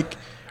 Yeah. And,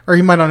 or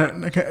he might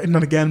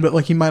not again,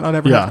 but he might not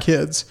ever have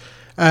kids.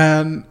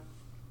 And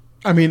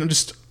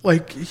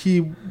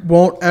he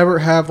won't ever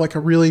have a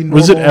really normal...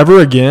 Was it ever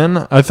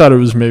again? I thought it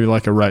was maybe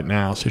a right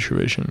now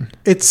situation.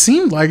 It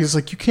seemed it's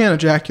you can't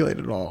ejaculate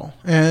at all.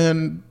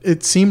 And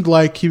it seemed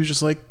like he was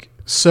just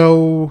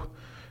so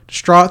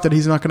distraught that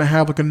he's not going to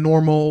have a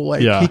normal,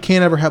 he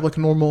can't ever have a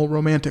normal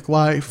romantic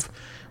life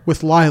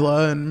with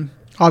Lila. And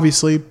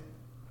obviously,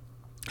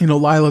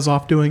 Lila's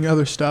off doing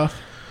other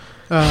stuff,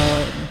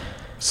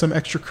 some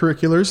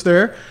extracurriculars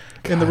there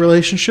in the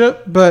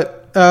relationship.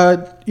 But,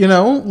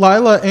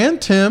 Lila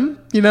and Tim,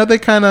 they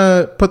kind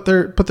of put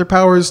their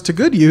powers to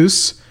good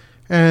use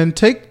and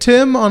take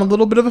Tim on a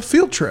little bit of a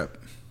field trip,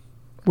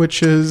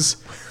 which is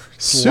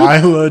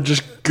Lila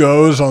just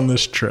goes on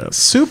this trip.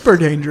 Super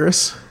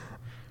dangerous.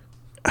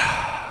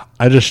 I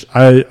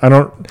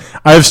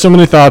have so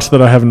many thoughts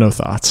that I have no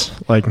thoughts.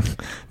 Like,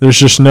 there's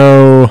just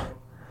no.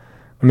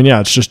 I mean,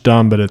 yeah, it's just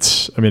dumb, but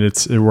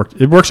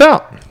it works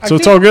out, so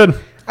it's all good.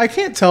 I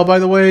can't tell, by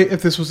the way,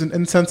 if this was an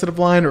insensitive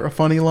line or a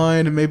funny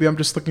line, and maybe I'm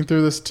just looking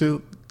through this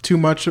too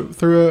much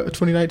through a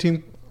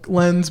 2019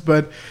 lens.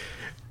 But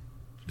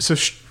so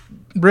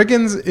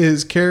Riggins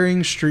is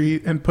carrying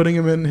Street and putting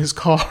him in his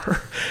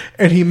car,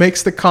 and he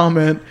makes the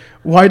comment,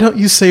 "Why don't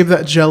you save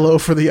that Jell-O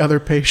for the other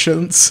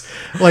patients?"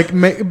 Like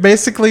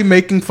basically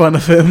making fun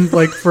of him,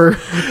 like for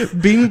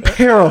being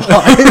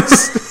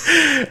paralyzed,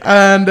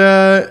 and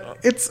I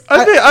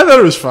thought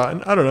it was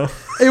fine. I don't know.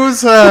 It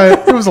was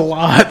a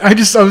lot. I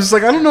was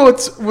like, I don't know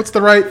what's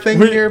the right thing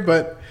here,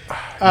 but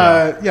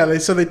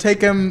they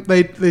take him.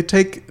 They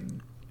take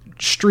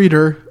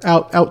Streeter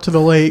out to the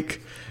lake.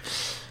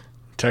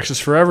 Texas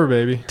forever,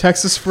 baby.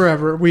 Texas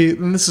forever.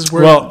 This is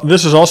where.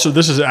 This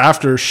is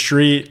after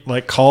Street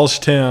calls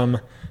Tim,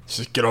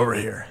 says, "Get over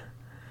here,"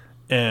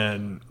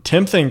 and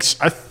Tim thinks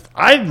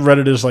I read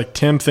it as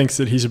Tim thinks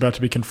that he's about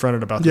to be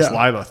confronted about this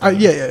Lila thing.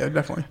 Yeah,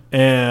 definitely.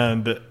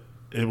 And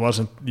it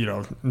wasn't,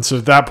 and so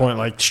at that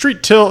point,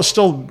 Street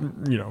still,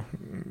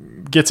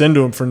 gets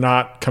into him for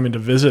not coming to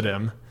visit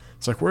him.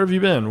 It's like, where have you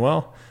been?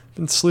 Well, I've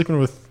been sleeping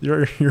with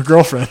your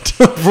girlfriend,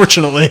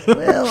 unfortunately.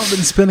 Well, I've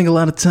been spending a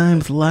lot of time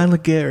with Lila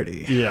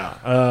Garrity.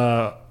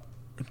 Yeah.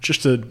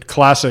 Just a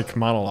classic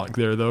monologue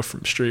there, though,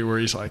 from Street, where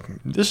he's like,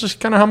 this is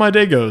kind of how my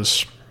day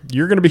goes.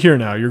 You're going to be here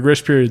now. Your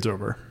grace period's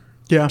over.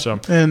 Yeah. So,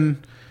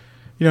 and,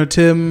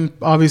 Tim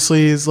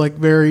obviously is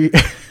very...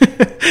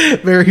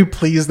 very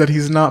pleased that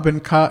he's not been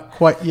caught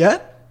quite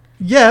yet.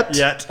 But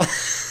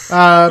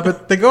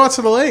they go out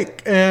to the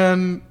lake,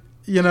 and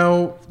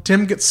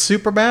Tim gets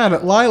super mad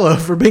at Lila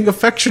for being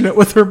affectionate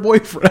with her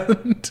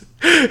boyfriend.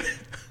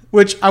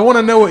 Which I want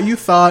to know what you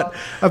thought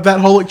of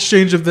that whole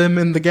exchange of them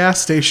in the gas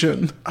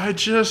station.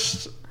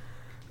 The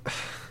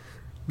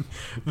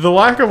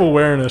lack of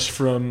awareness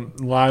from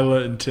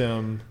Lila and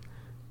Tim.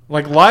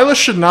 Lila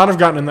should not have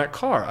gotten in that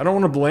car. I don't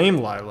want to blame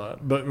Lila,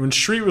 but when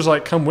Street was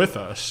like, "Come with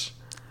us,"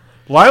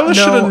 Lila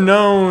should have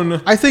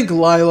known. I think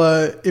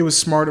Lila, it was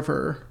smart of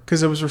her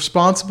because it was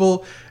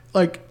responsible.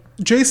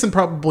 Jason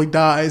probably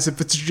dies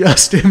if it's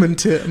just him and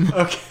Tim.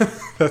 Okay,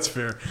 that's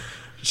fair.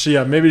 So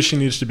yeah, maybe she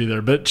needs to be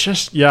there. But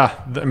just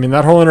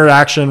that whole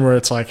interaction where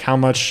it's how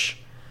much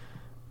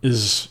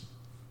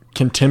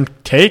can Tim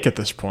take at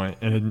this point,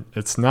 and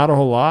it's not a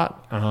whole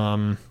lot.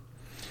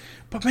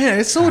 But man,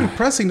 it's so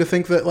depressing to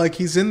think that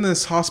he's in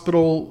this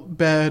hospital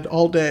bed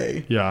all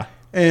day. Yeah,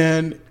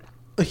 and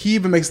he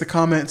even makes the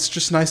comment, "It's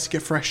just nice to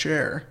get fresh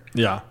air."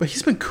 Yeah. But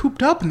he's been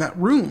cooped up in that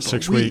room for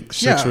 6 weeks.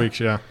 6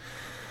 weeks, yeah.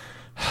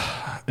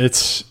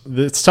 It's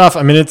tough.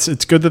 I mean,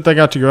 it's good that they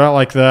got to go out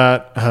like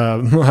that. I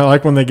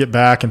like when they get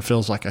back and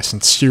Phil's like, "I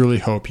sincerely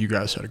hope you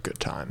guys had a good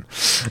time."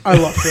 I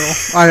love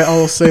Phil.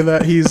 I'll say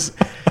that. He's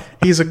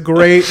a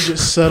great,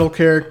 just subtle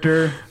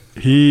character.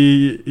 Does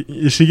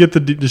he get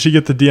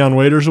the Dion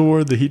Waiters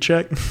Award, the heat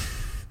check?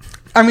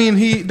 I mean,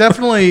 he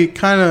definitely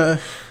kind of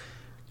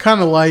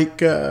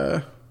like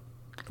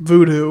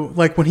Voodoo,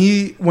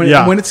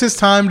 when it's his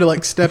time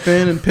to step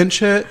in and pinch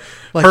hit,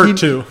 Herc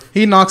too.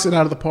 He knocks it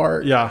out of the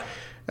park. Yeah,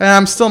 and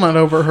I'm still not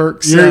over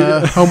Herc's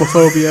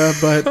homophobia,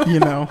 but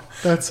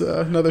that's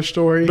another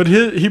story. But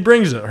he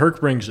brings it. Herc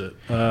brings it.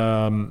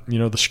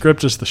 The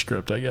script is the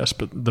script, I guess,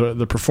 but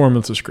the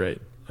performance is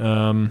great.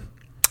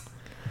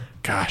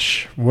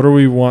 Gosh, what do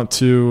we want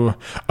to?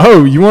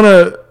 Oh, you want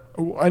to?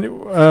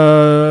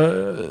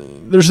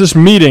 There's this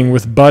meeting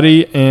with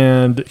Buddy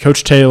and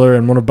Coach Taylor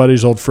and one of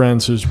Buddy's old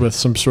friends who's with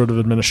some sort of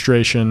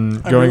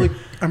administration going.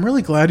 I'm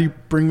really glad you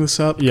bring this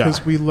up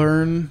because we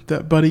learned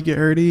that Buddy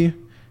Garrity,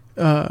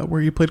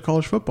 where he played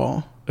college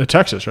football. At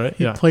Texas, right?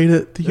 He played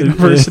at the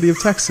University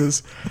of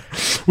Texas.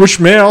 Which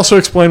may also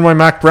explain why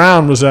Mac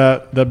Brown was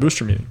at that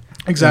booster meeting.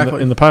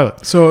 Exactly. In the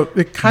pilot. So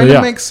it kind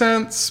of makes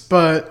sense,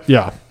 but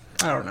yeah.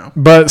 I don't know.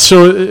 But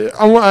so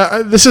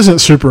this isn't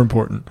super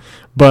important.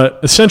 But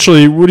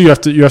essentially, what do you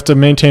have to? You have to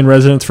maintain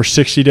residence for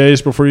 60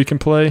 days before you can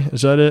play.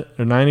 Is that it?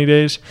 Or 90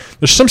 days?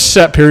 There's some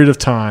set period of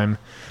time.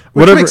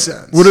 Which makes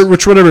sense.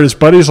 Whatever it is.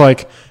 Buddy's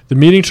like, the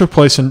meeting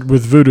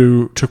with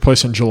Voodoo took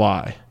place in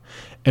July.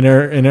 And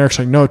Eric's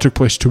like, no, it took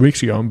place 2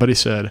 weeks ago. And Buddy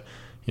said,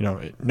 no,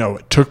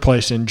 it took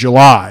place in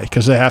July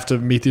because they have to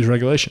meet these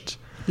regulations.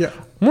 Yeah.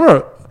 I'm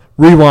going to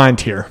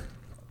rewind here.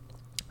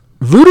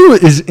 Voodoo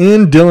is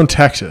in Dillon,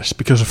 Texas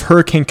because of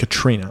Hurricane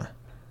Katrina.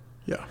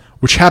 Yeah.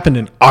 Which happened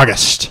in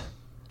August.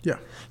 Yeah.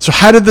 So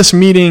how did this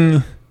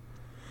meeting...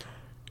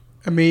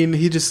 I mean,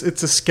 it's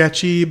a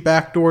sketchy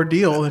backdoor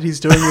deal that he's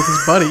doing with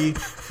his buddy,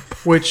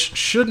 which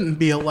shouldn't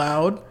be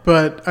allowed,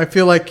 but I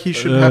feel like he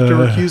should have to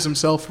recuse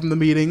himself from the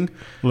meeting.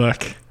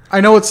 Look.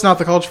 I know it's not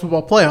the college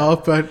football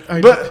playoff, but...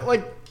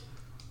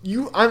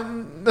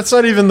 that's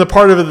not even the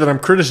part of it that I'm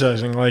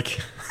criticizing.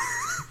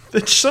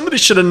 That somebody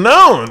should have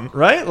known,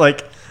 right?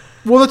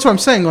 Well, that's what I'm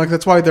saying.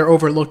 That's why they're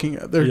overlooking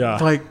it. They're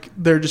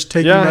they're just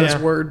taking that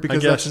as word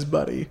because that's his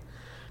buddy.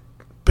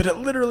 but it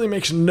literally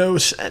makes no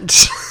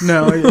sense.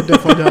 No, it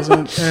definitely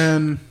doesn't.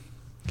 And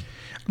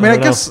I mean, I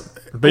guess.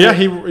 But yeah,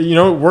 he,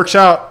 it works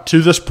out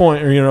to this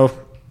point. Or,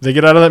 they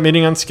get out of that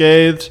meeting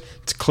unscathed.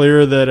 It's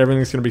clear that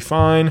everything's going to be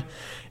fine.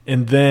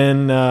 And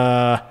then,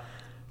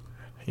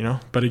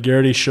 Buddy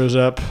Garrity shows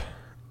up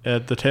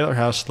at the Taylor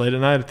house late at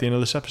night at the end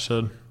of this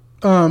episode.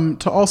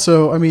 To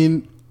also, I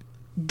mean,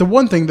 the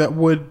one thing that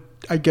would,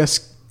 I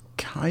guess,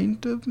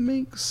 kind of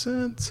make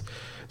sense.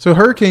 So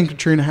Hurricane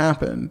Katrina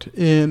happened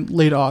in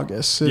late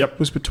August. It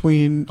was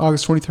between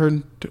August 23rd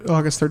and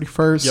August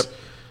 31st.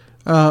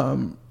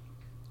 Yep.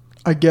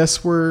 I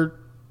guess we're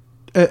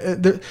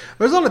there's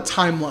a lot of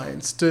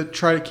timelines to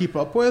try to keep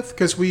up with,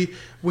 because we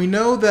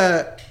know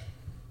that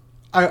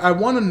I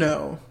want to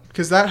know,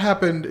 because that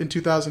happened in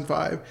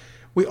 2005.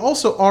 We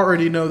also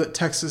already know that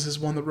Texas has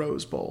won the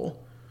Rose Bowl.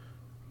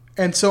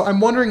 And so I'm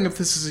wondering if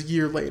this is a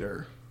year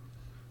later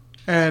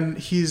and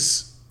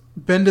he's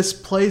been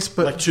displaced,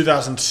 but like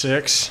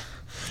 2006.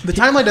 The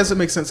timeline doesn't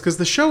make sense because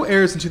the show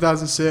airs in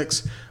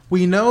 2006.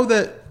 We know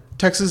that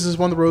Texas has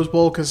won the Rose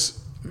Bowl because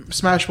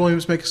Smash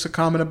Williams makes a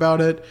comment about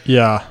it.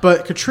 Yeah.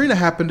 But Katrina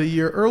happened a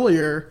year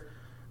earlier.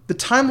 The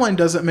timeline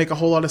doesn't make a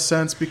whole lot of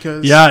sense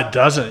because... Yeah, it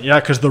doesn't. Yeah,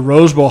 because the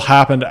Rose Bowl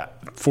happened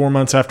 4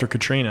 months after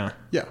Katrina.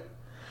 Yeah.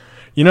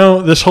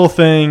 This whole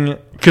thing...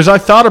 Because I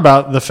thought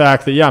about the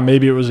fact that,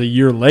 maybe it was a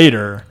year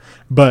later,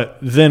 but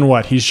then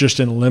what? He's just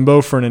in limbo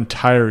for an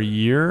entire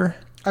year?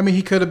 I mean,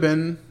 he could have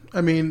been...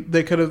 I mean,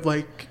 they could have,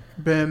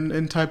 been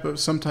in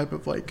some type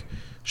of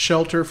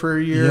shelter for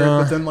a year,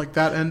 but then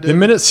that ended. The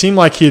minute it seemed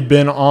like he had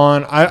been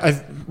on, I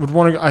kind of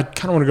want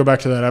to go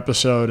back to that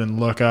episode and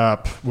look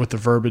up what the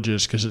verbiage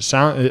is, because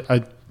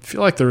I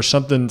feel like there was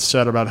something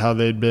said about how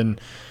they'd been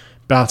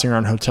bouncing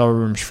around hotel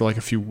rooms for a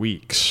few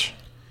weeks.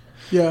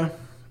 Yeah,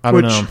 I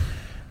don't know.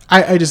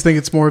 I just think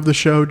it's more of the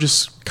show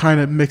just kind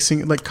of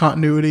mixing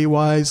continuity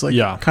wise,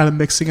 kind of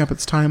mixing up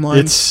its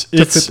timeline to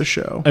fit the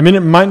show. I mean,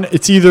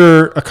 it's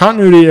either a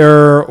continuity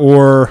error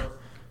or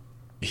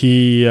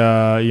he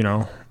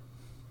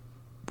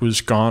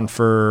was gone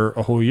for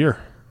a whole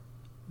year.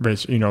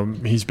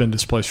 He's been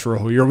displaced for a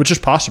whole year, which is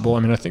possible. I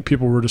mean, I think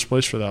people were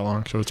displaced for that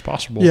long, so it's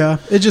possible. Yeah,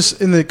 it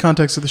just, in the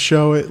context of the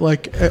show,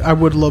 I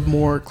would love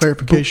more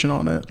clarification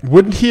on it.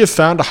 Wouldn't he have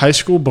found a high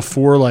school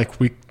before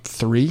week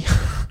 3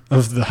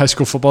 of the high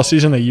school football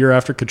season, a year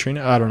after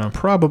Katrina? I don't know.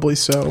 Probably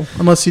so,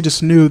 unless he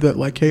just knew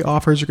that hey,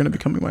 offers are going to be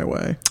coming my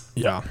way.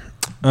 Yeah.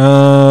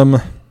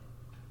 Man,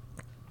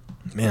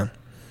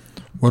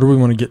 what do we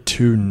want to get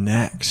to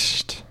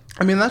next?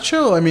 I mean, that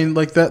show,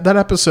 that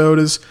episode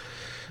is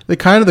the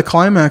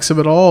climax of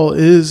it all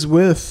is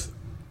with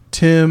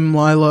Tim,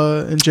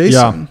 Lila, and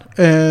Jason.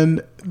 Yeah.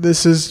 And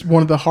this is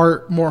one of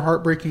the more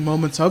heartbreaking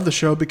moments of the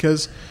show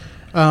because,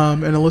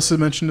 and Alyssa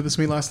mentioned this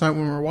to me last night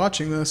when we were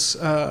watching this,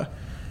 or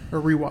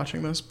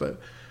rewatching this, but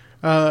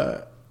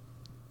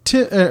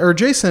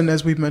Jason,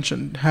 as we've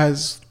mentioned,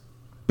 has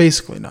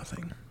basically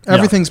nothing.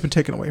 Everything's been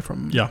taken away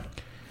from him. Yeah.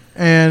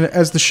 And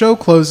as the show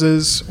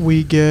closes,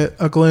 we get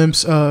a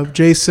glimpse of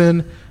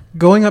Jason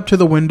going up to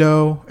the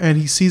window, and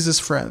he sees his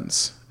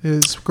friends,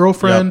 his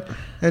girlfriend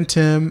and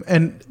Tim.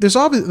 And there's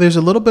a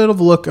little bit of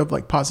a look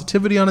of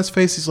positivity on his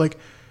face. He's like,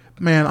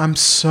 man, I'm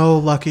so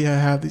lucky I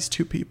have these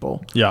two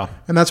people. Yeah.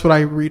 And that's what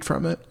I read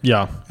from it.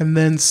 Yeah. And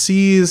then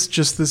sees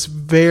just this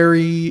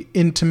very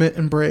intimate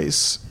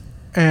embrace.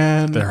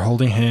 And they're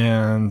holding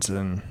hands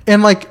and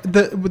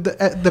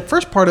the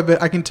first part of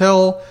it, I can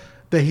tell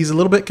that he's a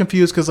little bit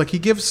confused because he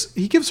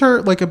gives her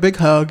a big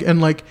hug,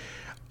 and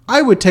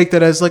I would take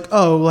that as they're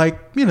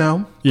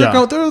going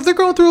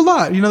through a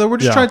lot. We're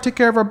just trying to take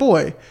care of our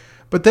boy.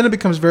 But then it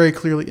becomes very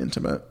clearly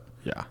intimate.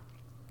 Yeah.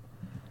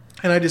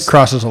 And I just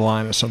crosses a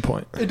line at some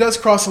point. It does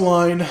cross a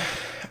line.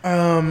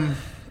 And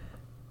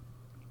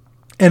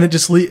it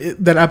just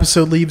that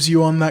episode leaves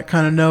you on that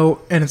kind of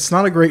note, and it's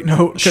not a great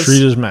note.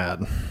 Street is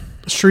mad.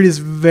 Street is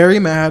very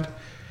mad.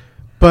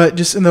 But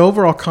just in the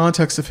overall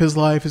context of his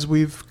life, as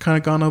we've kind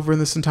of gone over in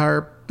this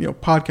entire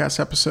podcast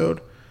episode,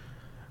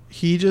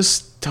 he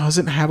just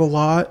doesn't have a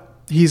lot.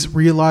 He's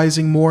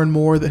realizing more and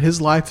more that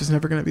his life is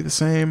never going to be the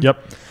same. Yep.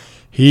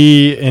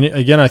 And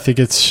again, I think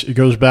it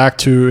goes back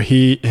to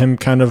him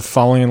kind of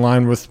falling in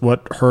line with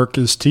what Herc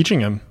is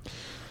teaching him.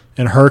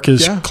 And Herc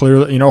is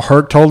clearly,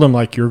 Herc told him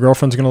your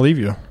girlfriend's going to leave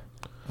you.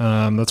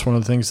 That's one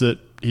of the things that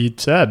he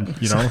said,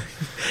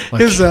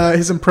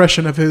 his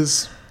impression of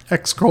his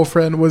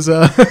ex-girlfriend was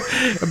a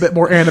bit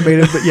more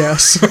animated, but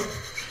yes.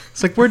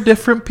 It's we're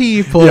different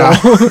people. Yeah.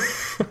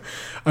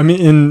 I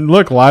mean, and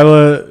look,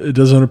 Lila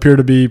doesn't appear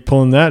to be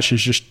pulling that.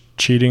 She's just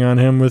cheating on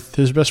him with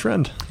his best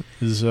friend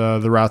is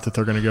the route that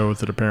they're going to go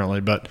with it, apparently.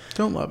 But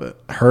don't love it.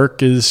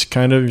 Herc is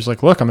he's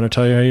look, I'm going to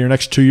tell you how your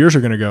next 2 years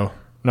are going to go.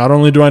 Not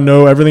only do I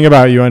know everything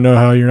about you, I know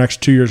how your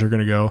next 2 years are going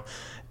to go.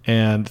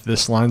 And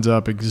this lines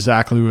up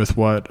exactly with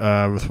what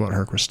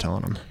Herc was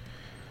telling him.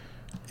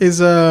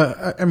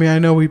 I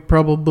know we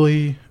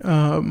probably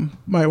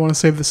might want to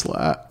save this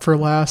for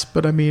last,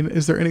 but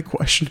is there any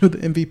question who the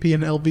MVP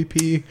and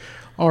LVP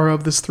are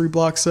of this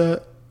 3-block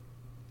set?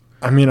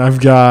 I mean, I've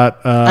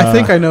got. I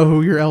think I know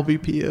who your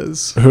LVP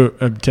is. Who?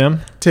 Tim?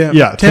 Tim.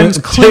 Yeah, Tim's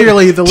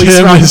clearly the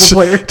least valuable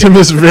player. Tim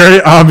is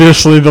very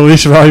obviously the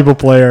least valuable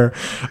player.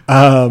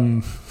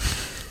 Was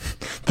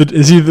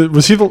he the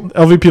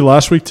LVP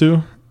last week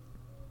too?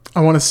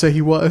 I want to say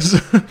he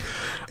was.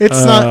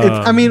 It's not.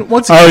 I mean,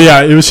 once again. Oh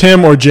yeah, it was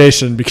him or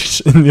Jason, because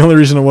the only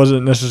reason it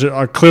wasn't necessarily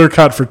a clear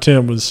cut for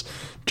Tim was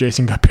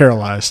Jason got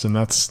paralyzed, and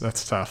that's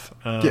tough.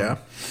 Yeah.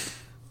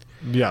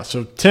 Yeah.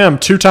 So Tim,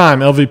 2-time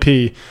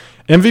LVP.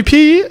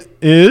 MVP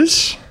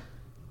is.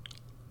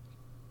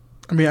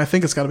 I mean, I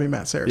think it's got to be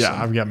Matt Saracen.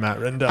 Yeah, I've got Matt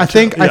written down. I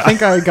think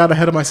I got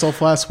ahead of myself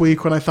last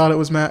week when I thought it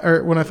was Matt,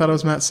 or when I thought it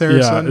was Matt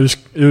Saracen. Yeah,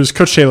 it was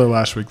Coach Taylor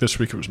last week. This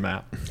week it was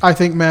Matt. I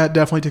think Matt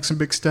definitely took some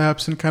big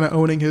steps and kind of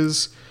owning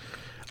his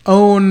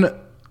own,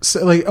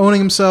 like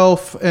owning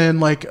himself and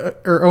like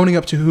or owning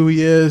up to who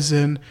he is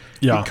and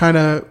kind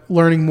of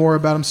learning more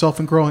about himself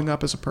and growing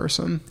up as a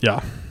person.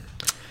 Yeah.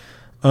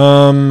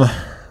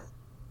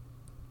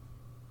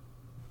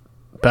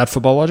 Bad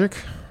football logic.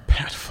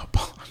 Bad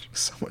football logic.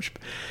 So much.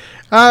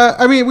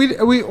 I mean,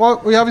 we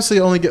obviously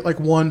only get like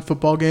one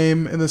football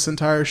game in this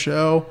entire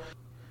show,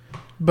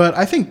 but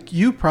I think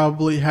you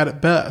probably had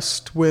it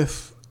best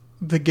with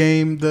the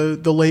game,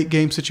 the late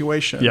game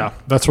situation. Yeah,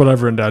 that's what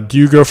I've written down. Do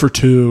you go for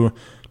 2,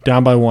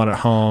 down by 1 at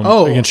home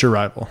against your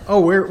rival? Oh,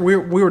 we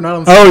were not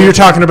on. Oh, you're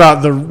talking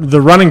about the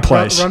running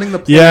plays. Running the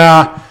play.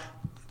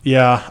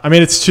 Yeah. I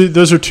mean,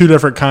 those are 2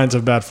 different kinds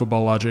of bad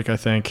football logic, I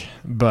think,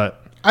 but.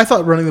 I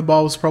thought running the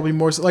ball was probably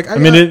more like. I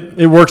mean,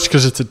 it works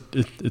because it's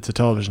a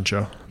television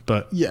show,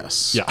 but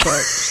yes, yeah.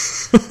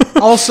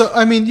 But also,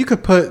 I mean, you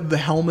could put the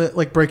helmet,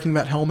 like breaking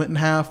that helmet in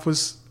half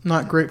was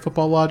not great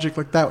football logic.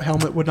 Like that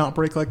helmet would not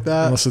break like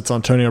that unless it's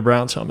Antonio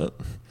Brown's helmet.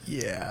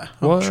 Yeah,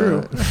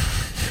 true.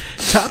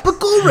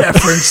 Topical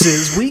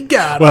references, we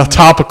got. Well,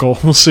 topical.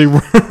 We'll see. Yeah,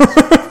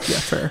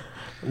 fair.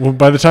 Well,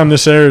 by the time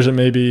this airs, it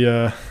may be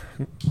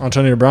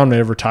Antonio Brown may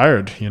have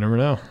retired. You never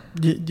know.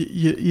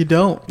 You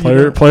don't.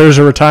 Players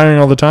are retiring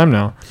all the time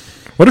now.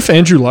 What if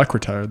Andrew Luck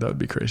retired? That would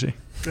be crazy.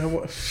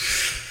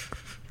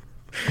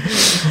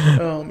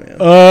 Oh man.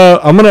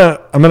 I'm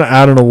gonna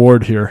add an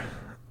award here.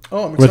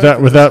 Oh, I'm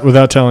excited.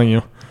 Without telling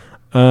you,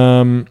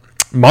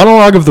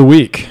 monologue of the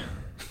week.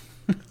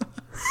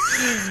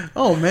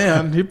 Oh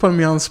man, you're putting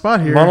me on the spot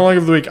here. Monologue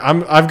of the week.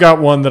 I've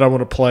got one that I want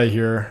to play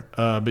here.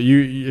 But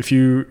if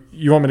you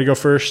want me to go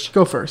first,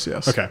 go first.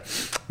 Yes. Okay.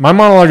 My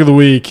monologue of the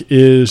week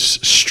is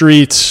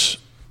Street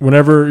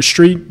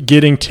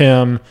getting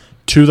Tim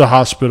to the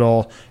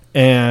hospital,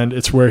 and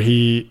it's where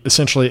he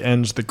essentially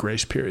ends the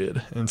grace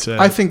period and says,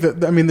 I think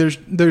that, I mean,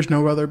 there's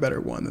no other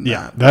better one than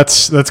that.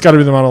 That's got to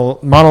be the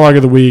monologue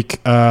of the week.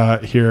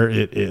 Here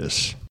it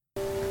is.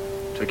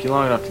 Took you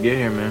long enough to get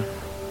here, man.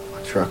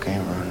 My truck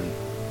ain't running.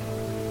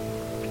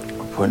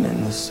 I'm putting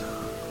in this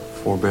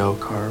 4-barrel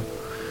carb.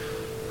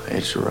 I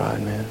hitched a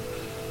ride, man.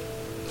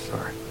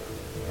 Sorry.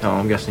 No,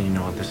 I'm guessing you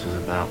know what this is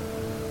about.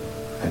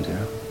 I do?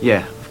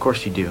 Yeah, of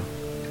course you do.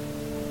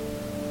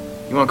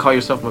 You want to call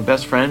yourself my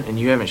best friend, and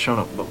you haven't shown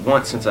up but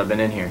once since I've been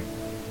in here.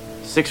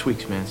 6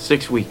 weeks, man.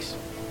 6 weeks.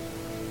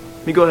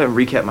 Let me go ahead and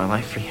recap my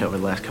life for you over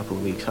the last couple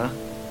of weeks, huh?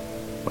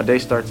 My day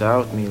starts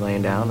out with me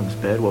laying down on this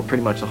bed. Well,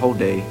 pretty much the whole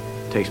day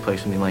takes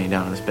place with me laying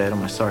down on this bed on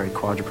my sorry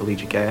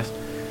quadriplegic ass.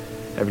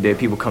 Every day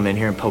people come in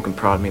here and poke and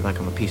prod me like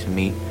I'm a piece of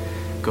meat.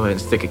 Go ahead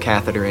and stick a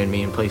catheter in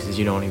me in places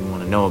you don't even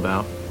want to know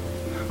about.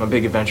 My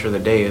big adventure of the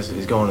day is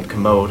going to the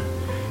commode,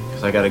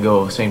 because I got to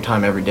go the same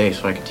time every day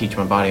so I can teach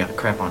my body how to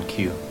crap on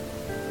cue.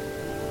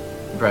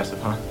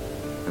 Impressive, huh?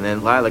 And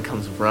then Lila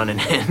comes running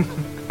in.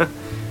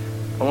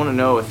 I want to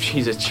know if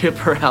she's as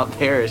chipper out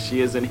there as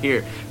she is in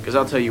here. Because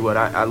I'll tell you what,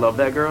 I love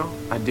that girl.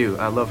 I do.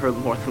 I love her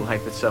more than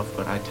life itself.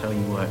 But I tell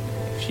you what,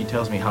 if she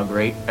tells me how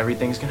great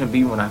everything's going to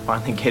be when I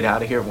finally get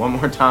out of here one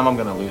more time, I'm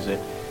going to lose it.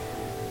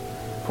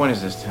 Point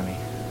is this, Timmy.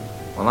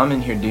 While I'm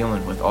in here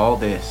dealing with all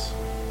this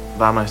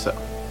by myself,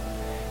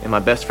 and my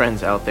best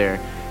friend's out there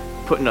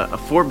putting a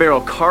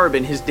 4-barrel carb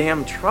in his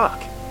damn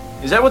truck.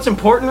 Is that what's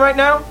important right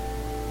now?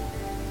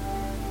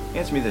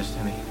 Answer me this,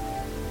 Timmy.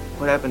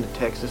 What happened to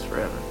Texas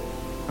forever?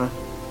 Huh?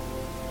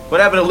 What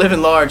happened to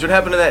living large? What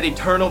happened to that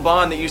eternal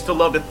bond that you used to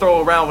love to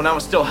throw around when I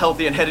was still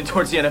healthy and headed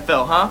towards the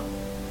NFL, huh?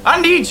 I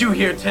need you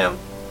here, Tim.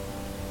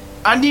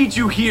 I need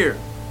you here.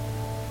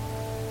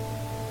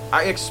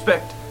 I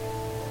expect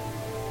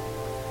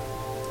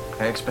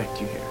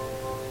you here.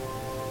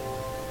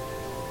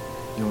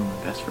 You are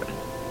my best friend.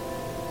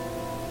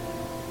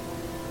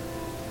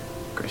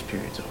 Grace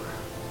period's over.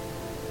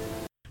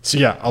 So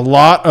yeah, a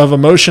lot of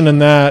emotion in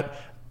that,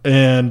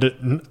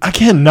 and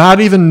again,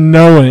 not even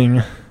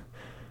knowing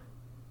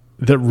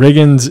that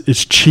Riggins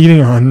is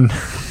cheating on,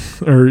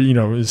 or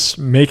is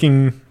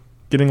getting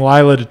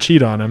Lila to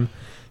cheat on him.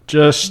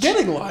 Just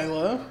getting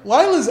Lila.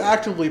 Lila's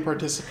actively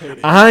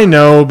participating. I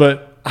know,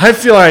 but I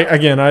feel like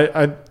again,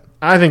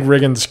 I think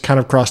Riggins kind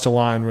of crossed a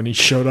line when he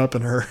showed up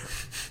in her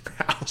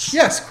house.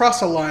 Yes,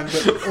 crossed a line,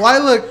 but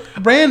Lila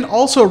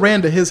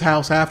ran to his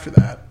house after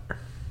that.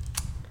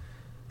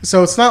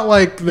 So it's not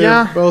like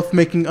they're both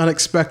making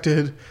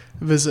unexpected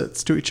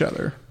visits to each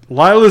other.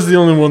 Lila's the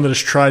only one that has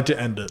tried to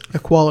end it.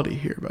 Equality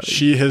here, buddy.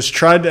 She has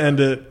tried to end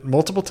it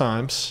multiple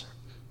times.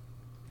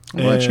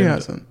 I'm glad she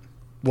hasn't.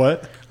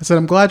 What? I said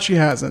I'm glad she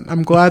hasn't.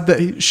 I'm glad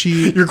that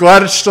she... You're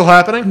glad it's still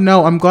happening?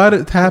 No, I'm glad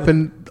it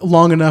happened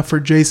long enough for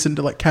Jason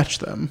to, like, catch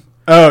them.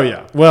 Oh,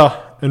 yeah.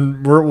 Well,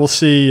 and we'll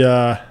see...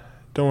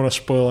 don't want to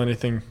spoil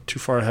anything too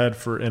far ahead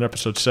in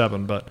episode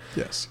 7, but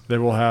yes, they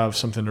will have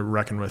something to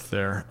reckon with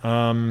there.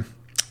 Do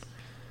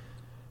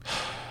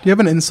you have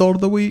an insult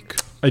of the week?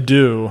 I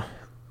do.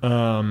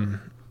 Do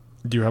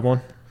you have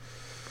one?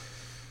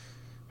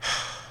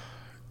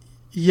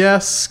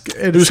 Yes.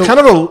 It was kind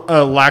of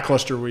a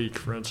lackluster week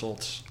for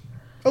insults.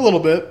 A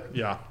little bit.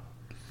 Yeah.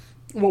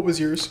 What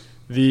was yours?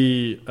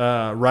 The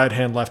right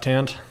hand, left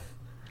hand.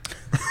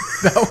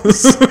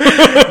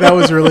 That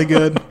was really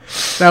good.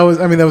 That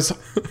was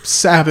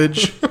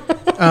savage.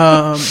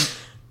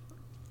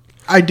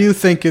 I do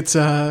think it's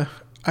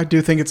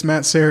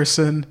Matt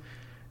Saracen.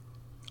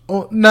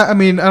 Well, I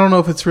don't know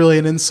if it's really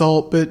an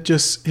insult, but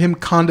just him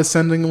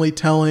condescendingly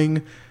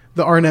telling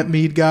the Arnett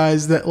Meade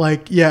guys that,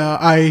 like, yeah,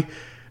 I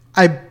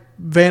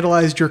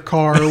vandalized your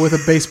car with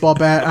a baseball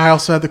bat. I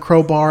also had the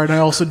crowbar, and I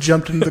also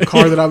jumped into the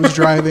car that I was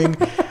driving.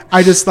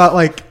 I just thought,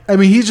 like,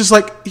 he's just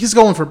like, he's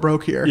going for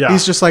broke here. Yeah.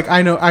 He's just like,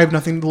 I know I have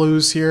nothing to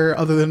lose here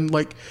other than,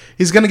 like,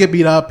 he's going to get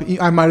beat up.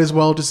 I might as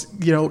well just,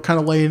 kind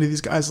of lay into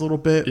these guys a little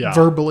bit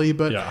verbally.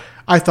 But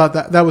I thought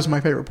that was my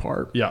favorite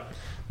part. Yeah.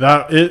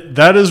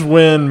 That is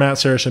when Matt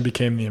Saracen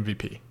became the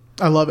MVP.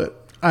 I love it.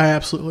 I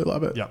absolutely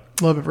love it. Yeah.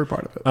 Love every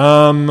part of it.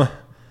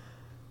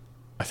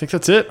 I think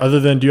that's it. Other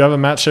than, do you have a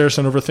Matt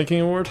Saracen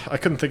Overthinking Award? I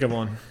couldn't think of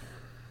one.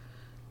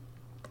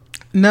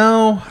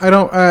 No, I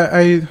don't.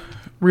 I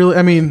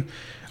really,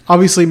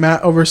 obviously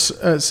Matt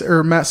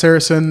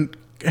Saracen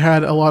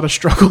had a lot of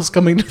struggles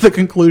coming to the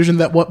conclusion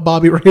that what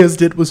Bobby Reyes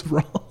did was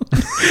wrong.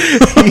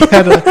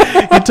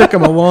 It took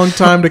him a long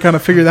time to kind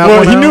of figure that one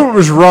out. Well, he knew it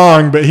was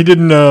wrong, but he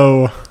didn't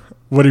know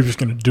what he was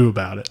going to do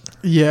about it.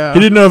 Yeah. He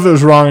didn't know if it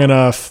was wrong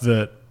enough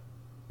that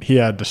he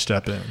had to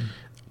step in.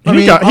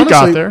 He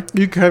got there.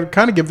 You could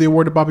kind of give the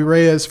award to Bobby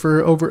Reyes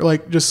for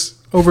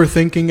just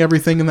overthinking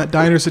everything in that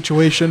diner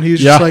situation.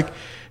 He's just like,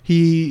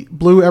 he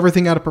blew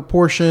everything out of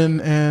proportion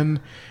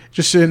and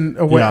just in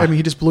a way,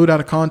 he just blew it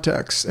out of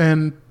context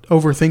and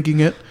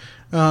overthinking it.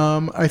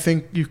 I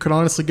think you could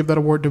honestly give that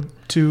award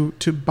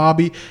to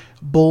Bobby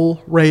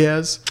Bull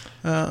Reyes.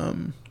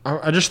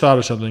 I just thought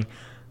of something.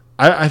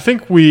 I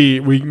think we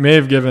may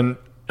have given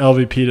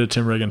LVP to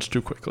Tim Riggins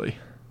too quickly.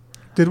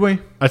 Did we?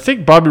 I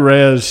think Bobby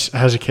Reyes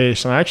has a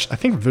case, and I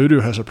think Voodoo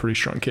has a pretty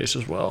strong case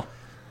as well.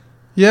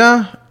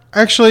 Yeah,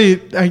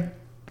 actually,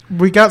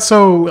 we got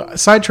so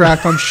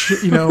sidetracked on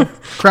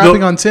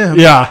crapping on Tim.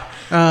 Yeah.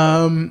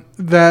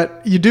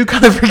 That you do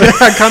kind of forget.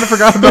 I kind of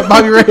forgot about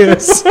Bobby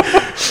Reyes.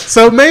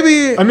 So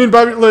maybe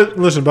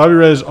Bobby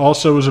Reyes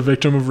also was a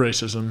victim of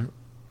racism.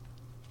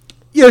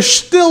 You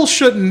still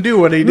shouldn't do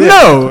what he did.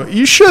 No,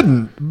 you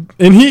shouldn't.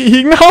 And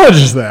he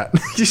acknowledges that.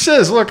 He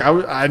says, look,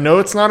 I know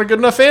it's not a good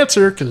enough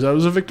answer because I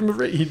was a victim of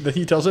racism.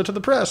 He tells it to the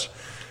press.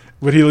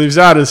 What he leaves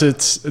out is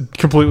it's a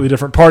completely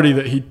different party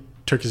that he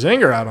took his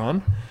anger out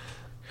on.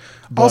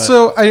 But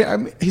also,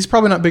 he's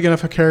probably not big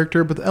enough a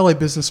character, but the LA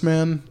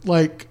businessman,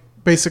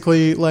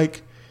 basically,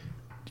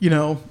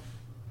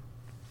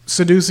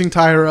 seducing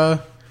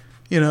Tyra,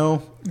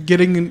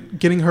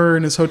 getting her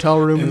in his hotel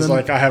room. And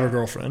then, I have a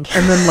girlfriend.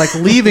 And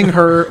then, leaving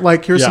her,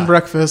 here's some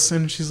breakfast.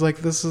 And she's like,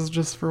 this is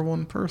just for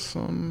one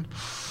person.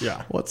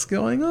 Yeah. What's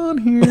going on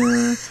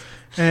here?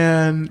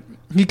 And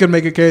he could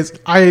make a case.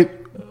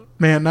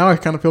 Now I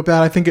kind of feel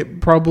bad. I think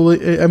it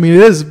probably, it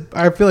is.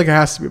 I feel like it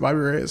has to be Bobby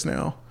Reyes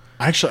now.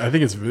 Actually, I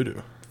think it's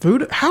Voodoo.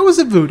 Voodoo? How is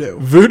it Voodoo?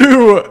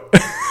 Voodoo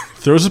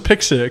throws a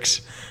pick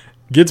six,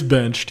 gets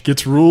benched,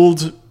 gets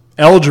ruled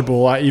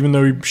eligible, even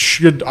though he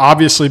should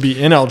obviously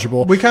be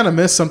ineligible. We kind of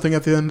missed something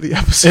at the end of the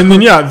episode.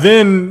 And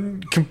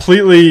then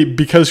completely,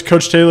 because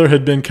Coach Taylor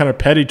had been kind of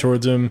petty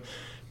towards him,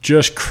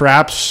 just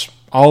craps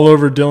all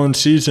over Dylan's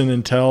season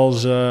and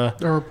tells a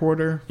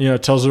reporter.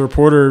 Tells the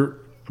reporter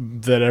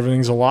that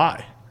everything's a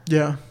lie.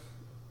 Yeah.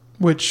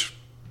 Which,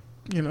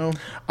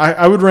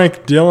 I would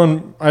rank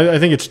Dylan. I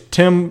think it's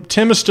Tim.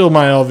 Tim is still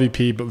my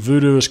LVP, but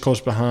Voodoo is close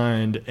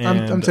behind.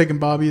 And I'm taking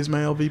Bobby as my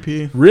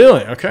LVP.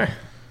 Really? Okay.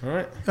 All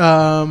right.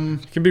 You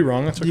can be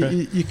wrong. That's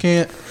okay. You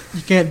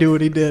can't do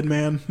what he did,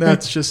 man.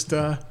 That's just.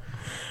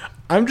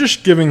 I'm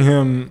just giving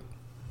him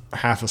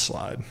half a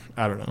slide.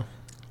 I don't know.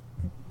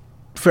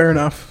 Fair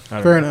enough.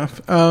 Fair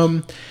enough.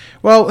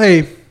 Well,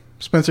 hey,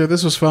 Spencer,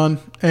 this was fun,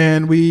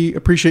 and we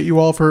appreciate you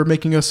all for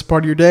making us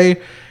part of your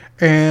day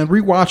and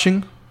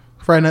rewatching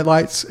Friday Night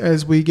Lights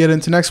as we get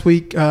into next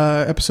week,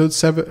 episodes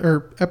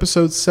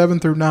 7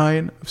 through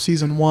 9 of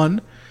season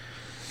 1.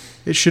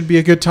 It should be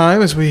a good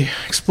time as we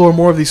explore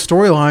more of these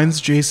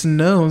storylines. Jason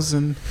knows,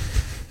 and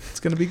it's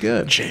going to be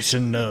good.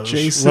 Jason knows.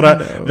 Knows.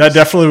 That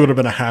definitely would have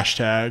been a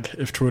hashtag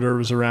if Twitter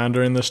was around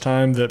during this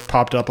time that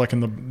popped up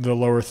in the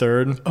lower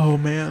third. Oh,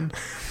 man.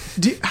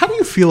 How do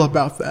you feel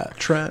about that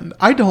trend?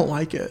 I don't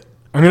like it.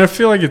 I mean, I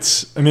feel like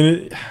it's. I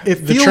mean, It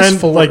the feels trend,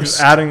 forced.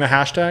 like adding the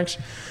hashtags.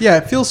 Yeah,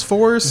 it feels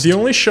forced. The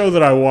only show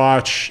that I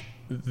watch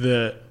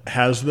that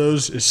has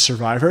those is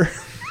Survivor.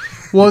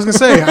 Well, I was gonna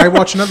say I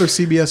watch another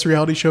CBS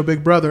reality show,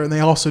 Big Brother, and they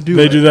also do.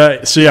 They it. do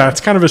that. So yeah,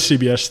 it's kind of a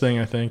CBS thing,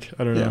 I think.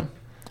 I don't know.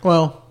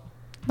 Well,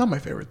 not my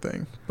favorite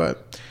thing,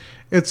 but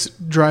it's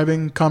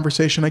driving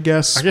conversation, I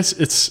guess. I guess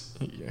it's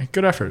a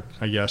good effort.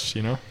 I guess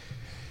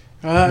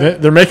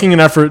they're making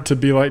an effort to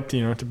be like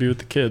to be with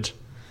the kids.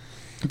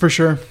 For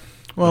sure.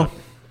 Well,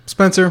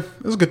 Spencer,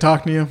 it was good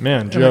talking to you.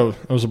 Man, Joe,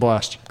 it was a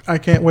blast. I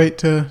can't wait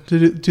to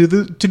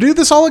do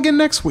this all again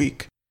next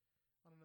week.